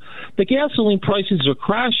 $3.12. The gasoline prices are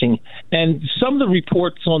crashing, and some of the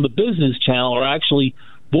reports on the Business Channel are actually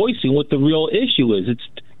voicing what the real issue is. It's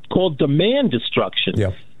called demand destruction.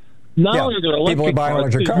 Yeah. Not only are there electric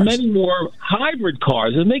cars, there's many more hybrid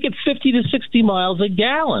cars, and they get 50 to 60 miles a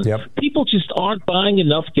gallon. Yep. People just aren't buying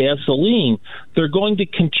enough gasoline. They're going to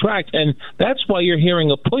contract, and that's why you're hearing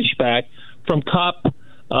a pushback from COP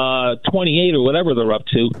 28 or whatever they're up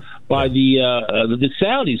to by the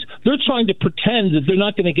Saudis. They're trying to pretend that they're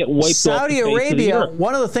not going to get wiped Saudi off the face Arabia, of the earth.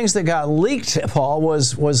 one of the things that got leaked, Paul,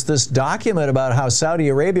 was this document about how Saudi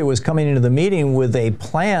Arabia was coming into the meeting with a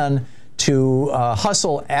plan to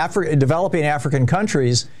hustle developing African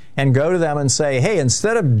countries and go to them and say, hey,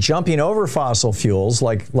 instead of jumping over fossil fuels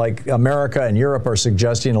like America and Europe are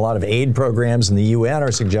suggesting, a lot of aid programs and the UN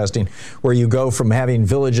are suggesting, where you go from having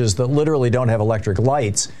villages that literally don't have electric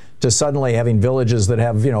lights to suddenly having villages that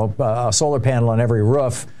have, a solar panel on every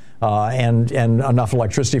roof, and enough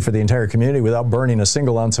electricity for the entire community without burning a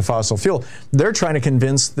single ounce of fossil fuel. They're trying to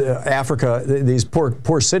convince Africa, these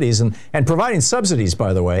poor cities, and providing subsidies,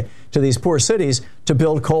 by the way, to these poor cities to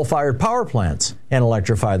build coal-fired power plants and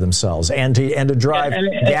electrify themselves and to drive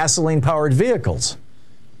gasoline-powered vehicles.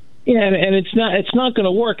 Yeah, and it's not going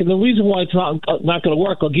to work. And the reason why it's not going to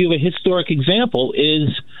work, I'll give you a historic example, is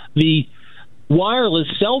the wireless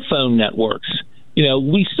cell phone networks.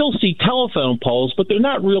 We still see telephone poles, but they're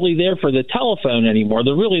not really there for the telephone anymore.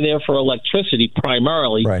 They're really there for electricity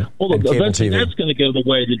primarily. Right. Well, eventually that's going to go the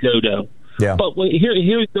way of the dodo. Yeah. But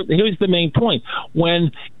here's the main point.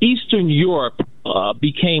 When Eastern Europe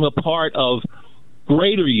became a part of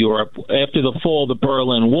Greater Europe after the fall of the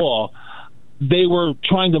Berlin Wall, they were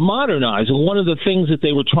trying to modernize, and one of the things that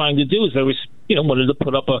they were trying to do is they wanted to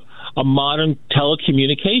put up a modern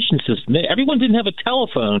telecommunication system. Everyone didn't have a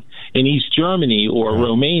telephone in East Germany or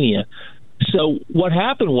Romania. So what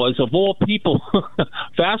happened was, of all people,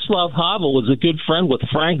 Václav Havel was a good friend with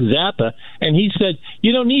Frank Zappa, and he said,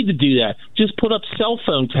 "You don't need to do that. Just put up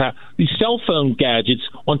these cell phone gadgets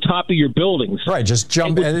on top of your buildings." Right, just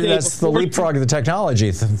jump. And that's the leapfrog of the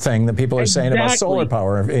technology thing that people are saying about solar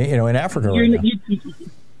power, in Africa right now.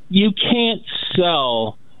 You can't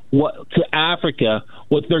sell to Africa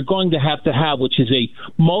what they're going to have, which is a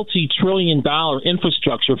multi-trillion-dollar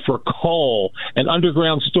infrastructure for coal and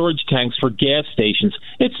underground storage tanks for gas stations.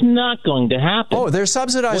 It's not going to happen. Oh, they're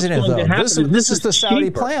subsidizing it, though. This is the Saudi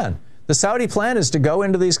plan. The Saudi plan is to go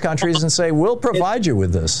into these countries and say, we'll provide you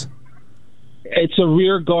with this. It's a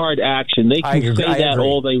rearguard action. They can say that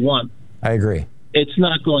all they want. I agree. It's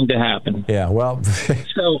not going to happen. Yeah, well,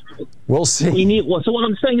 so we'll see. So what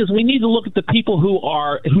I'm saying is, we need to look at the people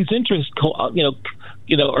whose interests,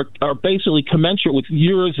 are basically commensurate with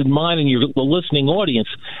yours and mine and the listening audience,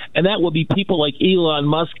 and that would be people like Elon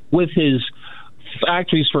Musk with his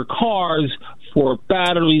factories for cars, for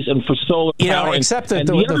batteries, and for solar power. Except that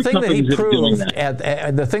the thing that he proved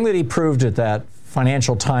the thing that he proved at that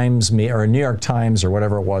Financial Times or New York Times or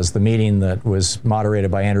whatever it was, the meeting that was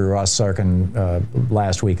moderated by Andrew Ross Sorkin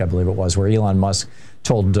last week, I believe it was, where Elon Musk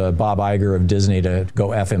told Bob Iger of Disney to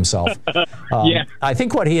go F himself. Yeah. I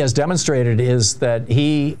think what he has demonstrated is that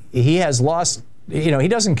he has lost, he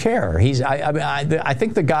doesn't care. I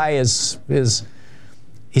think the guy he's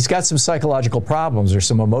got some psychological problems or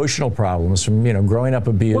some emotional problems from, growing up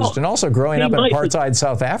abused and also growing up in apartheid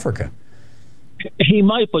South Africa. He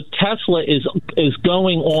might, but Tesla is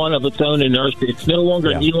going on of its own inertia. It's no longer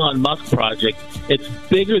an Elon Musk project. It's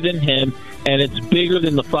bigger than him, and it's bigger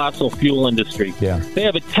than the fossil fuel industry. Yeah. They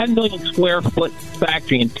have a 10 million square foot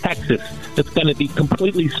factory in Texas that's going to be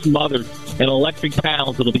completely smothered in electric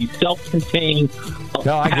panels. It'll be self-contained.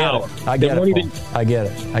 No, I get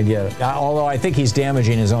it. Although I think he's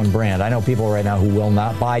damaging his own brand. I know people right now who will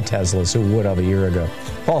not buy Teslas who would have a year ago.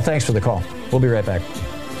 Paul, thanks for the call. We'll be right back.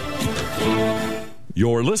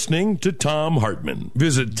 You're listening to Thom Hartmann.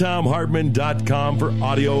 Visit ThomHartmann.com for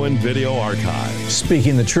audio and video archives.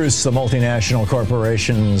 Speaking the truth, the multinational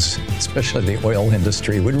corporations, especially the oil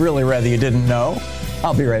industry, would really rather you didn't know.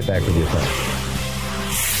 I'll be right back with you, Thom.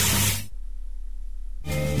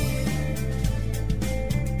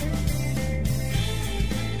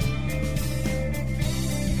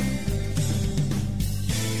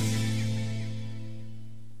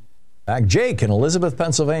 Back, Jake in Elizabeth,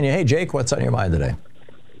 Pennsylvania. Hey, Jake, what's on your mind today?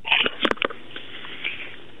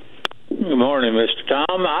 Good morning, Mr.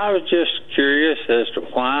 Tom. I was just curious as to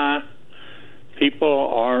why people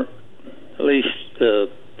aren't, at least the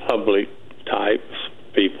public types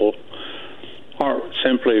people, aren't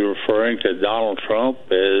simply referring to Donald Trump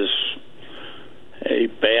as a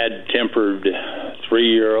bad-tempered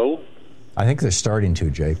 3-year-old. I think they're starting to,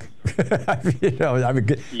 Jake. Chris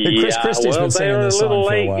Christie's been saying this song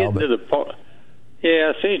for a while.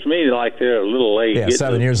 It seems to me like they're a little late getting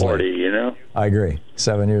 7 to the years party, late. I agree.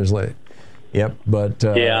 7 years late. Yep, but...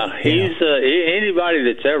 he's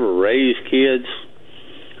anybody that's ever raised kids,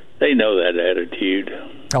 they know that attitude.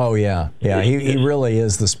 Oh, yeah. Yeah, he really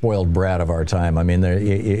is the spoiled brat of our time. I mean,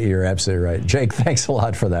 you're absolutely right. Jake, thanks a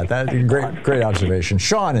lot for that. That's a great observation.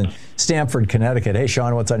 Sean in Stamford, Connecticut. Hey,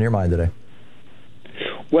 Sean, what's on your mind today?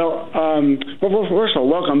 Well, first of all,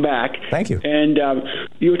 welcome back. Thank you. And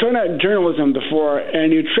you were talking about journalism before,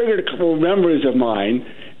 and you triggered a couple of memories of mine.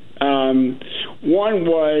 One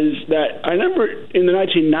was that I remember in the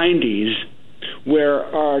 1990s where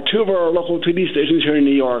two of our local TV stations here in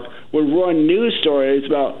New York would run news stories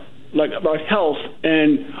about health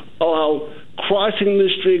and how crossing the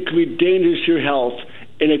street could be dangerous to your health.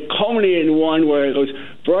 And it culminated in one where it goes,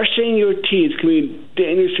 brushing your teeth can be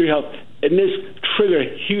dangerous to your health. And this trigger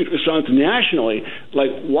a huge response nationally.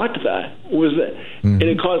 Like, what the was that? And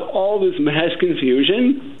it caused all this mass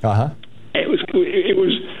confusion. It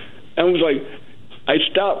was, I was like, I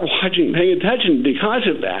stopped paying attention because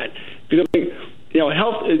of that. Because,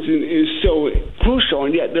 health is so crucial,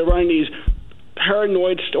 and yet they're running these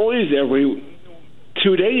paranoid stories every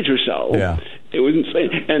 2 days or so. Yeah. It was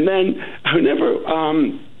insane. And then I remember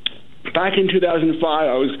back in 2005,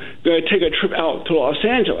 I was going to take a trip out to Los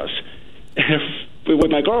Angeles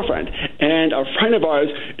with my girlfriend. And a friend of ours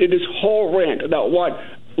did this whole rant about what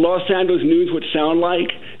Los Angeles news would sound like.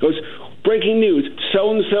 It goes, breaking news,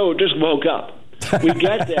 so-and-so just woke up. We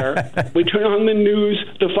get there, we turn on the news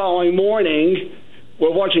the following morning,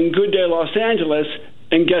 we're watching Good Day Los Angeles,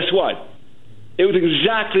 and guess what? It was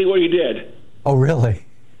exactly what he did. Oh, really?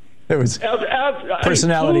 It was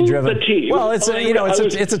personality driven. Well, it's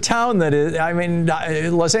it's a town that is. I mean,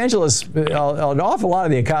 Los Angeles. An awful lot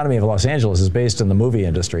of the economy of Los Angeles is based in the movie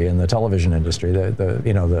industry and the television industry,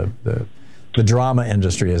 the drama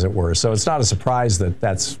industry, as it were. So it's not a surprise that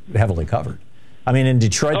that's heavily covered. I mean, in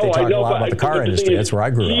Detroit, they talk a lot about the car industry. That's where I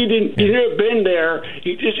grew up. He'd never been there.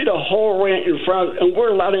 He just did a whole rant in front, and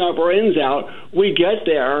we're letting our brains out. We get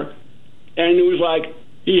there, and it was like,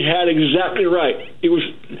 he had exactly right. He was,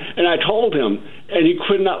 and I told him, and he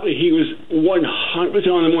could not. He was 100%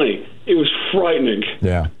 on the money. It was frightening.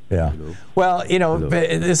 Yeah. Well,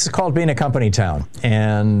 this is called being a company town,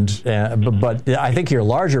 and but I think your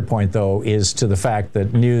larger point, though, is to the fact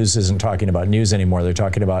that news isn't talking about news anymore. They're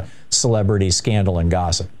talking about celebrity scandal and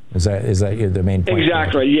gossip. Is that the main point?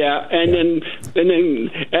 Exactly. Yeah. And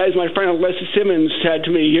then, as my friend Leslie Simmons said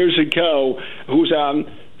to me years ago, who's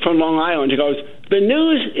from Long Island, he goes, the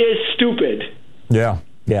news is stupid. Yeah.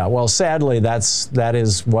 Well, sadly, that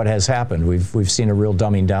is what has happened. We've seen a real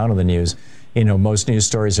dumbing down of the news. Most news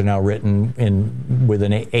stories are now written with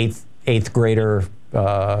an eighth grader,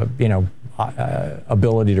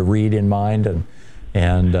 ability to read in mind,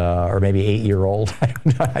 and or maybe 8-year-old.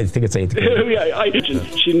 I think it's 8th grade.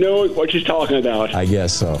 Yeah, she knows what she's talking about. I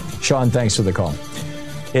guess so. Sean, thanks for the call.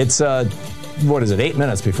 It's 8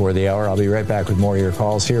 minutes before the hour. I'll be right back with more of your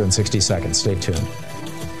calls here in 60 seconds. Stay tuned.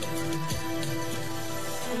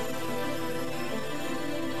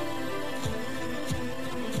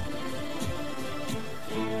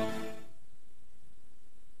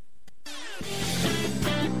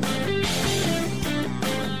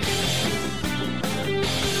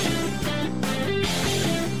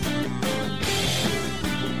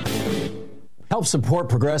 Help support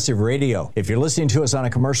progressive radio. If you're listening to us on a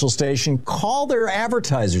commercial station, call their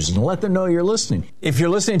advertisers and let them know you're listening. If you're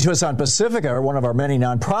listening to us on Pacifica, or one of our many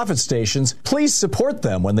nonprofit stations, please support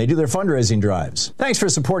them when they do their fundraising drives. Thanks for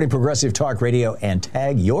supporting Progressive Talk Radio, and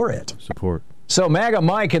tag you're it. Support. So MAGA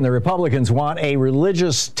Mike and the Republicans want a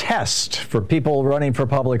religious test for people running for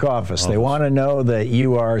public office. They want to know that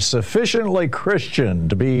you are sufficiently Christian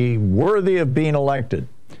to be worthy of being elected.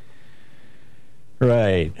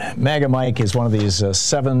 Right. MAGA Mike is one of these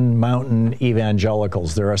 7 mountain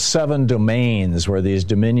evangelicals. There are 7 domains where these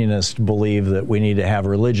dominionists believe that we need to have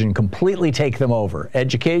religion completely take them over.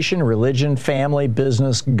 Education, religion, family,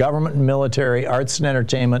 business, government and military, arts and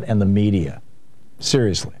entertainment, and the media.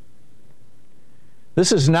 Seriously.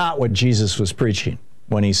 This is not what Jesus was preaching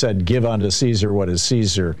when he said, give unto Caesar what is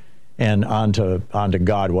Caesar, and unto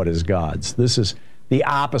God what is God's. This is the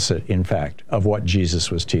opposite, in fact, of what Jesus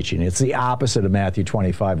was teaching. It's the opposite of Matthew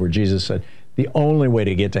 25, where Jesus said the only way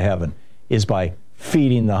to get to heaven is by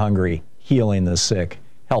feeding the hungry, healing the sick,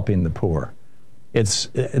 helping the poor. This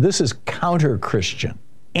is counter-Christian,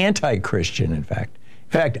 anti-Christian, in fact.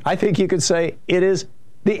 In fact, I think you could say it is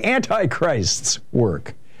the Antichrist's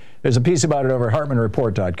work. There's a piece about it over at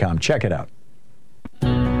HartmannReport.com. Check it out.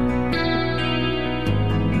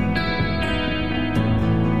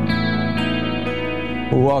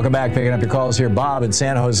 Welcome back. Picking up your calls here. Bob in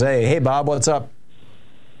San Jose. Hey, Bob, what's up?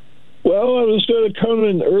 Well, I was going to come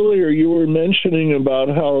in earlier. You were mentioning about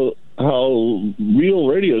how real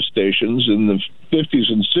radio stations in the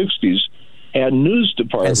 50s and 60s had news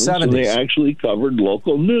departments, and they actually covered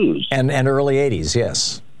local news. And early 80s,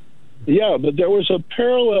 yes. Yeah, but there was a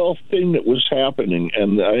parallel thing that was happening,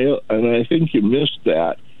 and I think you missed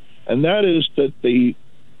that, and that is that the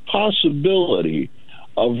possibility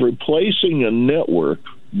of replacing a network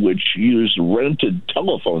which used rented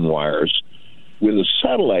telephone wires with a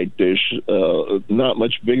satellite dish not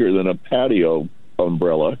much bigger than a patio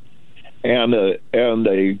umbrella and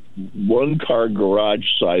a one-car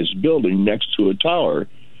garage-sized building next to a tower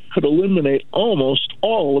could eliminate almost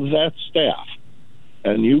all of that staff.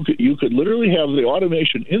 And you could literally have the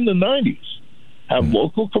automation in the 90s have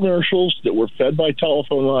local commercials that were fed by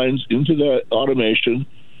telephone lines into the automation,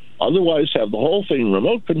 otherwise have the whole thing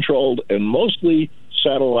remote controlled and mostly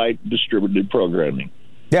satellite distributed programming.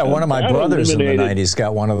 Yeah, one of my brothers in the 90s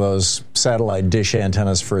got one of those satellite dish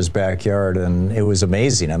antennas for his backyard, and it was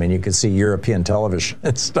amazing. I mean, you could see European television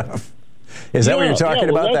and stuff. Is that what you're talking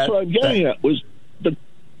about? That's what I'm getting at, was the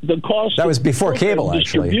cost. That was before cable,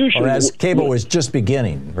 actually, or as cable was just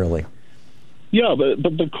beginning, really. Yeah, but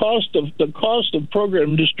the cost of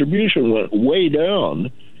program distribution went way down,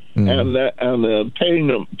 and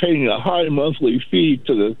paying a high monthly fee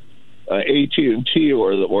to the AT&T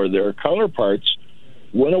or their counterparts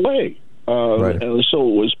went away. Right. And so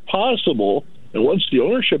it was possible, and once the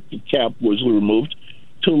ownership cap was removed,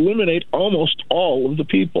 to eliminate almost all of the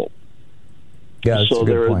people. Yeah, that's so a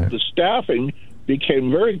good point. The staffing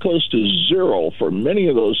became very close to zero for many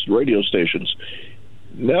of those radio stations.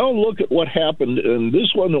 Now look at what happened, and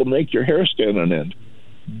this one will make your hair stand on end.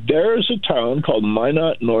 There's a town called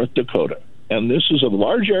Minot, North Dakota, and this is a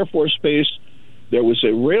large Air Force base. There was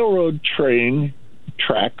a railroad train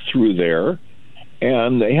track through there,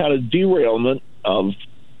 and they had a derailment of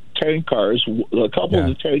tank cars. A couple of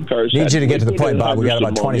the tank cars need you to get to the point, Bob. We got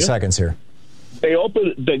about 20 seconds here. They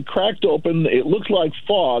cracked open. It looked like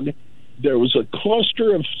fog. There was a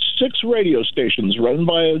cluster of 6 radio stations run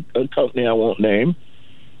by a company I won't name,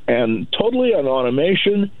 and totally on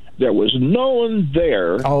automation. There was no one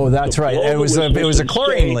there. Oh, that's right. It was a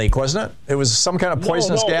chlorine leak, wasn't it? It was some kind of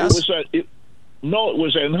poisonous gas? It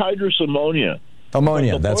was anhydrous ammonia.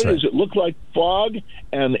 Ammonia, that's right. The point is, it looked like fog,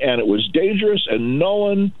 and it was dangerous, and no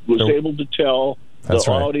one was able to tell the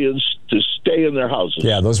audience to stay in their houses.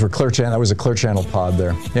 Yeah, those were clear channel. That was a clear channel pod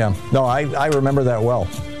there. Yeah, no, I remember that well.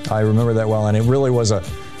 And it really was a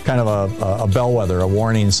kind of a bellwether, a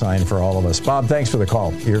warning sign for all of us. Bob, thanks for the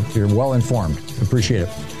call. You're well informed. Appreciate it.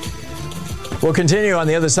 We'll continue on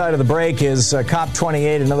the other side of the break. Is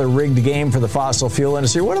COP28 another rigged game for the fossil fuel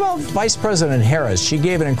industry? What about Vice President Harris? She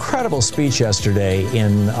gave an incredible speech yesterday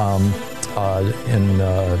in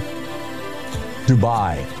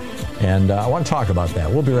Dubai, and I want to talk about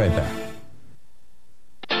that. We'll be right back.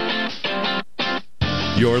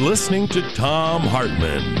 You're listening to Thom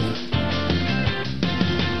Hartmann.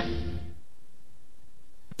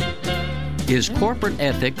 Is corporate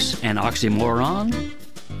ethics an oxymoron?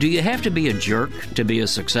 Do you have to be a jerk to be a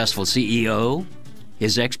successful CEO?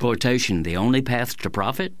 Is exploitation the only path to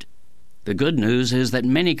profit? The good news is that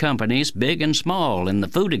many companies, big and small, in the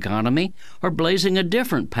food economy are blazing a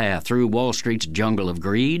different path through Wall Street's jungle of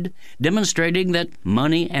greed, demonstrating that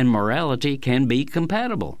money and morality can be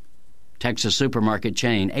compatible. Texas supermarket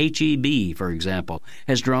chain H-E-B, for example,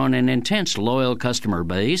 has drawn an intense loyal customer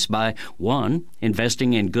base by 1.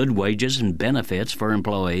 Investing in good wages and benefits for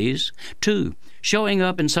employees, 2. Showing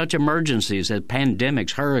up in such emergencies as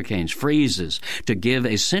pandemics, hurricanes, freezes to give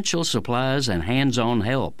essential supplies and hands-on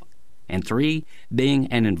help, and 3. Being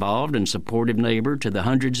an involved and supportive neighbor to the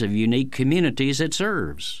hundreds of unique communities it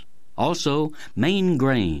serves. Also, Maine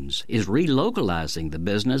Grains is relocalizing the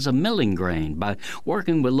business of milling grain by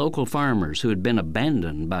working with local farmers who had been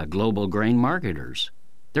abandoned by global grain marketers.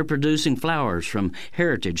 They're producing flours from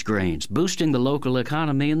heritage grains, boosting the local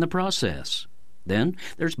economy in the process. Then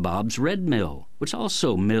there's Bob's Red Mill, which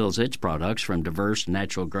also mills its products from diverse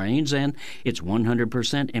natural grains, and it's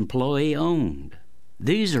 100% employee-owned.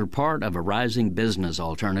 These are part of a rising business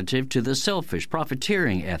alternative to the selfish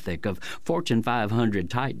profiteering ethic of Fortune 500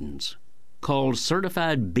 titans. Called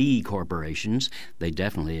certified B corporations, they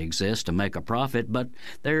definitely exist to make a profit, but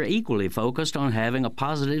they're equally focused on having a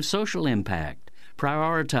positive social impact,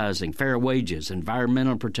 prioritizing fair wages,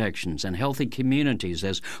 environmental protections, and healthy communities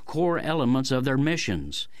as core elements of their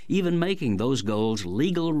missions, even making those goals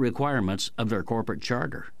legal requirements of their corporate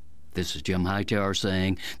charter. This is Jim Hightower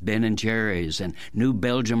saying Ben & Jerry's and New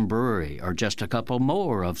Belgium Brewery are just a couple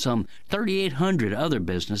more of some 3,800 other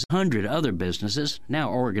businesses now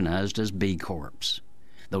organized as B Corps.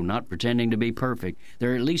 Though not pretending to be perfect,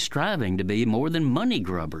 they're at least striving to be more than money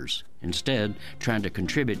grubbers, instead trying to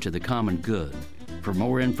contribute to the common good. For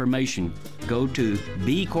more information, go to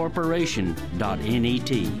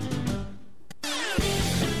bcorporation.net.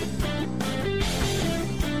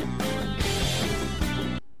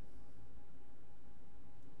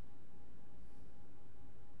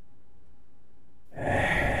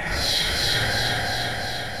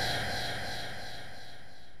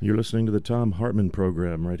 You're listening to the Thom Hartmann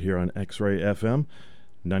program right here on X-Ray FM,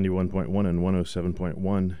 91.1 and 107.1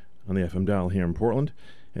 on the FM dial here in Portland,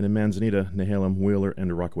 and in Manzanita, Nehalem, Wheeler,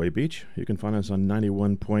 and Rockaway Beach. You can find us on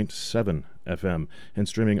 91.7 FM and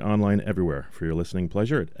streaming online everywhere for your listening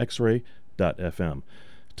pleasure at xray.fm.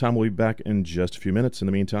 Tom will be back in just a few minutes. In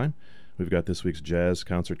the meantime, we've got this week's jazz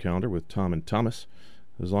concert calendar with Tom and Thomas,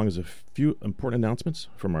 as long as a few important announcements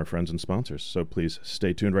from our friends and sponsors. So please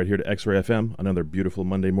stay tuned right here to X-Ray FM, another beautiful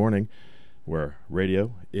Monday morning where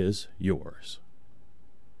radio is yours.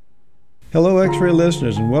 Hello, X-Ray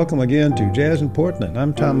listeners, and welcome again to Jazz in Portland.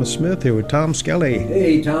 I'm Thomas Smith here with Tom Skelly.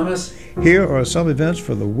 Hey, Thomas. Here are some events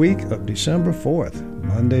for the week of December 4th,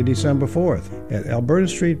 Monday, December 4th, at Alberta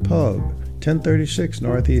Street Pub, 1036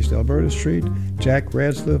 Northeast Alberta Street, Jack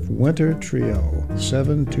Radsliff Winter Trio,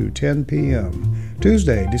 7 to 10 p.m.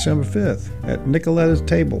 Tuesday, December 5th, at Nicoletta's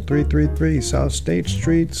Table, 333 South State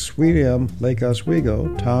Street, Suite M, Lake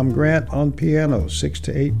Oswego, Tom Grant on piano, 6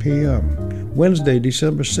 to 8 p.m. Wednesday,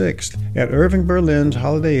 December 6th, at Irving Berlin's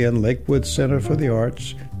Holiday Inn Lakewood Center for the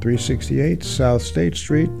Arts, 368 South State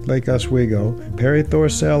Street, Lake Oswego, Perry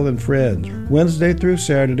Thorsell and Friends, Wednesday through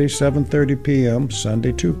Saturday, 7:30 p.m.,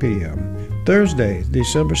 Sunday, 2 p.m. Thursday,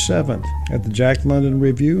 December 7th, at the Jack London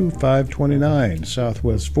Review, 529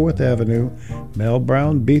 Southwest 4th Avenue, Mel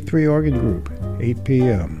Brown B3 Organ Group, 8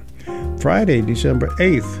 p.m. Friday, December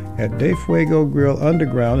 8th, at De Fuego Grill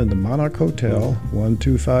Underground in the Monarch Hotel,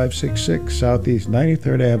 12566 Southeast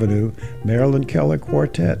 93rd Avenue, Marilyn Keller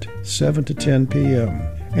Quartet, 7 to 10 p.m.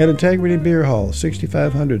 At Integrity Beer Hall,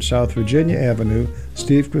 6500 South Virginia Avenue,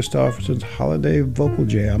 Steve Christopherson's Holiday Vocal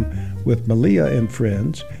Jam with Malia and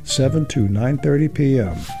Friends, 7 to 9:30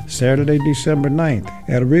 p.m. Saturday, December 9th,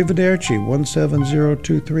 at Arrivederci,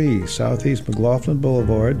 17023 Southeast McLaughlin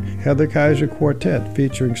Boulevard, Heather Kaiser Quartet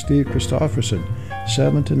featuring Steve Christopherson,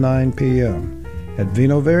 7 to 9 p.m. At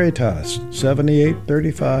Vino Veritas,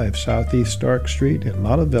 7835 Southeast Stark Street in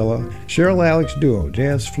Montevilla, Cheryl Alex Duo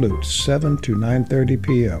Jazz Flute, 7 to 9:30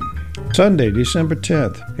 p.m. Sunday, December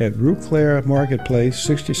 10th, at Rue Claire Marketplace,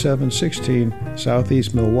 6716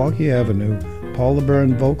 Southeast Milwaukee Avenue, Paula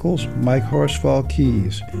Byrne Vocals, Mike Horsfall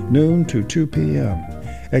Keys, noon to 2 p.m.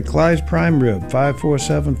 At Clyde's Prime Rib,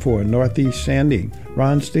 5474 Northeast Sandy,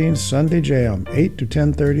 Ron Steen's Sunday Jam, 8 to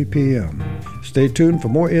 10:30 p.m. Stay tuned for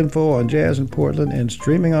more info on jazz in Portland and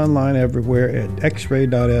streaming online everywhere at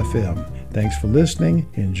xray.fm. Thanks for listening.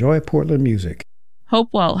 Enjoy Portland music.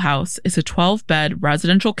 Hopewell House is a 12-bed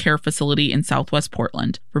residential care facility in Southwest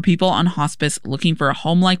Portland for people on hospice looking for a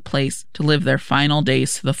home-like place to live their final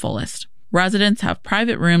days to the fullest. Residents have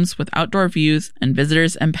private rooms with outdoor views, and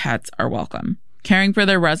visitors and pets are welcome. Caring for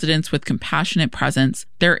their residents with compassionate presence,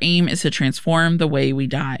 their aim is to transform the way we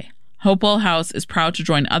die. Hopewell House is proud to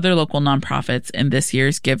join other local nonprofits in this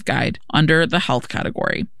year's Give Guide under the health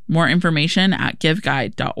category. More information at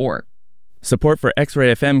giveguide.org. Support for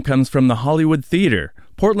X-Ray FM comes from the Hollywood Theater,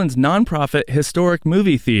 Portland's nonprofit historic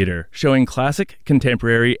movie theater, showing classic,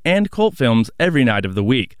 contemporary, and cult films every night of the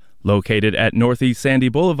week. Located at Northeast Sandy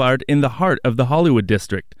Boulevard in the heart of the Hollywood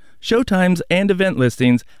District. Showtimes and event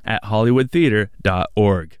listings at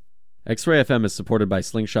hollywoodtheater.org. X-Ray FM is supported by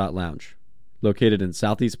Slingshot Lounge. Located in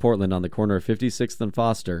Southeast Portland on the corner of 56th and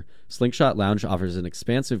Foster, Slingshot Lounge offers an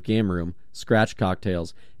expansive game room, scratch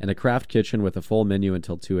cocktails, and a craft kitchen with a full menu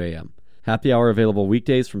until 2 a.m. Happy hour available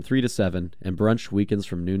weekdays from 3 to 7 and brunch weekends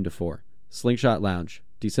from noon to 4. Slingshot Lounge,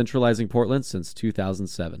 decentralizing Portland since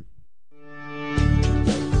 2007.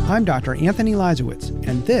 I'm Dr. Anthony Lizowitz,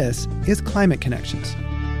 and this is Climate Connections.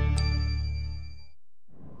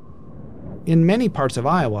 In many parts of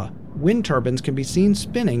Iowa, wind turbines can be seen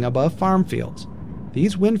spinning above farm fields.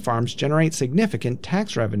 These wind farms generate significant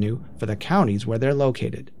tax revenue for the counties where they're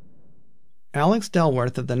located. Alex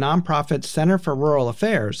Delworth of the nonprofit Center for Rural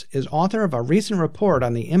Affairs is author of a recent report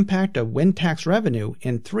on the impact of wind tax revenue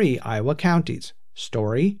in 3 Iowa counties,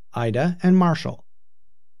 Story, Ida, and Marshall.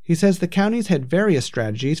 He says the counties had various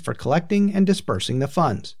strategies for collecting and dispersing the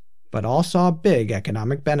funds, but all saw big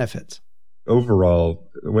economic benefits. Overall,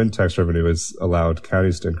 wind tax revenue has allowed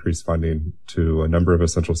counties to increase funding to a number of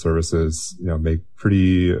essential services, make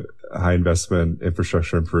pretty high investment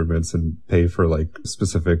infrastructure improvements and pay for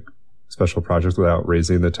specific special projects without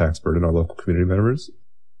raising the tax burden on local community members.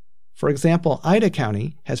 For example, Ida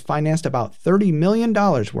County has financed about $30 million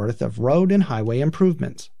worth of road and highway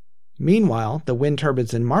improvements. Meanwhile, the wind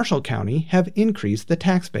turbines in Marshall County have increased the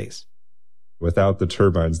tax base. Without the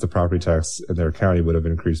turbines, the property tax in their county would have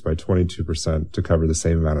increased by 22% to cover the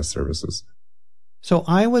same amount of services. So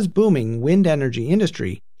Iowa's booming wind energy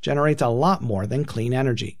industry generates a lot more than clean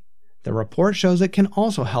energy. The report shows it can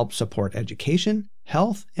also help support education,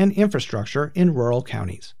 health, and infrastructure in rural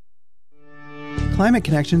counties. Climate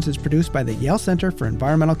Connections is produced by the Yale Center for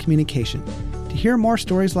Environmental Communication. To hear more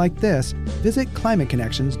stories like this, visit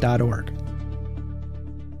climateconnections.org.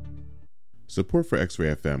 Support for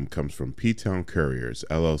X-Ray FM comes from P-Town Couriers,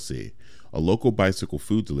 LLC, a local bicycle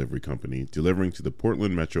food delivery company delivering to the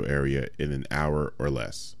Portland metro area in an hour or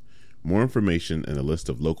less. More information and a list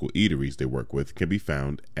of local eateries they work with can be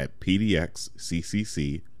found at pdxccc.com.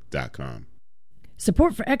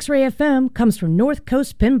 Support for X-Ray FM comes from North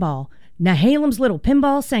Coast Pinball, Nehalem's little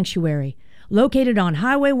pinball sanctuary, located on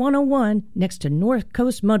Highway 101 next to North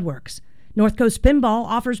Coast Mudworks. North Coast Pinball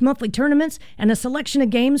offers monthly tournaments and a selection of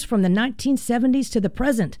games from the 1970s to the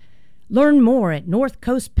present. Learn more at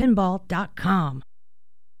northcoastpinball.com.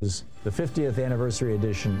 This is the 50th anniversary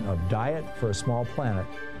edition of Diet for a Small Planet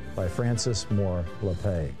by Francis Moore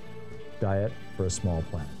LePay. Diet for a Small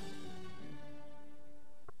Planet.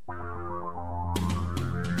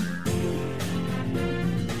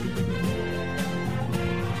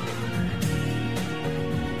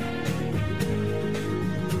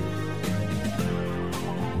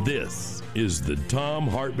 This is the Thom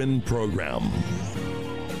Hartmann Program.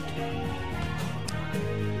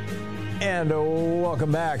 And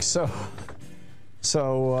welcome back.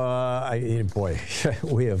 Boy,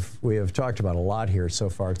 we have talked about a lot here so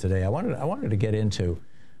far today. I wanted to get into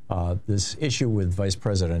this issue with Vice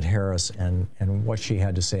President Harris and what she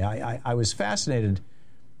had to say. I was fascinated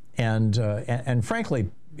and frankly,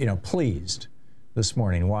 pleased this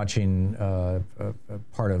morning watching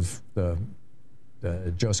part of the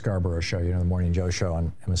Joe Scarborough show, the Morning Joe show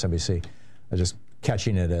on MSNBC. Just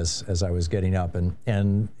catching it as I was getting up,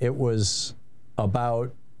 and it was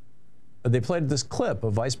about. They played this clip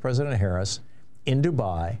of Vice President Harris in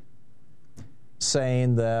Dubai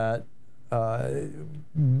saying that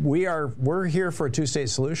we're here for a two-state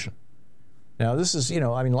solution. Now this is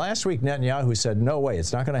last week Netanyahu said no way,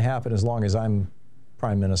 it's not going to happen as long as I'm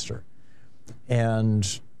prime minister,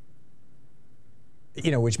 and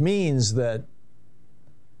which means that.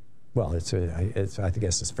 Well, I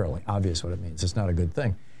guess it's fairly obvious what it means. It's not a good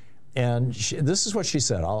thing. And this is what she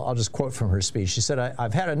said. I'll just quote from her speech. She said,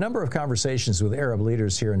 I've had a number of conversations with Arab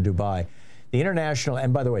leaders here in Dubai. The international,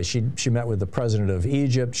 and by the way, she met with the president of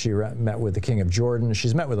Egypt. She met with the king of Jordan.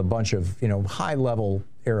 She's met with a bunch of, high-level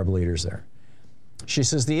Arab leaders there. She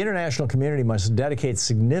says the international community must dedicate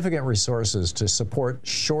significant resources to support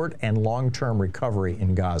short and long-term recovery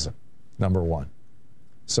in Gaza, number one.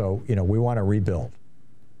 So, we want to rebuild.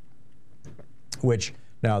 Which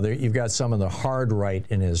now you've got some of the hard right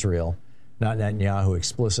in Israel, not Netanyahu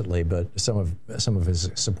explicitly, but some of his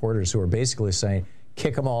supporters who are basically saying,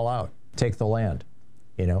 kick them all out, take the land.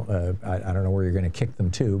 I don't know where you're going to kick them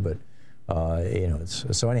to, but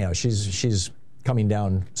so anyhow, she's coming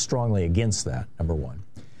down strongly against that. Number one.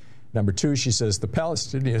 Number two, she says the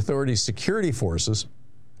Palestinian Authority's security forces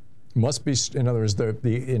must be, in other words,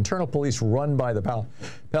 the internal police run by the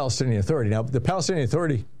Palestinian Authority. Now, the Palestinian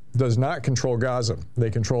Authority does not control Gaza. They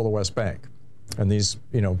control the West Bank. And these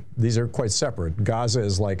are quite separate. Gaza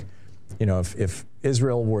is like, if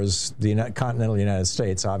Israel was the continental United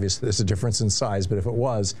States, obviously there's a difference in size, but if it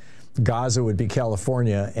was, Gaza would be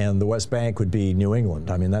California and the West Bank would be New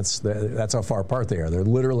England. I mean, that's how far apart they are. They're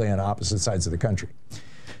literally on opposite sides of the country.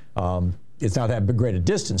 It's not that great a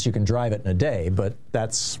distance. You can drive it in a day, but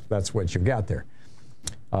that's what you've got there.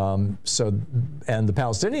 And the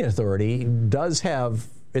Palestinian Authority does have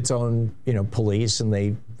its own, police, and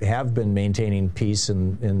they have been maintaining peace.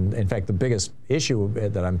 And in fact, the biggest issue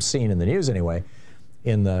that I'm seeing in the news anyway,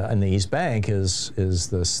 in the East Bank is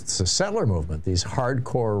the settler movement. These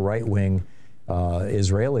hardcore right-wing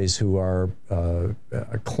Israelis who are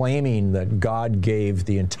claiming that God gave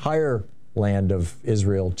the entire land of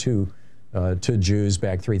Israel to Jews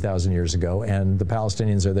back 3,000 years ago, and the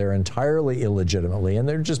Palestinians are there entirely illegitimately, and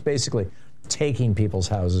they're just basically taking people's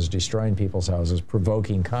houses, destroying people's houses,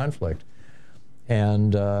 provoking conflict.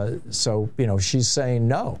 And so she's saying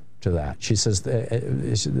no to that. She says,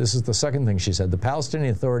 this is the second thing she said, the Palestinian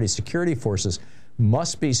Authority security forces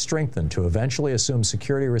must be strengthened to eventually assume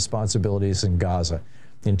security responsibilities in Gaza.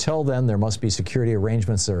 Until then, there must be security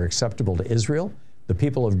arrangements that are acceptable to Israel, the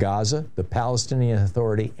people of Gaza, the Palestinian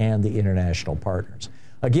Authority, and the international partners.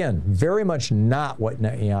 Again, very much not what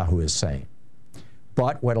Netanyahu is saying,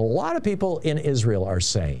 but what a lot of people in Israel are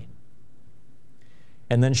saying.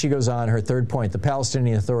 And then she goes on, her third point, the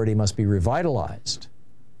Palestinian Authority must be revitalized.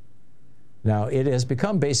 Now, it has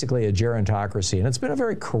become basically a gerontocracy, and it's been a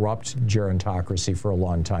very corrupt gerontocracy for a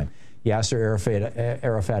long time. Yasser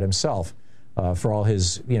Arafat himself, for all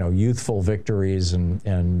his youthful victories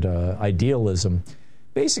and idealism,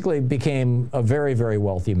 basically became a very, very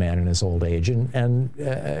wealthy man in his old age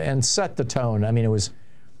and set the tone. I mean,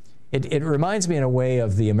 it reminds me in a way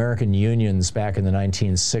of the American unions back in the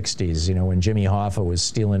 1960s, when Jimmy Hoffa was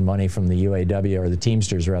stealing money from the UAW, or the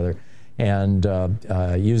Teamsters rather, and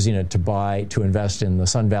using it to invest in the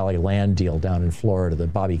Sun Valley land deal down in Florida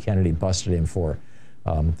that Bobby Kennedy busted him for.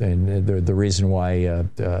 And the reason why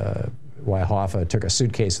Hoffa took a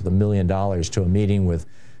suitcase with $1 million to a meeting with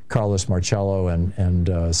Carlos Marcello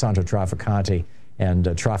and Sandro Traficanti and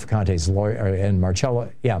Traficanti's lawyer,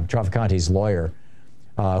 Traficanti's lawyer,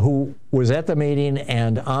 who was at the meeting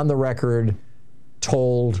and on the record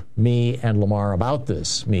told me and Lamar about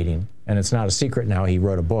this meeting. And it's not a secret now. He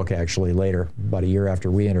wrote a book actually later, about a year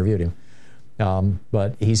after we interviewed him.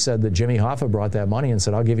 But he said that Jimmy Hoffa brought that money and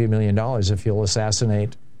said, I'll give you $1 million if you'll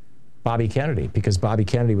assassinate Bobby Kennedy, because Bobby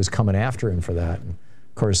Kennedy was coming after him for that. And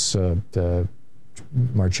of course,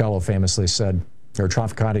 Marcello famously said, or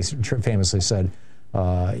Traficanti famously said,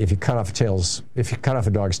 if you cut off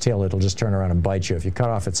a dog's tail, it'll just turn around and bite you. If you cut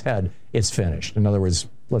off its head, it's finished. In other words,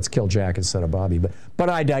 let's kill Jack instead of Bobby. But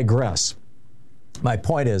I digress. My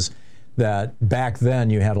point is that back then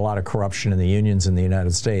you had a lot of corruption in the unions in the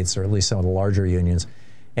United States, or at least some of the larger unions,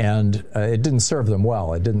 and it didn't serve them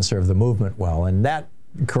well. It didn't serve the movement well. And that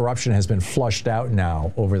corruption has been flushed out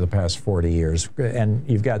now over the past 40 years. And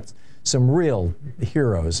you've got some real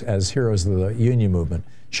heroes as heroes of the union movement,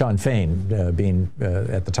 Sean Fain being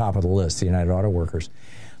at the top of the list, the United Auto Workers.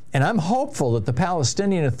 And I'm hopeful that the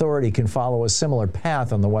Palestinian Authority can follow a similar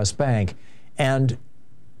path on the West Bank and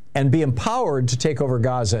be empowered to take over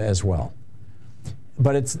Gaza as well.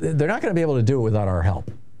 But they're not going to be able to do it without our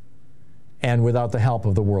help and without the help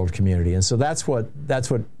of the world community. And so that's what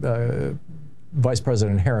Vice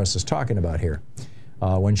President Harris is talking about here.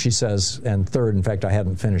 When she says, and third, in fact, I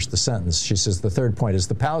hadn't finished the sentence, she says the third point is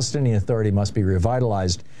the Palestinian Authority must be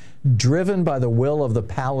revitalized, driven by the will of the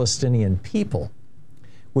Palestinian people,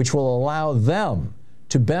 which will allow them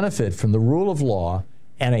to benefit from the rule of law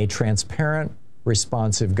and a transparent,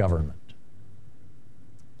 responsive government.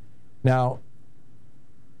 Now,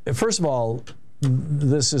 first of all,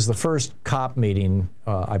 this is the first COP meeting,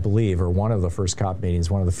 I believe, or one of the first COP meetings,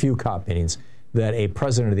 one of the few COP meetings that a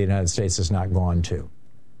president of the United States has not gone to.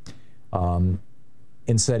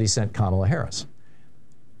 Instead, he sent Kamala Harris.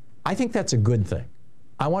 I think that's a good thing.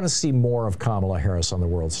 I want to see more of Kamala Harris on the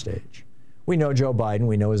world stage. We know Joe Biden.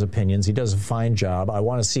 We know his opinions. He does a fine job. I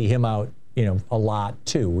want to see him out, a lot,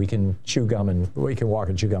 too. We can chew gum and we can walk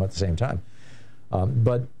and chew gum at the same time.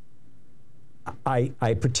 But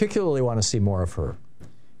I particularly want to see more of her,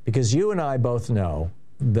 because you and I both know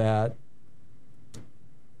that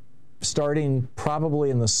starting probably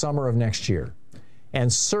in the summer of next year,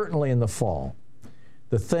 and certainly in the fall,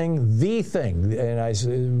 the thing,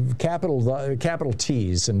 and capital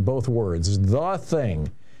T's in both words, the thing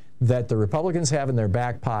that the Republicans have in their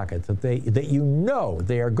back pocket that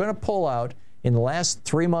they are going to pull out in the last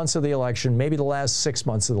 3 months of the election, maybe the last 6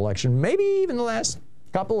 months of the election, maybe even the last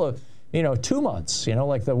couple of 2 months,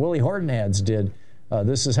 like the Willie Horton ads did.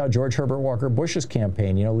 This is how George Herbert Walker Bush's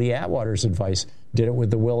campaign, Lee Atwater's advice, did it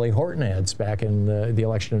with the Willie Horton ads back in the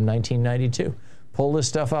election of 1992. Pull this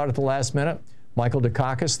stuff out at the last minute. Michael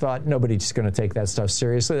Dukakis thought nobody's going to take that stuff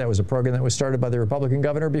seriously. That was a program that was started by the Republican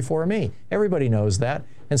governor before me. Everybody knows that.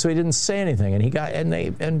 And so he didn't say anything,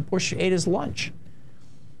 and Bush ate his lunch.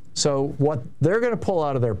 So what they're going to pull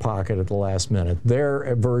out of their pocket at the last minute,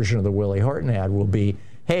 their version of the Willie Horton ad will be,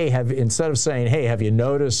 instead of saying, hey, have you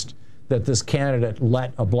noticed that this candidate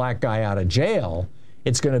let a black guy out of jail?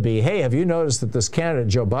 It's going to be, hey, have you noticed that this candidate,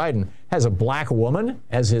 Joe Biden, has a black woman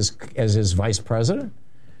as his vice president?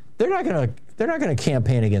 They're not going to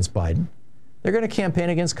campaign against Biden. They're going to campaign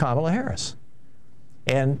against Kamala Harris.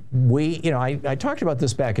 And I talked about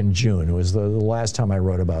this back in June. It was the last time I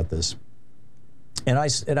wrote about this. And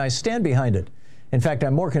I stand behind it. In fact,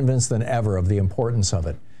 I'm more convinced than ever of the importance of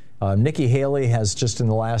it. Nikki Haley has just in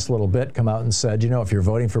the last little bit come out and said, if you're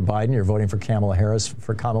voting for Biden, you're voting for Kamala Harris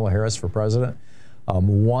for president.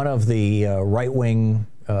 One of the right-wing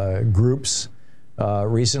groups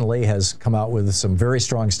recently has come out with some very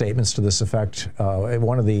strong statements to this effect.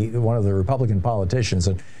 One of the Republican politicians,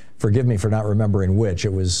 and forgive me for not remembering which,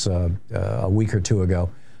 it was a week or two ago,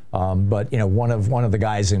 but one of the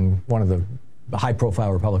guys in one of the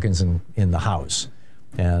high-profile Republicans in the House,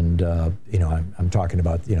 and I'm talking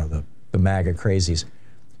about the MAGA crazies.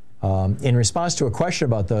 In response to a question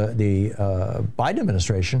about the Biden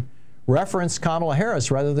administration, referenced Kamala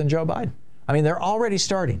Harris rather than Joe Biden. I mean, they're already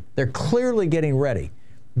starting. They're clearly getting ready.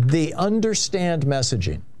 They understand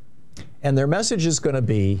messaging. And their message is going to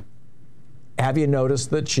be, have you noticed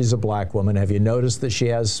that she's a black woman? Have you noticed that she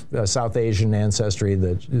has South Asian ancestry,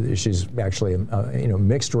 that she's actually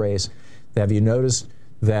mixed race? Have you noticed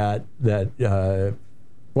that that's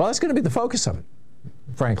going to be the focus of it,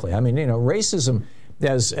 frankly. I mean, racism,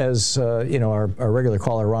 as our regular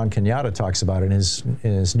caller Ron Kenyatta talks about in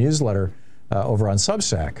his newsletter over on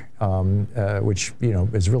Substack, which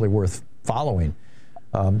is really worth following.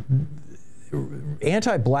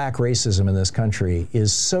 Anti-black racism in this country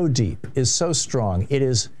is so deep, is so strong. It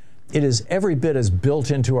is every bit as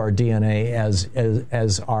built into our DNA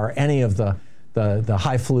as are any of the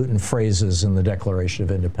highfalutin phrases in the Declaration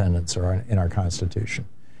of Independence or in our Constitution.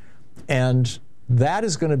 And that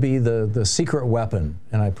is going to be the secret weapon,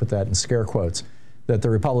 and I put that in scare quotes, that the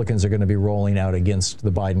Republicans are going to be rolling out against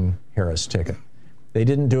the Biden-Harris ticket. They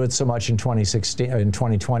didn't do it so much in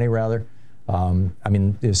 2020 rather.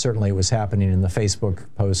 Certainly it was happening in the Facebook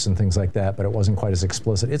posts and things like that, but it wasn't quite as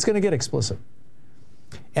explicit. It's going to get explicit.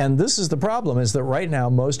 And this is the problem, is that right now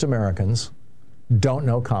most Americans don't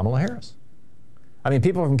know Kamala Harris. I mean,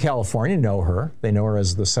 people from California know her. They know her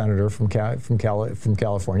as the senator from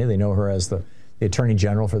California. They know her as the attorney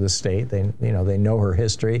general for the state. They know her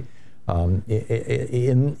history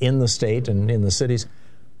in the state and in the cities.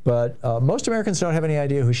 But most Americans don't have any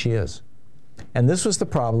idea who she is. And this was the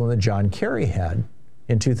problem that John Kerry had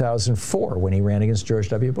in 2004 when he ran against George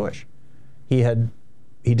W. Bush. He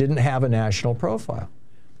didn't have a national profile.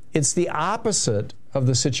 It's the opposite of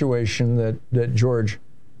the situation that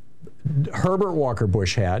Herbert Walker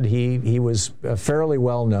Bush had. He was fairly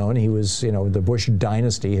well known. He was, the Bush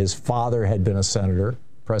dynasty. His father had been a senator,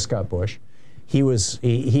 Prescott Bush. He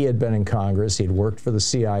had been in Congress. He'd worked for the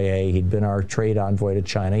CIA. He'd been our trade envoy to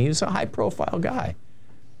China. He was a high-profile guy.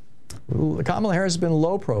 Kamala Harris has been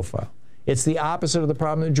low profile. It's the opposite of the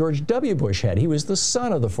problem that George W. Bush had. He was the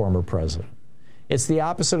son of the former president. It's the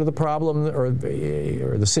opposite of the problem or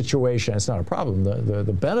the situation. It's not a problem,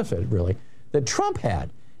 the benefit, really, that Trump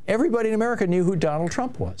had. Everybody in America knew who Donald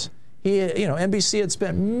Trump was. NBC had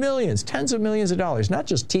spent millions, tens of millions of dollars, not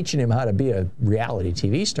just teaching him how to be a reality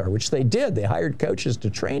TV star, which they did. They hired coaches to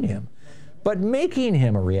train him, but making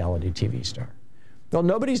him a reality TV star. Well,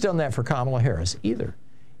 nobody's done that for Kamala Harris either.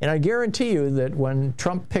 And I guarantee you that when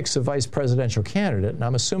Trump picks a vice presidential candidate, and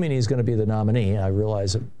I'm assuming he's going to be the nominee, I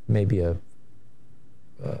realize it may be a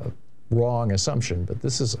wrong assumption, but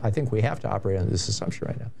I think we have to operate on this assumption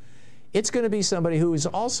right now. It's going to be somebody who is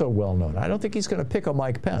also well-known. I don't think he's going to pick a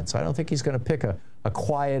Mike Pence. I don't think he's going to pick a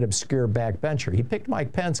quiet, obscure backbencher. He picked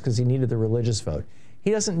Mike Pence because he needed the religious vote. He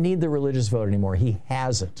doesn't need the religious vote anymore. He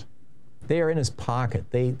has it. They are in his pocket.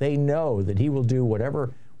 They know that he will do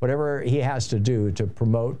whatever he has to do to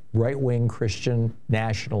promote right-wing Christian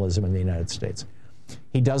nationalism in the United States.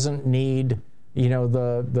 He doesn't need,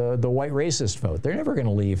 the white racist vote. They're never going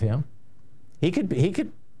to leave him. He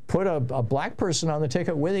could put a black person on the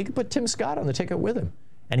ticket with him. He could put Tim Scott on the ticket with him,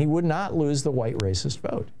 and he would not lose the white racist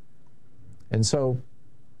vote. And so,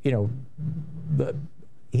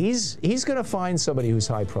 he's going to find somebody who's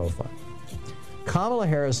high profile. Kamala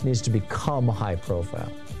Harris needs to become high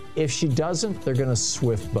profile. If she doesn't, they're going to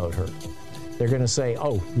swift boat her. They're going to say,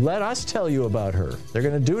 oh, let us tell you about her. They're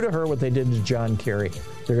going to do to her what they did to John Kerry.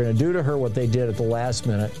 They're going to do to her what they did at the last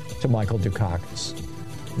minute to Michael Dukakis.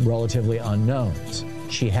 Relatively unknowns.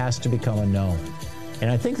 She has to become a known.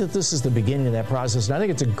 And I think that this is the beginning of that process, and I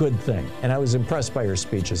think it's a good thing. And I was impressed by your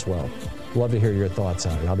speech as well. Love to hear your thoughts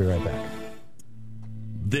on it. I'll be right back.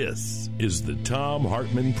 This is the Thom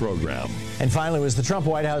Hartmann Program. And finally, was the Trump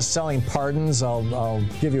White House selling pardons? I'll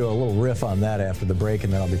give you a little riff on that after the break,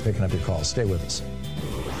 and then I'll be picking up your calls. Stay with us.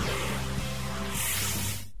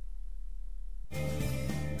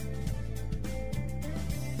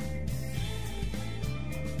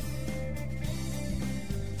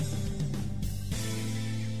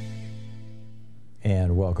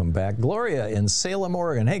 And welcome back. Gloria in Salem,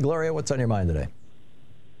 Oregon. Hey, Gloria, what's on your mind today?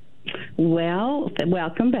 Well,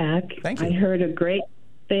 welcome back. Thank you. I heard a great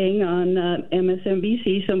thing on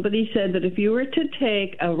MSNBC. Somebody said that if you were to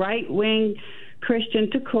take a right-wing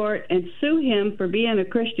Christian to court and sue him for being a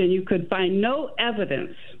Christian, you could find no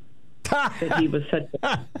evidence that he was such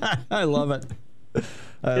a... I love it.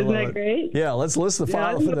 Isn't that great? Yeah, let's list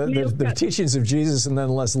the teachings of Jesus, and then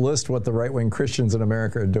let's list what the right-wing Christians in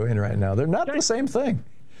America are doing right now. They're not the same thing.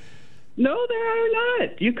 No, they are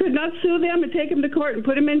not. You could not sue them and take them to court and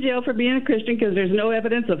put them in jail for being a Christian because there's no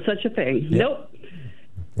evidence of such a thing. Yep. Nope.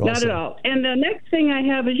 Not at all. And the next thing I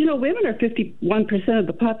have is, women are 51% of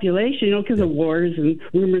the population, because of wars and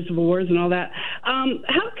rumors of wars and all that. How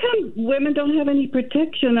come women don't have any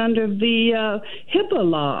protection under the HIPAA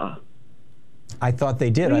law? I thought they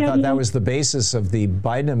did. I thought that was the basis of the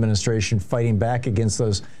Biden administration fighting back against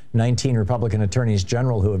those 19 Republican attorneys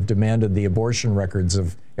general who have demanded the abortion records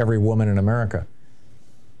of every woman in America.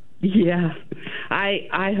 Yeah,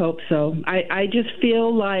 I hope so. I just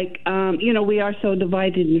feel like, we are so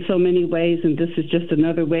divided in so many ways, and this is just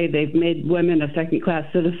another way they've made women a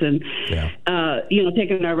second-class citizen,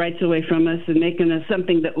 taking our rights away from us and making us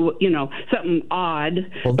something that, something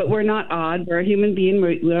odd. Well, but we're not odd. We're a human being.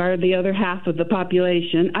 We are the other half of the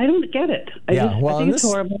population. I don't get it. I think it's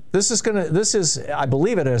horrible. This is, I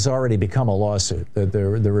believe it has already become a lawsuit.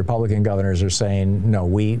 The Republican governors are saying, no,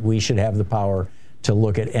 we should have the power to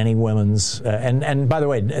look at any women's, and by the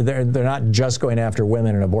way, they're not just going after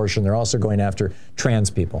women and abortion, they're also going after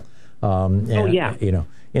trans people, in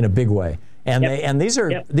a big way. And these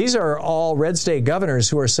are all red state governors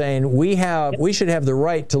who are saying we should have the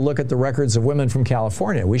right to look at the records of women from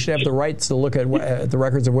California. We should have the right to look at the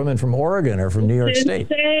records of women from Oregon or from New York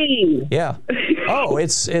State. Insane. Yeah. Oh,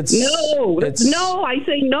 it's no. I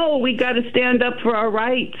say no. We got to stand up for our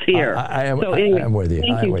rights here. I'm with you.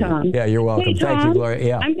 Thank you, Tom. Yeah, you're welcome. Hey, Tom, thank you, Gloria.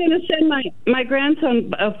 Yeah. I'm going to send my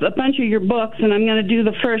grandson a bunch of your books, and I'm going to do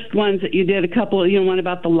the first ones that you did. A couple, one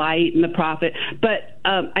about the light and the prophet. But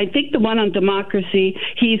I think the one on democracy,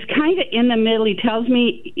 he's kind of in the middle. He tells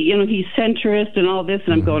me, he's centrist and all this,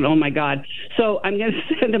 and I'm going, oh my God. So I'm going to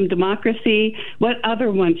send him democracy. What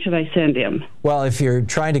other one should I send him? Well, if you're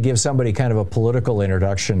trying to give somebody kind of a political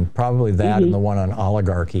introduction, probably that and the one on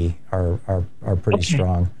oligarchy are pretty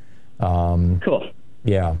strong. Cool.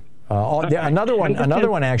 Yeah. Another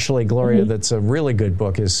one actually, Gloria, that's a really good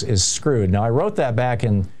book is Screwed. Now I wrote that back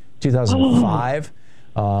in 2005.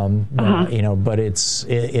 But it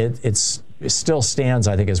still stands,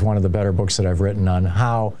 I think, as one of the better books that I've written on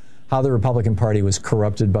how the Republican Party was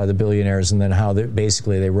corrupted by the billionaires, and then how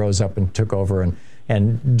basically they rose up and took over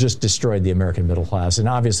and just destroyed the American middle class. And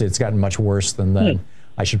obviously it's gotten much worse than then.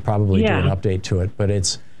 I should probably do an update to it,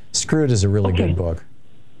 but Screwed is a really good book.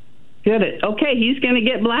 Good. Okay, he's going to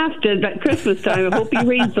get blasted at Christmas time. I hope he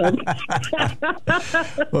reads them.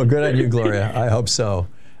 Well, good on you, Gloria. I hope so.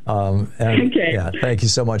 Okay. Yeah, thank you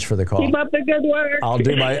so much for the call. Keep up the good work. I'll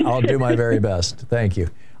do my very best. Thank you.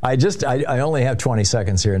 I only have 20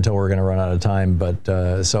 seconds here until we're going to run out of time, but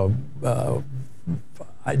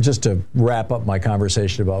just to wrap up my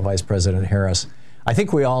conversation about Vice President Harris, I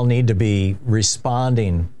think we all need to be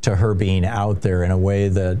responding to her being out there in a way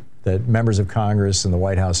that members of Congress and the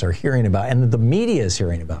White House are hearing about, and that the media is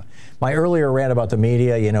hearing about. My earlier rant about the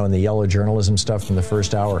media, and the yellow journalism stuff from the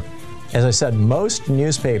first hour, as I said, most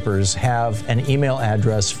newspapers have an email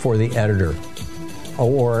address for the editor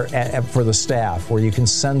or for the staff where you can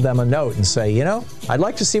send them a note and say, I'd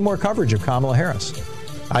like to see more coverage of Kamala Harris.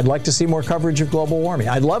 I'd like to see more coverage of global warming.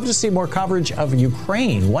 I'd love to see more coverage of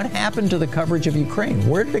Ukraine. What happened to the coverage of Ukraine?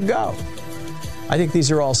 Where did it go? I think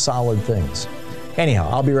these are all solid things. Anyhow,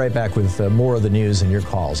 I'll be right back with more of the news and your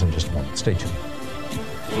calls in just a moment. Stay tuned.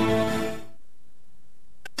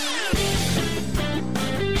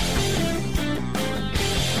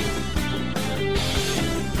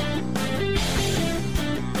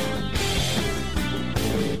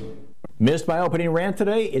 Missed my opening rant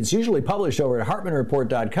today? It's usually published over at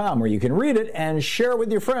HartmannReport.com, where you can read it and share it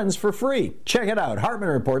with your friends for free. Check it out,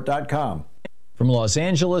 HartmannReport.com. From Los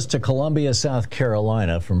Angeles to Columbia, South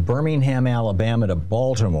Carolina, from Birmingham, Alabama to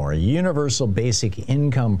Baltimore, universal basic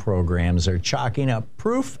income programs are chalking up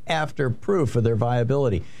proof after proof of their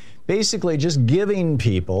viability. Basically just giving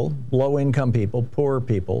people, low-income people, poor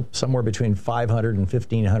people, somewhere between $500 and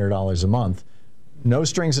 $1,500 a month, no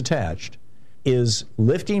strings attached, is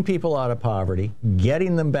lifting people out of poverty,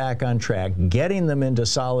 getting them back on track, getting them into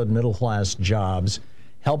solid middle-class jobs,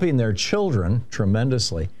 helping their children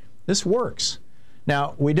tremendously. This works.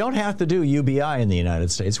 Now, we don't have to do UBI in the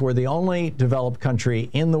United States. We're the only developed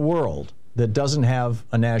country in the world that doesn't have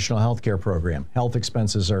a national health care program. Health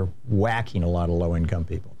expenses are whacking a lot of low-income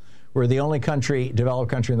people. We're the only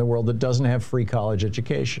developed country in the world that doesn't have free college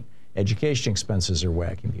education. Education expenses are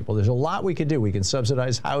whacking people. There's a lot we could do. We can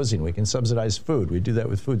subsidize housing. We can subsidize food. We do that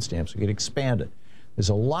with food stamps. We could expand it. There's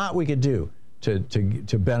a lot we could do to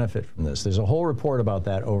benefit from this. There's a whole report about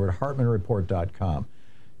that over at HartmannReport.com.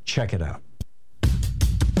 Check it out.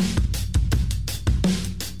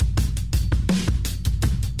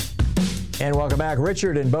 And welcome back.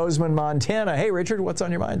 Richard in Bozeman, Montana. Hey, Richard, what's on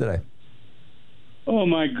your mind today? Oh,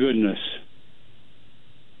 my goodness.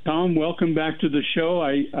 Tom, welcome back to the show.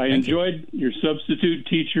 I enjoyed your substitute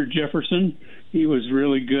teacher, Jefferson. He was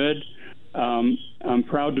really good. I'm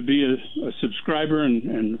proud to be a subscriber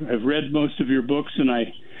and have read most of your books, and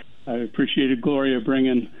I appreciated Gloria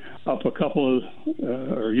bringing up a couple of,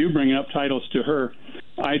 or you bringing up titles to her.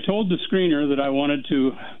 I told the screener that I wanted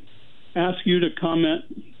to ask you to comment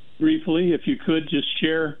briefly, if you could, just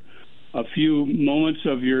share a few moments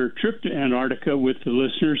of your trip to Antarctica with the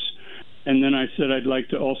listeners. And then I said I'd like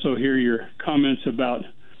to also hear your comments about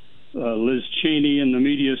Liz Cheney and the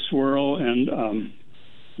media swirl and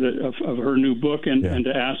of her new book, and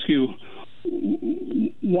to ask you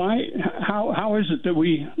how is it that I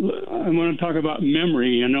want to talk about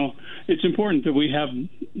memory. You know, it's important that we have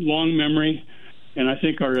long memory, and I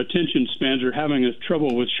think our attention spans are having a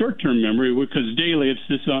trouble with short-term memory because daily it's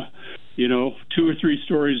this, 2 or 3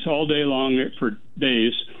 stories all day long for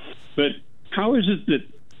days. But how is it that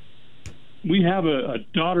we have a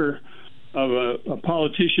daughter of a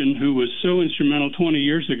politician who was so instrumental 20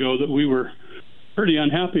 years ago that we were pretty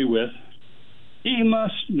unhappy with? He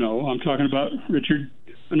must know, I'm talking about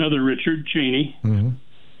another Richard Cheney. Mm-hmm.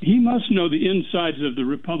 He must know the insides of the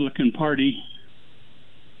Republican Party.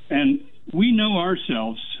 And we know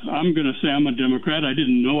ourselves. I'm going to say I'm a Democrat. I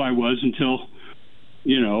didn't know I was until,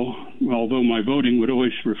 although my voting would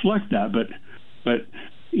always reflect that. But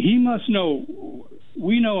he must know,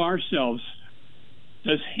 we know ourselves.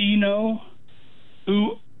 Does he know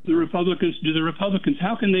who the Republicans,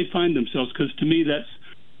 how can they find themselves? Because to me, that's,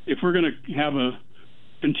 if we're going to have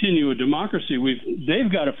continue a democracy,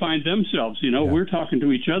 they've got to find themselves. We're talking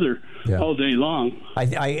to each other all day long.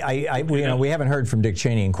 We haven't heard from Dick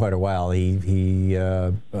Cheney in quite a while. He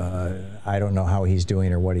I don't know how he's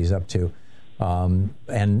doing or what he's up to.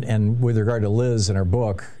 And with regard to Liz and her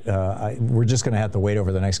book, we're just going to have to wait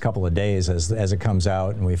over the next couple of days as it comes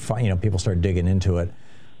out and people start digging into it.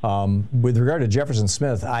 With regard to Jefferson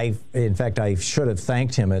Smith, I should have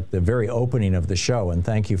thanked him at the very opening of the show, and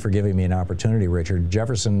thank you for giving me an opportunity, Richard.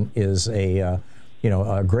 Jefferson is a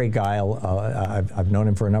great guy. I've known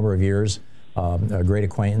him for a number of years, a great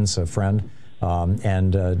acquaintance, a friend,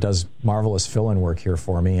 and does marvelous fill-in work here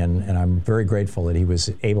for me, and I'm very grateful that he was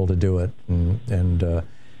able to do it.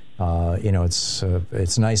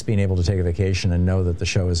 It's nice being able to take a vacation and know that the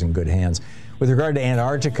show is in good hands. With regard to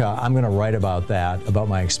Antarctica, I'm going to write about that, about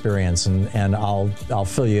my experience, and I'll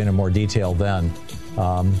fill you in more detail then.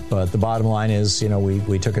 But the bottom line is,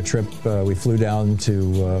 we took a trip. We flew down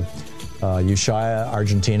to Ushuaia,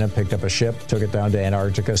 Argentina, picked up a ship, took it down to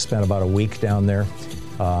Antarctica, spent about a week down there,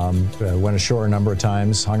 went ashore a number of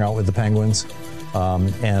times, hung out with the penguins.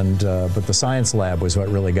 But the science lab was what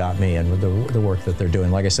really got me, and the work that they're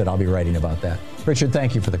doing. Like I said, I'll be writing about that. Richard,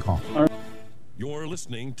 thank you for the call. You're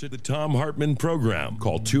listening to the Thom Hartmann Program.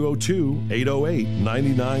 Call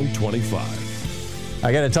 202-808-9925.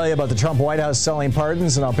 I got to tell you about the Trump White House selling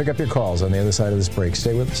pardons, and I'll pick up your calls on the other side of this break.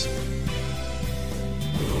 Stay with us.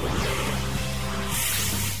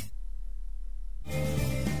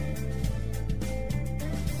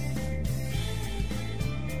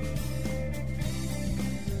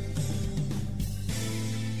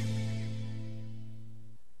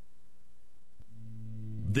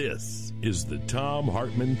 This is the Thom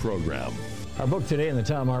Hartmann Program. Our book today in the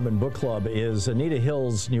Thom Hartmann Book Club is Anita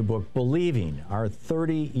Hill's new book, Believing, Our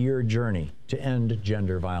 30-Year Journey to End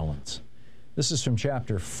Gender Violence. This is from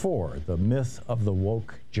Chapter 4, The Myth of the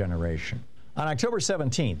Woke Generation. On October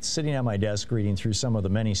 17th, sitting at my desk reading through some of the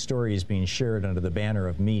many stories being shared under the banner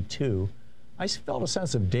of Me Too, I felt a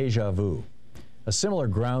sense of deja vu. A similar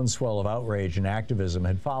groundswell of outrage and activism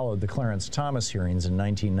had followed the Clarence Thomas hearings in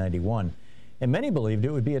 1991, and many believed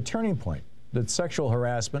it would be a turning point, that sexual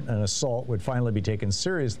harassment and assault would finally be taken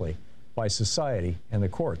seriously by society and the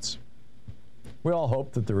courts. We all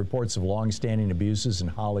hoped that the reports of long-standing abuses in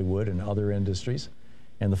Hollywood and other industries,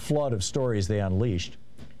 and the flood of stories they unleashed,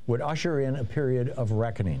 would usher in a period of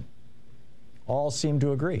reckoning. All seemed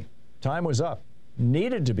to agree. Time was up,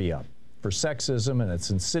 needed to be up, for sexism and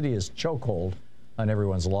its insidious chokehold on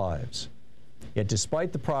everyone's lives. Yet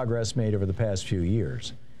despite the progress made over the past few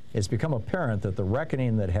years, it's become apparent that the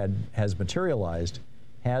reckoning that has materialized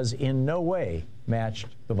has in no way matched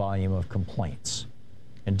the volume of complaints.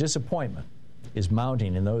 And disappointment is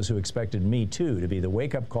mounting in those who expected Me Too to be the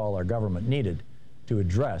wake-up call our government needed to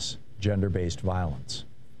address gender-based violence.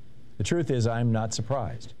 The truth is, I'm not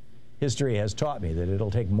surprised. History has taught me that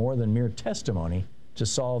it'll take more than mere testimony to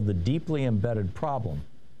solve the deeply embedded problem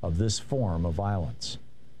of this form of violence.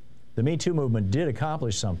 The Me Too movement did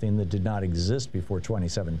accomplish something that did not exist before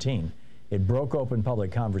 2017. It broke open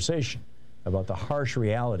public conversation about the harsh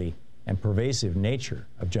reality and pervasive nature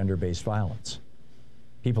of gender-based violence.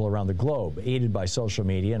 People around the globe, aided by social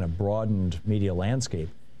media and a broadened media landscape,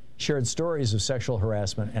 shared stories of sexual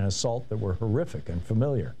harassment and assault that were horrific and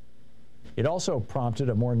familiar. It also prompted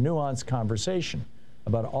a more nuanced conversation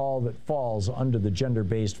about all that falls under the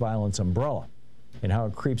gender-based violence umbrella and how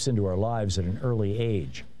it creeps into our lives at an early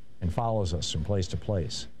age and follows us from place to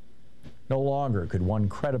place. No longer could one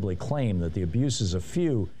credibly claim that the abuses of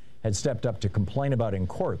few had stepped up to complain about in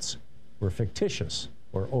courts were fictitious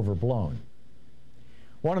or overblown.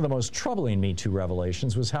 One of the most troubling Me Too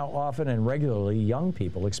revelations was how often and regularly young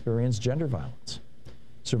people experience gender violence.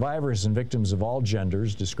 Survivors and victims of all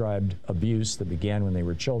genders described abuse that began when they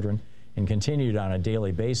were children and continued on a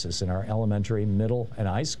daily basis in our elementary, middle, and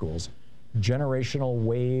high schools, generational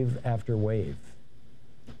wave after wave.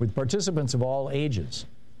 With participants of all ages,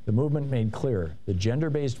 the movement made clear that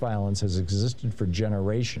gender-based violence has existed for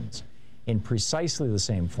generations in precisely the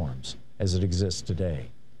same forms as it exists today,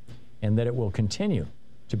 and that it will continue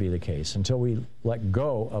to be the case until we let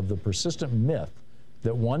go of the persistent myth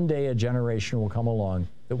that one day a generation will come along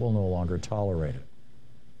that will no longer tolerate it.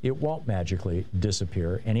 It won't magically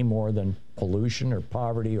disappear any more than pollution or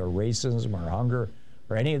poverty or racism or hunger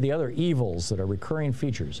or any of the other evils that are recurring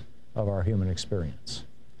features of our human experience.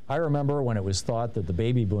 I remember when it was thought that the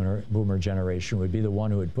baby boomer generation would be the one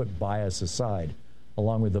who would put bias aside,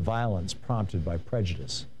 along with the violence prompted by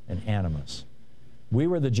prejudice and animus. We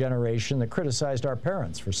were the generation that criticized our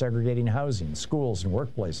parents for segregating housing, schools, and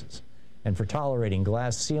workplaces, and for tolerating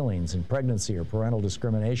glass ceilings in pregnancy or parental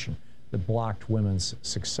discrimination that blocked women's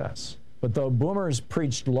success. But though boomers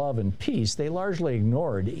preached love and peace, they largely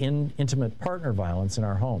ignored intimate partner violence in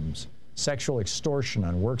our homes, sexual extortion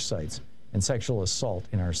on work sites, and sexual assault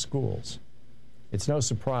in our schools. It's no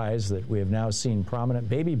surprise that we have now seen prominent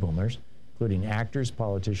baby boomers, including actors,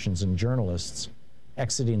 politicians, and journalists,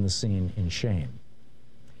 exiting the scene in shame.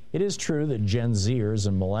 It is true that Gen Zers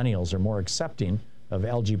and millennials are more accepting of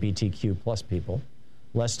LGBTQ plus people,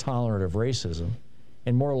 less tolerant of racism,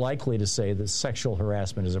 and more likely to say that sexual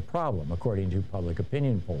harassment is a problem, according to public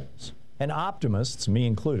opinion polls. And optimists, me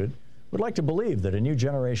included, would like to believe that a new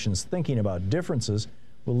generation's thinking about differences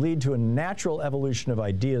will lead to a natural evolution of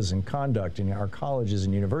ideas and conduct in our colleges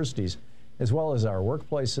and universities, as well as our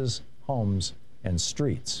workplaces, homes, and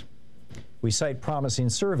streets. We cite promising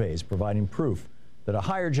surveys providing proof that a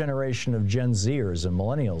higher generation of Gen Zers and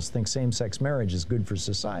millennials think same-sex marriage is good for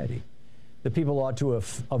society, that people ought to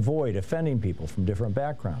avoid offending people from different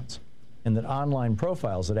backgrounds, and that online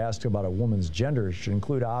profiles that ask about a woman's gender should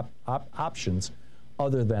include options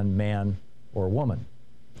other than man or woman.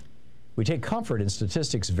 We take comfort in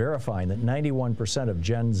statistics verifying that 91% of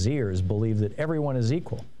Gen Zers believe that everyone is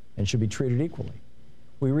equal and should be treated equally.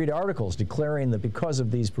 We read articles declaring that because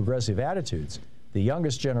of these progressive attitudes, the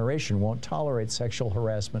youngest generation won't tolerate sexual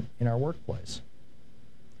harassment in our workplace.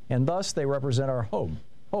 And thus, they represent our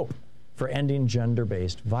hope for ending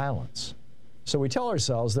gender-based violence. So we tell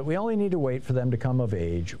ourselves that we only need to wait for them to come of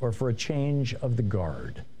age or for a change of the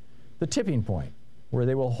guard, the tipping point, where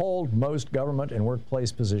they will hold most government and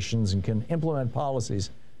workplace positions and can implement policies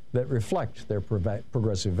that reflect their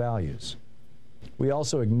progressive values. We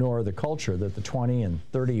also ignore the culture that the 20 and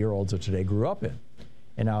 30-year-olds of today grew up in,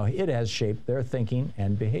 and how it has shaped their thinking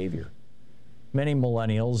and behavior. Many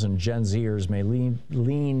millennials and Gen Zers may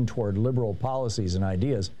lean toward liberal policies and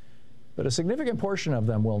ideas, but a significant portion of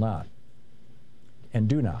them will not, and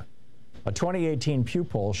do not. A 2018 Pew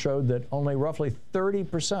poll showed that only roughly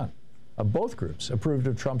 30% of both groups approved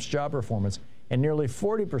of Trump's job performance, and nearly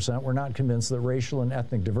 40% were not convinced that racial and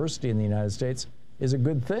ethnic diversity in the United States is a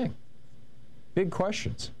good thing. Big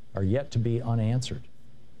questions are yet to be unanswered.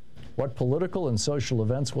 What political and social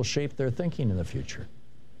events will shape their thinking in the future?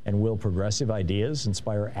 And will progressive ideas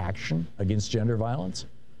inspire action against gender violence?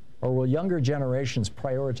 Or will younger generations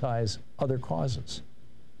prioritize other causes?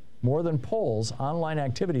 More than polls, online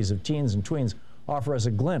activities of teens and tweens offer us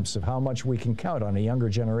a glimpse of how much we can count on a younger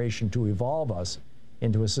generation to evolve us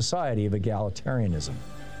into a society of egalitarianism.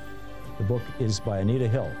 The book is by Anita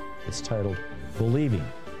Hill. It's titled Believing,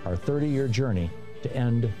 Our 30-Year Journey to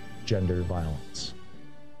End Gender Violence.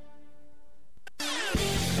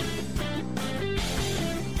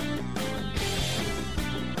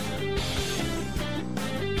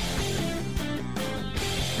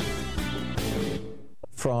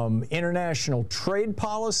 From international trade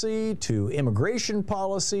policy to immigration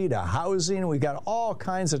policy to housing, we've got all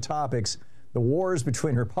kinds of topics. The wars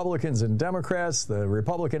between Republicans and Democrats, the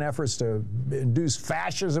Republican efforts to induce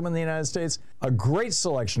fascism in the United States. A great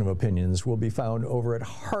selection of opinions will be found over at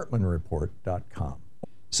HartmannReport.com.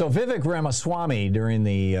 So Vivek Ramaswamy, during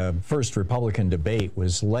the first Republican debate,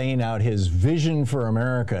 was laying out his vision for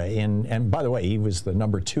America. And by the way, he was the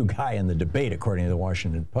 #2 guy in the debate, according to the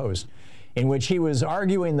Washington Post, in which he was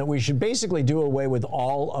arguing that we should basically do away with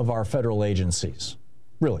all of our federal agencies.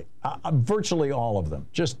 Really, virtually all of them.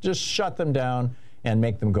 Just shut them down and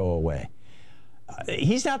make them go away.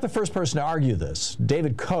 He's not the first person to argue this.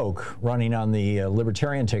 David Koch, running on the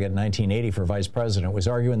Libertarian ticket in 1980 for vice president, was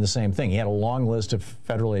arguing the same thing. He had a long list of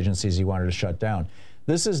federal agencies he wanted to shut down.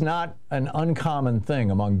 This is not an uncommon thing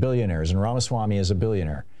among billionaires, and Ramaswamy is a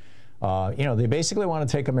billionaire. They basically want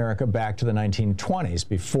to take America back to the 1920s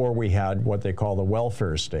before we had what they call the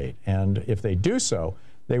welfare state. And if they do so,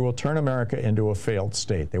 they will turn America into a failed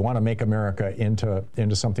state. They want to make America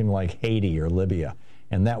into something like Haiti or Libya,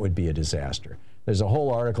 and that would be a disaster. There's a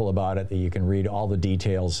whole article about it that you can read all the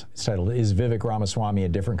details. It's titled, Is Vivek Ramaswamy a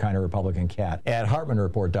Different Kind of Republican Cat? At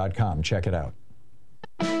HartmannReport.com. Check it out.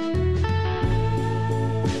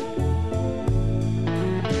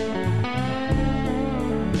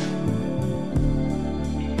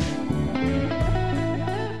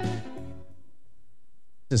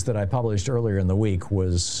 That I published earlier in the week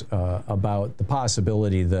was about the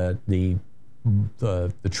possibility that the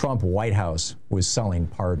Trump White House was selling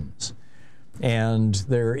pardons. And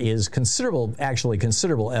there is considerable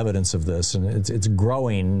evidence of this, and it's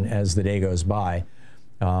growing as the day goes by.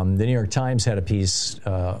 The New York Times had a piece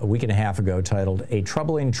a week and a half ago titled, A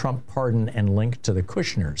Troubling Trump Pardon and Link to the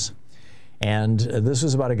Kushners. And this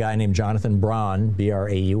was about a guy named Jonathan Braun,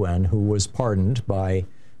 B-R-A-U-N, who was pardoned by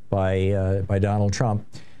Donald Trump.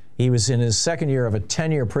 He was in his second year of a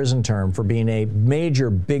 10-year prison term for being a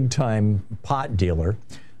major, big-time pot dealer,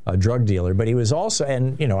 a drug dealer. But he was also,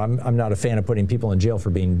 and I'm not a fan of putting people in jail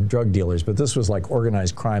for being drug dealers, but this was like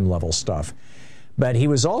organized crime level stuff. But he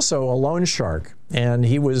was also a loan shark, and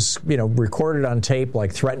he was, recorded on tape,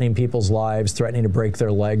 like threatening people's lives, threatening to break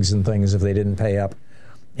their legs and things if they didn't pay up,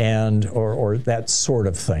 and or that sort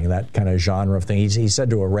of thing, that kind of genre of thing. He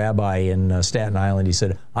said to a rabbi in Staten Island, he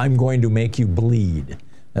said, "I'm going to make you bleed."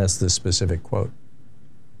 That's the specific quote.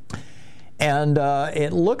 And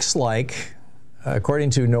it looks like,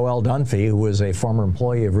 according to Noel Dunphy, who was a former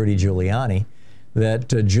employee of Rudy Giuliani, that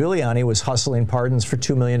Giuliani was hustling pardons for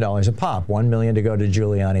 $2 million a pop, $1 million to go to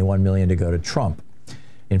Giuliani, $1 million to go to Trump.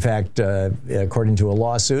 In fact, according to a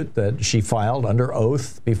lawsuit that she filed under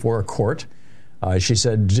oath before a court, she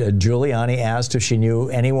said Giuliani asked if she knew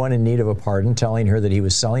anyone in need of a pardon, telling her that he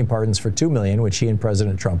was selling pardons for $2 million, which he and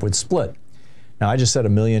President Trump would split. Now, I just said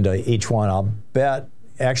 $1 million to each one. I'll bet,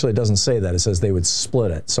 actually, it doesn't say that. It says they would split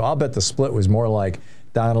it. So I'll bet the split was more like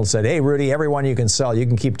Donald said, "Hey, Rudy, everyone you can sell, you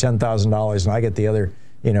can keep $10,000, and I get the other,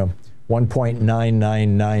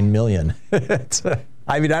 $1.999 million."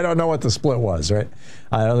 I mean, I don't know what the split was, right?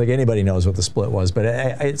 I don't think anybody knows what the split was, but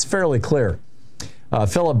it's fairly clear.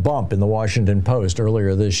 Philip Bump in the Washington Post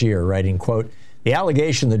earlier this year, writing, quote, "The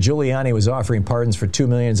allegation that Giuliani was offering pardons for $2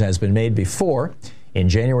 million has been made before. In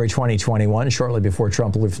January 2021, shortly before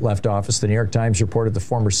Trump left office, the New York Times reported the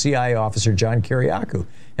former CIA officer John Kiriakou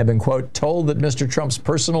had been, quote, told that Mr. Trump's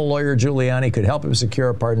personal lawyer Giuliani could help him secure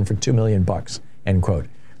a pardon for $2 million, end quote.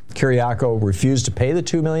 Kiriakou refused to pay the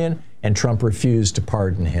 $2 million, and Trump refused to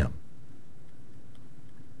pardon him."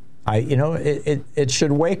 It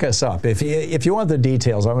should wake us up. If you want the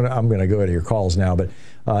details, I'm going to go to your calls now, but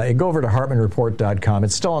go over to HartmannReport.com.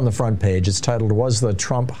 It's still on the front page. It's titled, Was the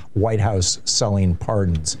Trump White House Selling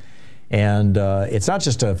Pardons? And it's not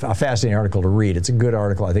just a fascinating article to read. It's a good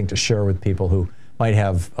article, I think, to share with people who might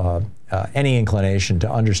have any inclination to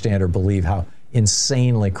understand or believe how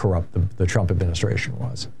insanely corrupt the Trump administration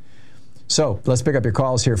was. So let's pick up your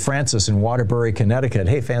calls here. Francis in Waterbury, Connecticut.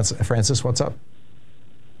 Hey, Francis, what's up?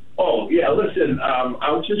 Oh, yeah, listen,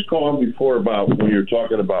 I was just calling before about when you were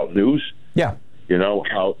talking about news. Yeah.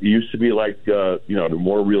 How it used to be like, the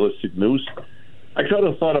more realistic news. I kind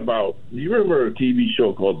of thought about, do you remember a TV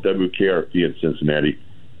show called WKRP in Cincinnati?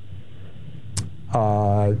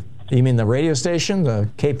 You mean the radio station, the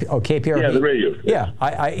KPRP? Yeah, the radio station. Yeah,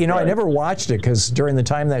 I never watched it because during the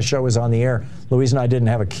time that show was on the air, Louise and I didn't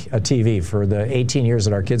have a TV. For the 18 years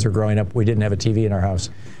that our kids were growing up, we didn't have a TV in our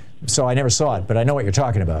house. So I never saw it, but I know what you're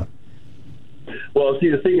talking about. Well, see,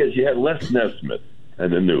 the thing is, you had Les Nesmith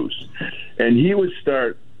in the news, and he would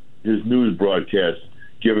start his news broadcast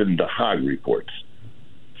giving the hog reports.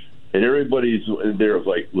 And everybody's there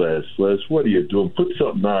like, Les, what are you doing? Put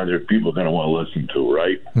something on there people are going to want to listen to,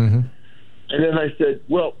 right? Mm-hmm. And then I said,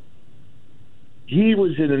 well, he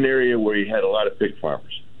was in an area where he had a lot of pig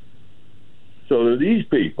farmers. So these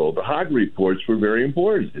people, the hog reports were very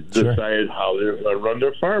important. It decided how they're going to run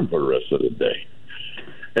their farm for the rest of the day.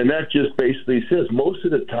 And that just basically says most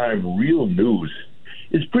of the time real news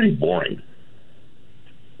is pretty boring.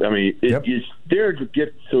 I mean, it's there to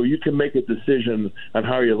get so you can make a decision on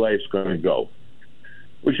how your life's going to go,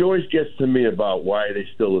 which always gets to me about why they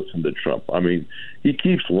still listen to Trump. I mean, he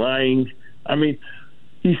keeps lying. I mean,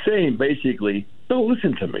 he's saying basically, don't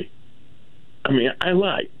listen to me. I mean, I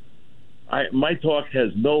lie. My talk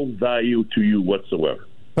has no value to you whatsoever.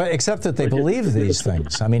 But except that they believe these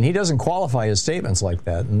things. I mean, he doesn't qualify his statements like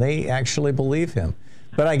that, and they actually believe him.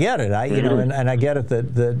 But I get it. And I get it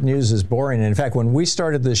that the news is boring. And in fact, when we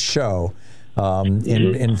started this show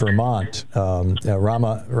in Vermont,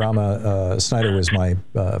 Rama Snyder was my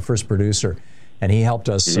first producer, and he helped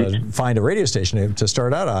us find a radio station to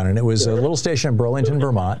start out on. And it was a little station in Burlington,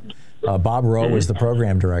 Vermont. Bob Rowe was the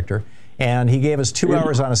program director, and he gave us 2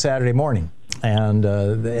 hours on a Saturday morning.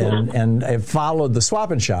 And I followed the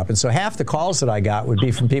Swap and Shop. And so half the calls that I got would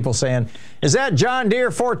be from people saying, "Is that John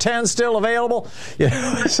Deere 410 still available?"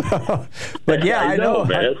 But yeah, I know.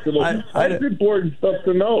 Man. That's important stuff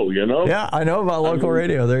to know, Yeah, I know about local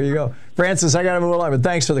radio. There you go. Francis, I got to move along, but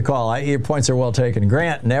thanks for the call. Your points are well taken.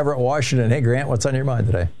 Grant in Everett, Washington. Hey, Grant, what's on your mind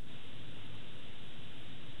today?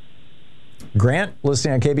 Grant,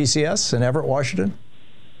 listening on KBCS in Everett, Washington.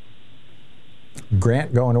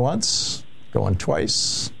 Grant going once. Going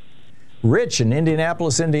twice. Rich in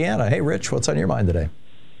Indianapolis, Indiana. Hey, Rich, what's on your mind today?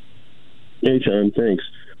 Hey, Tom, thanks.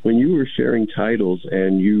 When you were sharing titles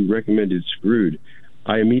and you recommended Screwed,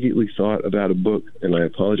 I immediately thought about a book, and I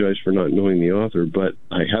apologize for not knowing the author, but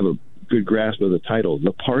I have a good grasp of the title.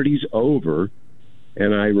 The Party's Over,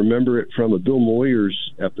 and I remember it from a Bill Moyers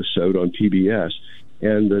episode on PBS,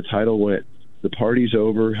 and the title went, "The Party's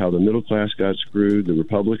Over, How the Middle Class Got Screwed, the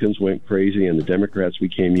Republicans Went Crazy, and the Democrats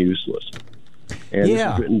Became Useless." And this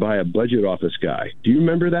was written by a budget office guy. Do you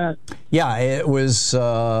remember that? Yeah, it was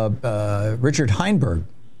Richard Heinberg,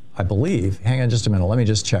 I believe. Hang on just a minute. Let me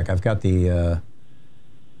just check. I've got the...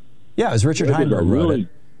 Yeah, it was Richard Heinberg wrote it.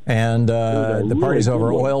 And The Party's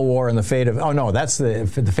Over, Oil War and the Fate of... Oh, no, that's the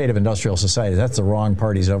Fate of Industrial Society. That's the wrong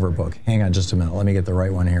Party's Over book. Hang on just a minute. Let me get the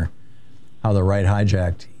right one here. How the Right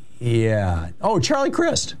Hijacked. Yeah. Oh, Charlie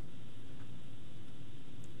Crist.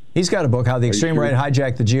 He's got a book, How the Extreme Right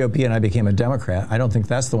Hijacked the GOP and I Became a Democrat. I don't think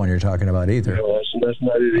that's the one you're talking about either. No, that's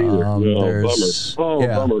not it either.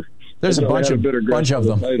 Bummer. There's a bunch of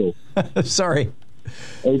them. Title. Sorry.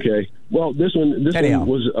 Okay. Well, this one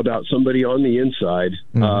was about somebody on the inside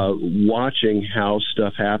watching how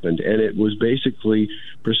stuff happened, and it was basically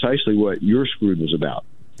precisely what your Screwed was about.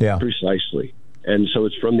 Yeah. Precisely. And so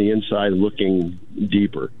it's from the inside looking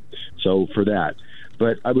deeper. So for that.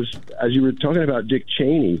 But as you were talking about Dick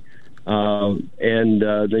Cheney, and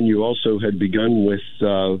then you also had begun with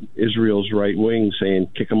Israel's right wing saying,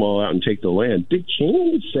 kick them all out and take the land. Dick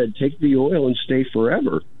Cheney said, take the oil and stay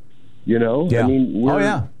forever. Yeah. I mean,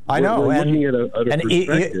 I know. We're looking at a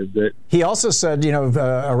perspective that... He also said,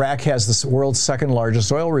 Iraq has the world's second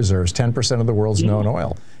largest oil reserves, 10% of the world's known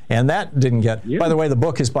oil. And that didn't get... By the way, the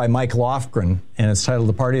book is by Mike Lofgren, and it's titled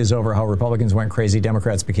The Party is Over, How Republicans Went Crazy,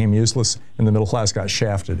 Democrats Became Useless, and the Middle Class Got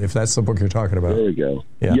Shafted, if that's the book you're talking about. There you go.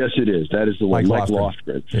 Yeah. Yes, it is. That is the one, Mike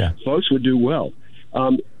Lofgren. Yeah. Folks would do well.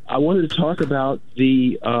 I wanted to talk about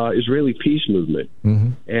the Israeli peace movement.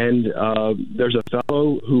 And there's a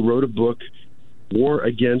fellow who wrote a book, War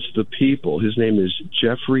Against the People. His name is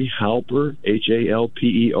Jeffrey Halper,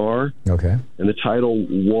 Halper. Okay. And the title,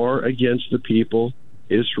 War Against the People,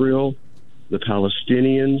 Israel, the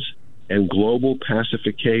Palestinians, and Global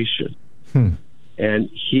Pacification. And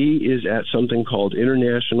he is at something called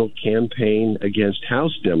International Campaign Against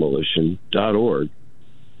House Demolition.org.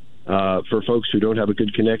 For folks who don't have a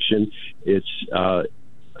good connection, it's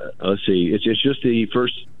let's see, it's just the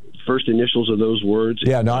first initials of those words.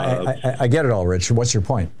 Yeah, no, I get it all, Rich. What's your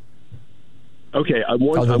point? Okay, I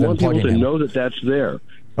want people to know that that's there,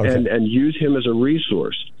 and use him as a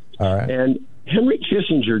resource. All right. And Henry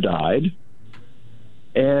Kissinger died,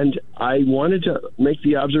 and I wanted to make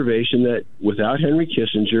the observation that without Henry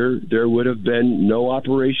Kissinger, there would have been no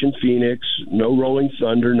Operation Phoenix, no Rolling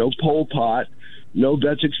Thunder, no Pol Pot, no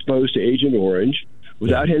vets exposed to Agent Orange.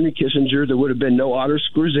 Without Henry Kissinger, there would have been no Otter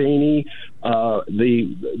Skorzeny,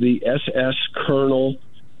 the SS colonel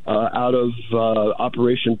out of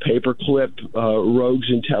Operation Paperclip, Rogues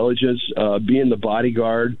Intelligence, being the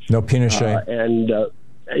bodyguard. No Pinochet. And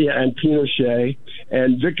Pinochet.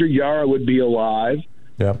 And Victor Yara would be alive.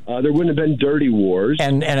 Yeah. There wouldn't have been dirty wars.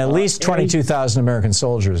 And at least 22,000 American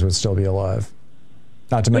soldiers would still be alive.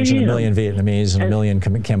 Not to mention a million Vietnamese and a million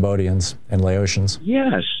Cambodians and Laotians.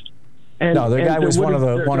 Yes. The guy was one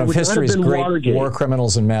of history's great war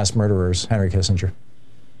criminals and mass murderers, Henry Kissinger.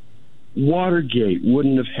 Watergate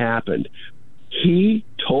wouldn't have happened. He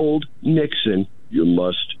told Nixon, you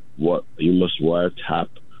must wiretap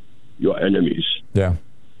your enemies. Yeah.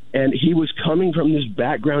 And he was coming from this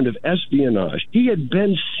background of espionage. He had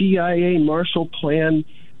been CIA Marshall Plan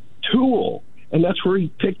tool, and that's where he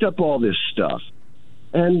picked up all this stuff.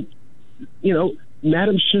 And,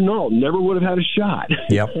 Madame Chennault never would have had a shot.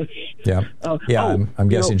 Yep. Yeah. I'm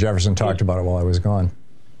guessing Jefferson talked about it while I was gone.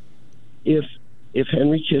 If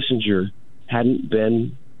Henry Kissinger hadn't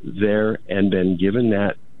been there and been given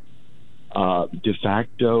that de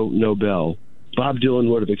facto Nobel, Bob Dylan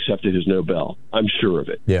would have accepted his Nobel. I'm sure of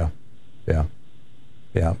it. Yeah.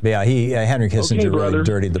 Henry Kissinger really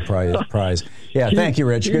dirtied the prize. Yeah, thank you,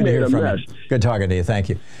 Rich. Good to hear from you. Good talking to you. Thank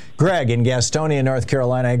you. Greg in Gastonia, North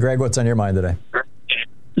Carolina. Hey, Greg, what's on your mind today?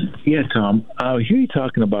 Yeah, Tom. I hear you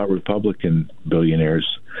talking about Republican billionaires,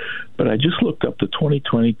 but I just looked up the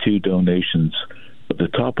 2022 donations of the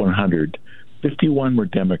top 100. 51 were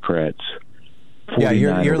Democrats. Yeah,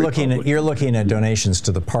 you're looking at donations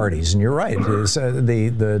to the parties, and you're right.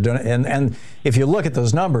 And if you look at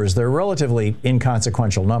those numbers, they're relatively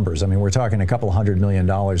inconsequential numbers. I mean, we're talking a couple $100 million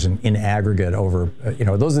in aggregate over.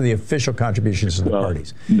 Those are the official contributions to the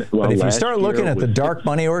parties. But if you start looking at the dark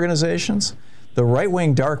money organizations, the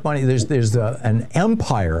right-wing dark money, there's an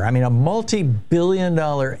empire. I mean, a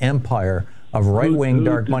multi-billion-dollar empire of right-wing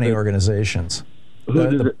dark money organizations.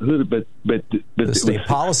 The State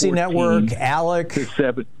Policy Network,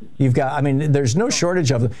 ALEC. You've got. I mean, there's no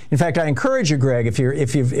shortage of them. In fact, I encourage you, Greg, if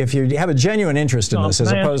you have a genuine interest in this,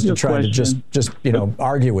 as opposed to trying to just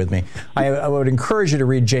argue with me, I would encourage you to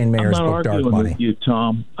read Jane Mayer's book, Dark Money. I'm not arguing with you,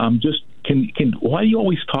 Tom. I'm just. Why do you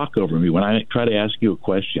always talk over me when I try to ask you a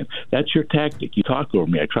question? That's your tactic. You talk over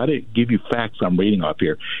me. I try to give you facts I'm reading off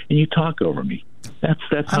here, and you talk over me. That's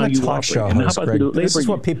how you operate. I'm a talk show host, Greg. This is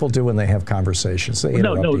what people do when they have conversations. They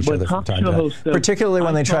interrupt each other from time to time, particularly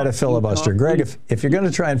when they try to filibuster. Greg, if you're going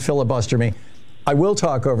to try and filibuster me, I will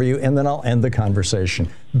talk over you, and then I'll end the conversation.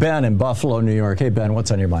 Ben in Buffalo, New York. Hey, Ben,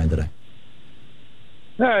 what's on your mind today?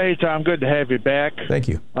 Hey, Tom. Good to have you back. Thank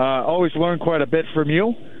you. Always learn quite a bit from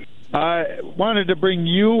you. I wanted to bring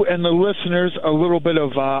you and the listeners a little bit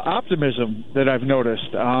of optimism that I've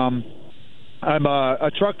noticed. I'm a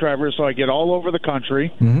truck driver, so I get all over the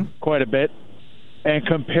country quite a bit. And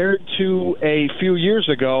compared to a few years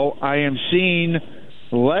ago, I am seeing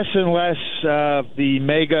less and less the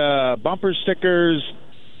mega bumper stickers,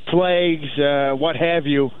 flags, what have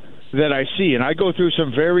you, that I see. And I go through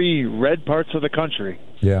some very red parts of the country.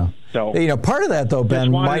 Yeah. So part of that, though,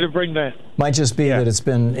 Ben, might just be that it's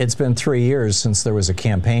been 3 years since there was a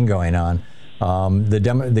campaign going on.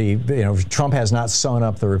 Trump has not sewn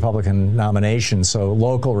up the Republican nomination, so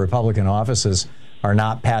local Republican offices are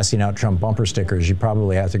not passing out Trump bumper stickers. You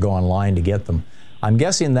probably have to go online to get them. I'm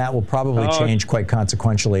guessing that will probably change quite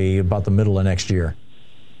consequentially about the middle of next year.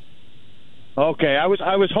 Okay, I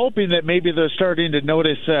was hoping that maybe they're starting to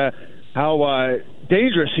notice how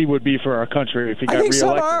dangerous he would be for our country if he got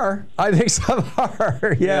reelected. I think some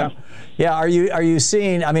are. Yeah. Are you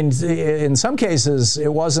seeing? I mean, in some cases,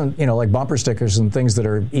 it wasn't like bumper stickers and things that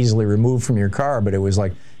are easily removed from your car, but it was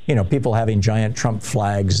like people having giant Trump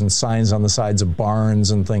flags and signs on the sides of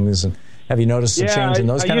barns and things. And have you noticed a change in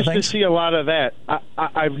those kind of things? I used to see a lot of that.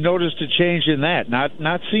 I've noticed a change in that.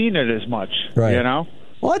 Not seeing it as much. Right.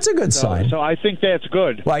 Well, that's a good sign. So I think that's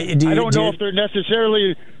good. I don't know if they're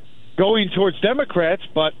necessarily going towards Democrats,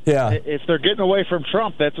 but if they're getting away from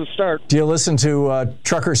Trump, that's a start. Do you listen to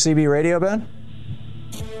Trucker CB radio, Ben?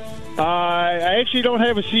 I actually don't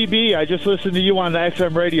have a CB. I just listen to you on the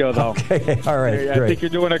XM radio, though. Okay, all right, I think you're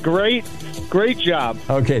doing a great job.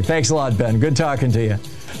 Okay, thanks a lot, Ben. Good talking to you.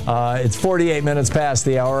 It's 48 minutes past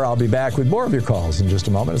the hour. I'll be back with more of your calls in just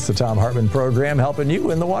a moment. It's the Thom Hartmann program helping you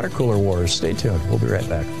in the water cooler wars. Stay tuned. We'll be right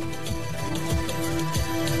back.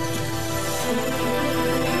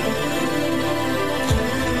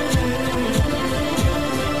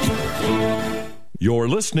 You're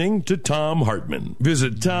listening to Thom Hartmann.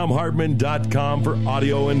 Visit ThomHartmann.com for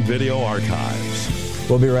audio and video archives.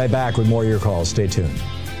 We'll be right back with more of your calls. Stay tuned.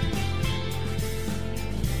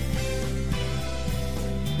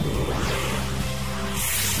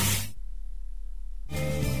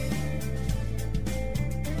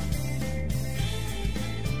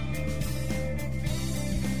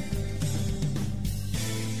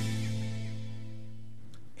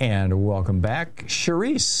 And welcome back,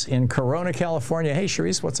 Sharice in Corona, California. Hey,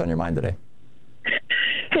 Sharice, what's on your mind today?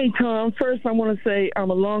 Hey, Tom. First, I want to say I'm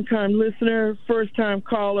a long-time listener, first-time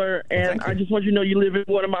caller, and I just want you to know you live in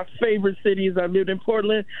one of my favorite cities. I lived in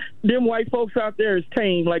Portland. Them white folks out there is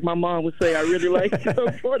tame, like my mom would say. I really like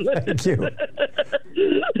Portland. Thank you.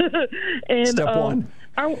 And, Step one.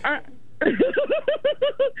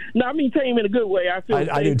 No, I mean tame in a good way. I feel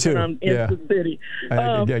I do too. When I'm in the city.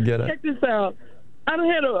 I get it. Check this out. I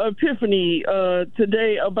had an epiphany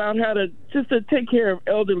today about how to take care of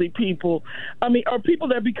elderly people. I mean, or people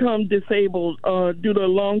that become disabled due to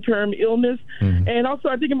long-term illness. Mm-hmm. And also,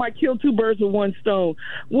 I think it might kill two birds with one stone.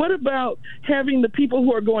 What about having the people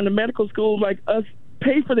who are going to medical school, like us,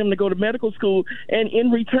 pay for them to go to medical school, and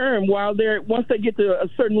in return, once they get to a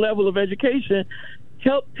certain level of education,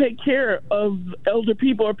 help take care of elder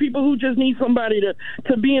people or people who just need somebody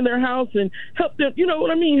to be in their house and help them, you know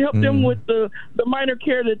what I mean, help them with the minor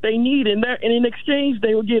care that they need. And in exchange,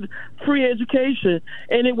 they would get free education.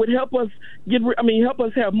 And it would help us help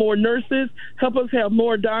us have more nurses, help us have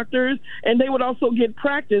more doctors, and they would also get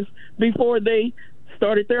practice before they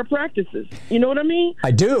started their practices. You know what I mean? I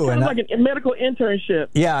do. Kind of like a medical internship.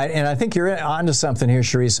 Yeah, and I think you're onto something here,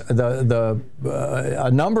 Cherise. A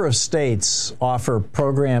number of states offer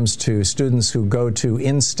programs to students who go to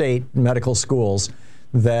in-state medical schools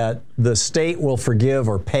that the state will forgive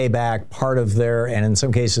or pay back part of their, and in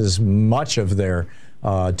some cases much of their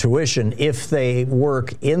tuition if they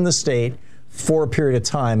work in the state for a period of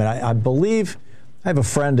time. And I believe I have a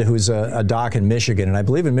friend who's a doc in Michigan, and I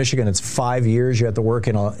believe in Michigan it's 5 years you have to work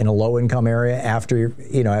in a low-income area after you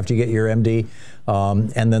get your MD,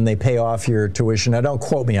 and then they pay off your tuition. Now, don't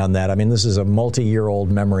quote me on that. I mean, this is a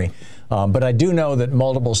multi-year-old memory, but I do know that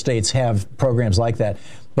multiple states have programs like that.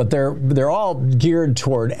 But they're all geared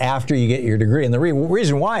toward after you get your degree, and the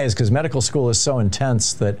reason why is because medical school is so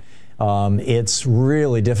intense that it's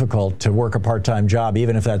really difficult to work a part-time job,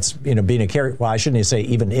 even if that's, being a caretaker. Well, I shouldn't even say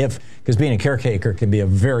even if, because being a caretaker can be a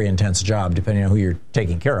very intense job depending on who you're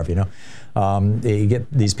taking care of, You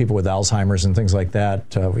get these people with Alzheimer's and things like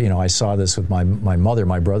that. I saw this with my mother.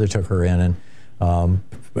 My brother took her in,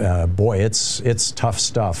 and boy, it's tough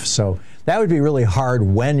stuff. So that would be really hard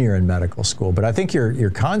when you're in medical school. But I think your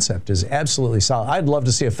concept is absolutely solid. I'd love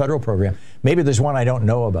to see a federal program. Maybe there's one I don't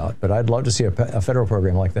know about, but I'd love to see a federal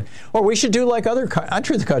program like that. Or we should do like other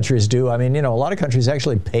countries do. I mean, a lot of countries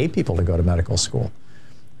actually pay people to go to medical school.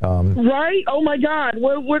 Right? Oh my God!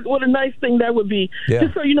 What a nice thing that would be. Yeah.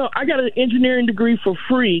 Just so you know, I got an engineering degree for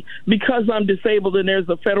free because I'm disabled, and there's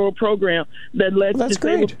a federal program that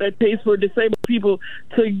that pays for disabled people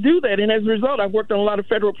to do that. And as a result, I've worked on a lot of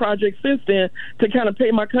federal projects since then to kind of pay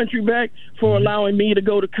my country back for allowing me to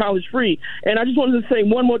go to college free. And I just wanted to say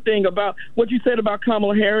one more thing about what you said about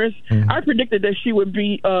Kamala Harris. I predicted that she would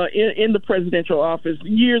be in the presidential office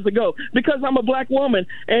years ago because I'm a black woman,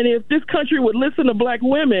 and if this country would listen to black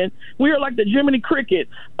women, we are like the Jiminy Cricket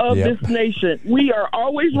of this nation. We are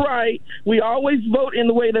always right. We always vote in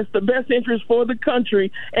the way that's the best interest for the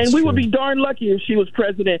country. And we would be darn lucky if she was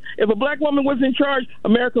president. If a black woman was in charge,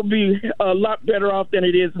 America would be a lot better off than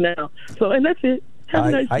it is now. So, and that's it. Have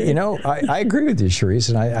a nice day. I agree with you, Cherise,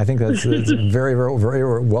 and I think that's very, very,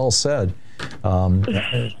 very well said.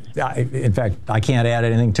 In fact, I can't add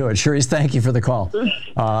anything to it. Cherise, thank you for the call.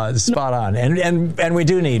 Spot on. And we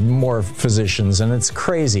do need more physicians, and it's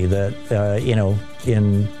crazy that,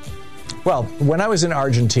 when I was in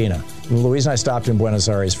Argentina, Louise and I stopped in Buenos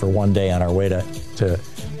Aires for one day on our way to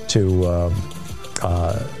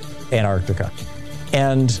Antarctica.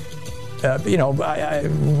 And,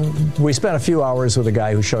 we spent a few hours with a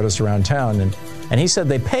guy who showed us around town, and he said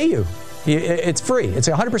they pay you. It's free. It's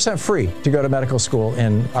 100% free to go to medical school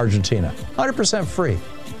in Argentina. 100% free.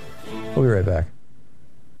 We'll be right back.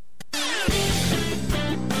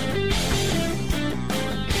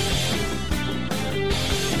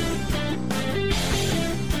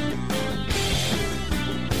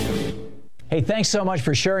 Hey, thanks so much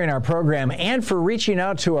for sharing our program and for reaching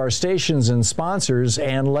out to our stations and sponsors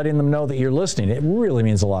and letting them know that you're listening. It really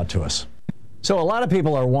means a lot to us. So a lot of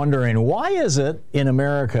people are wondering, why is it in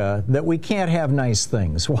America that we can't have nice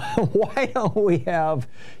things? Why don't we have,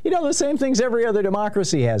 the same things every other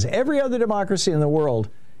democracy has? Every other democracy in the world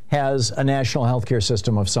has a national health care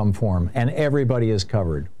system of some form, and everybody is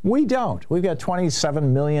covered. We don't. We've got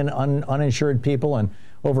 27 million uninsured people and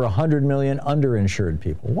over 100 million underinsured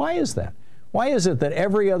people. Why is that? Why is it that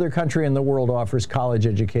every other country in the world offers college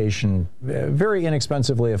education very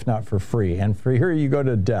inexpensively, if not for free, and for here you go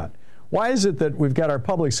to debt? Why is it that we've got our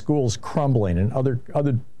public schools crumbling and other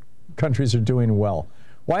countries are doing well?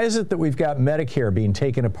 Why is it that we've got Medicare being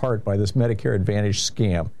taken apart by this Medicare Advantage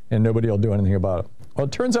scam and nobody will do anything about it? Well,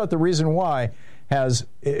 it turns out the reason why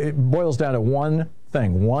it boils down to one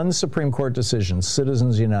thing, one Supreme Court decision,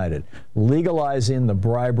 Citizens United, legalizing the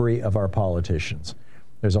bribery of our politicians.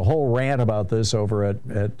 There's a whole rant about this over at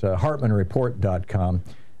HartmanReport.com.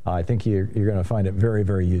 I think you're going to find it very,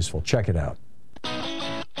 very useful. Check it out.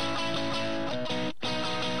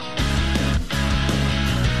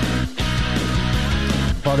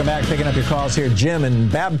 Welcome back. Picking up your calls here. Jim in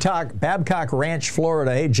Babcock Ranch,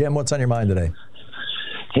 Florida. Hey, Jim, what's on your mind today?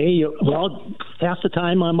 Hey, well, half the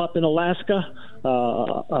time I'm up in Alaska,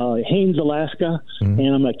 Haines, Alaska,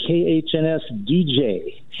 and I'm a KHNS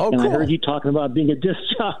DJ. Oh, and cool. I heard you talking about being a disc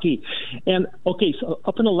jockey. And, okay, so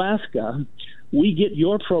up in Alaska, we get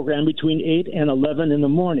your program between 8 and 11 in the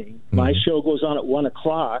morning. My show goes on at 1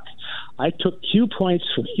 o'clock. I took cue points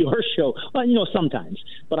from your show. Well, sometimes.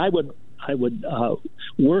 But I would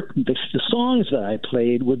work, the songs that I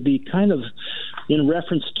played would be kind of in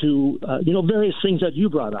reference to, various things that you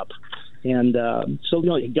brought up. And so,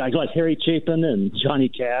 guys like Harry Chapin and Johnny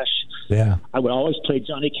Cash. Yeah. I would always play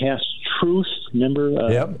Johnny Cash Truth, remember?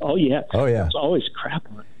 Yep. Oh, yeah. It's always crap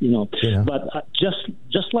on it, But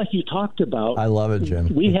just like you talked about. I love it,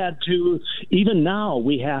 Jim. We had to, even now,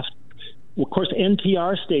 we have, of course,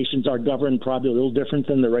 NPR stations are governed probably a little different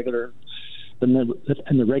than the regular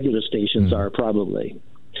stations are probably.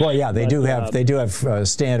 Well, yeah, they do have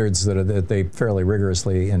standards that they fairly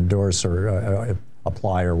rigorously endorse or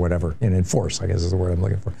apply or whatever, and enforce, I guess is the word I'm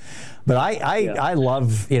looking for. But I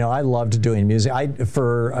loved doing music.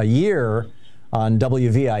 For a year on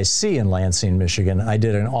WVIC in Lansing, Michigan, I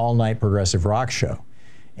did an all-night progressive rock show.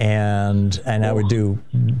 And I would do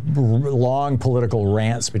long political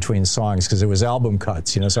rants between songs because it was album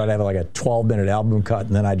cuts, so I'd have like a 12-minute album cut,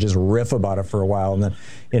 and then I'd just riff about it for a while, and then,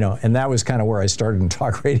 and that was kind of where I started in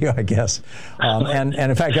talk radio, I guess. And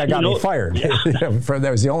in fact, that got me fired. That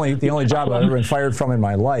was the only job I've ever been fired from in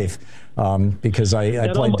my life because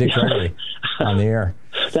I played Dick Gregory on the air.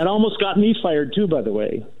 That almost got me fired too, by the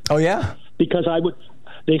way. Oh yeah, because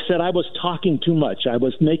they said I was talking too much. I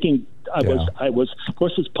was, of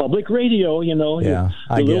course, it's public radio, a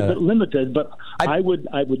little bit limited, but I would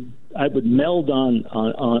meld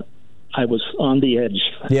on. I was on the edge.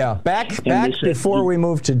 Yeah, back before we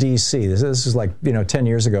moved to D.C. This is like 10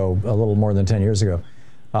 years ago, a little more than 10 years ago.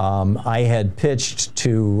 I had pitched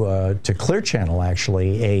to Clear Channel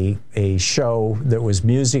actually a show that was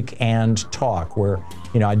music and talk, where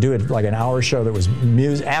I'd do it like an hour show that was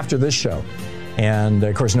music after this show. And,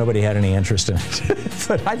 of course, nobody had any interest in it.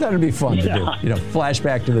 But I thought it'd be fun to do,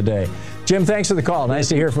 flashback to the day. Jim, thanks for the call. Nice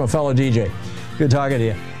to hear from a fellow DJ. Good talking to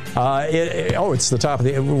you. It's the top of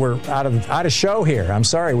we're out of show here. I'm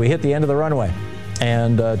sorry, we hit the end of the runway.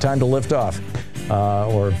 And time to lift off,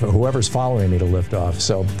 or whoever's following me to lift off.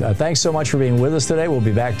 So thanks so much for being with us today. We'll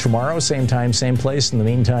be back tomorrow, same time, same place. In the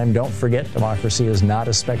meantime, don't forget, democracy is not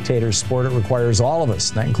a spectator sport. It requires all of us.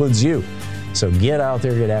 That includes you. So get out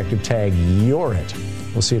there, get active, tag, you're it.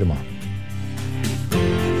 We'll see you tomorrow.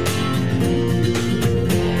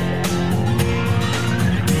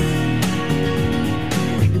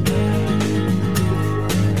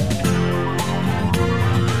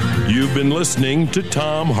 You've been listening to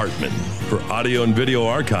Thom Hartmann. For audio and video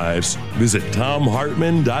archives, visit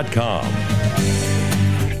thomhartmann.com.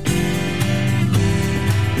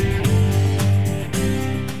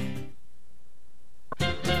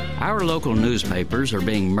 Our local newspapers are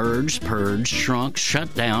being merged, purged, shrunk,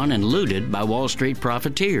 shut down, and looted by Wall Street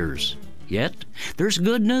profiteers. Yet, there's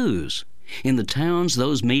good news. In the towns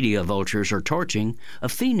those media vultures are torching, a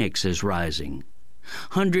phoenix is rising.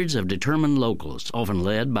 Hundreds of determined locals, often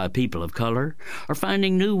led by people of color, are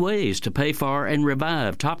finding new ways to pay for and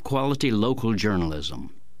revive top-quality local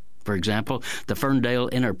journalism. For example, the Ferndale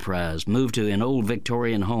Enterprise moved to an old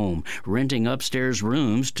Victorian home, renting upstairs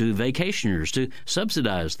rooms to vacationers to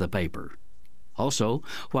subsidize the paper. Also,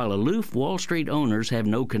 while aloof Wall Street owners have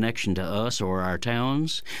no connection to us or our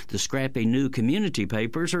towns, the scrappy new community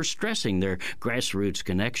papers are stressing their grassroots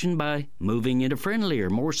connection by moving into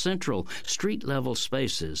friendlier, more central, street-level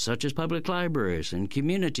spaces such as public libraries and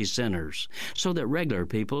community centers so that regular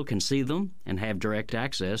people can see them and have direct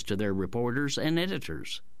access to their reporters and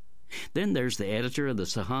editors. Then there's the editor of the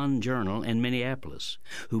Sahan Journal in Minneapolis,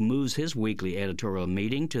 who moves his weekly editorial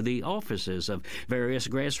meeting to the offices of various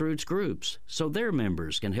grassroots groups so their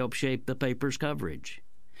members can help shape the paper's coverage.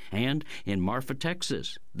 And in Marfa,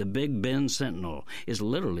 Texas, the Big Bend Sentinel is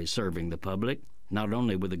literally serving the public, not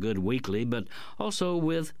only with a good weekly, but also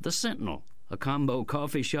with the Sentinel, a combo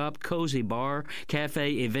coffee shop, cozy bar,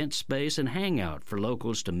 cafe, event space, and hangout for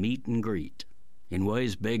locals to meet and greet. In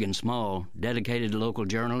ways big and small, dedicated local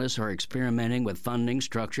journalists are experimenting with funding,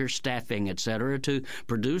 structure, staffing, etc. to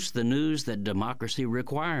produce the news that democracy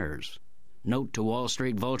requires. Note to Wall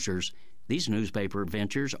Street vultures, these newspaper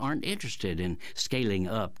ventures aren't interested in scaling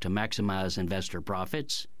up to maximize investor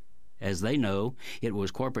profits. As they know, it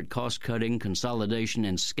was corporate cost-cutting, consolidation,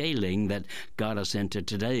 and scaling that got us into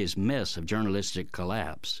today's mess of journalistic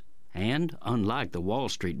collapse. And, unlike the Wall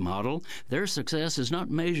Street model, their success is not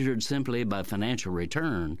measured simply by financial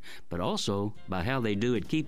return, but also by how they do it keep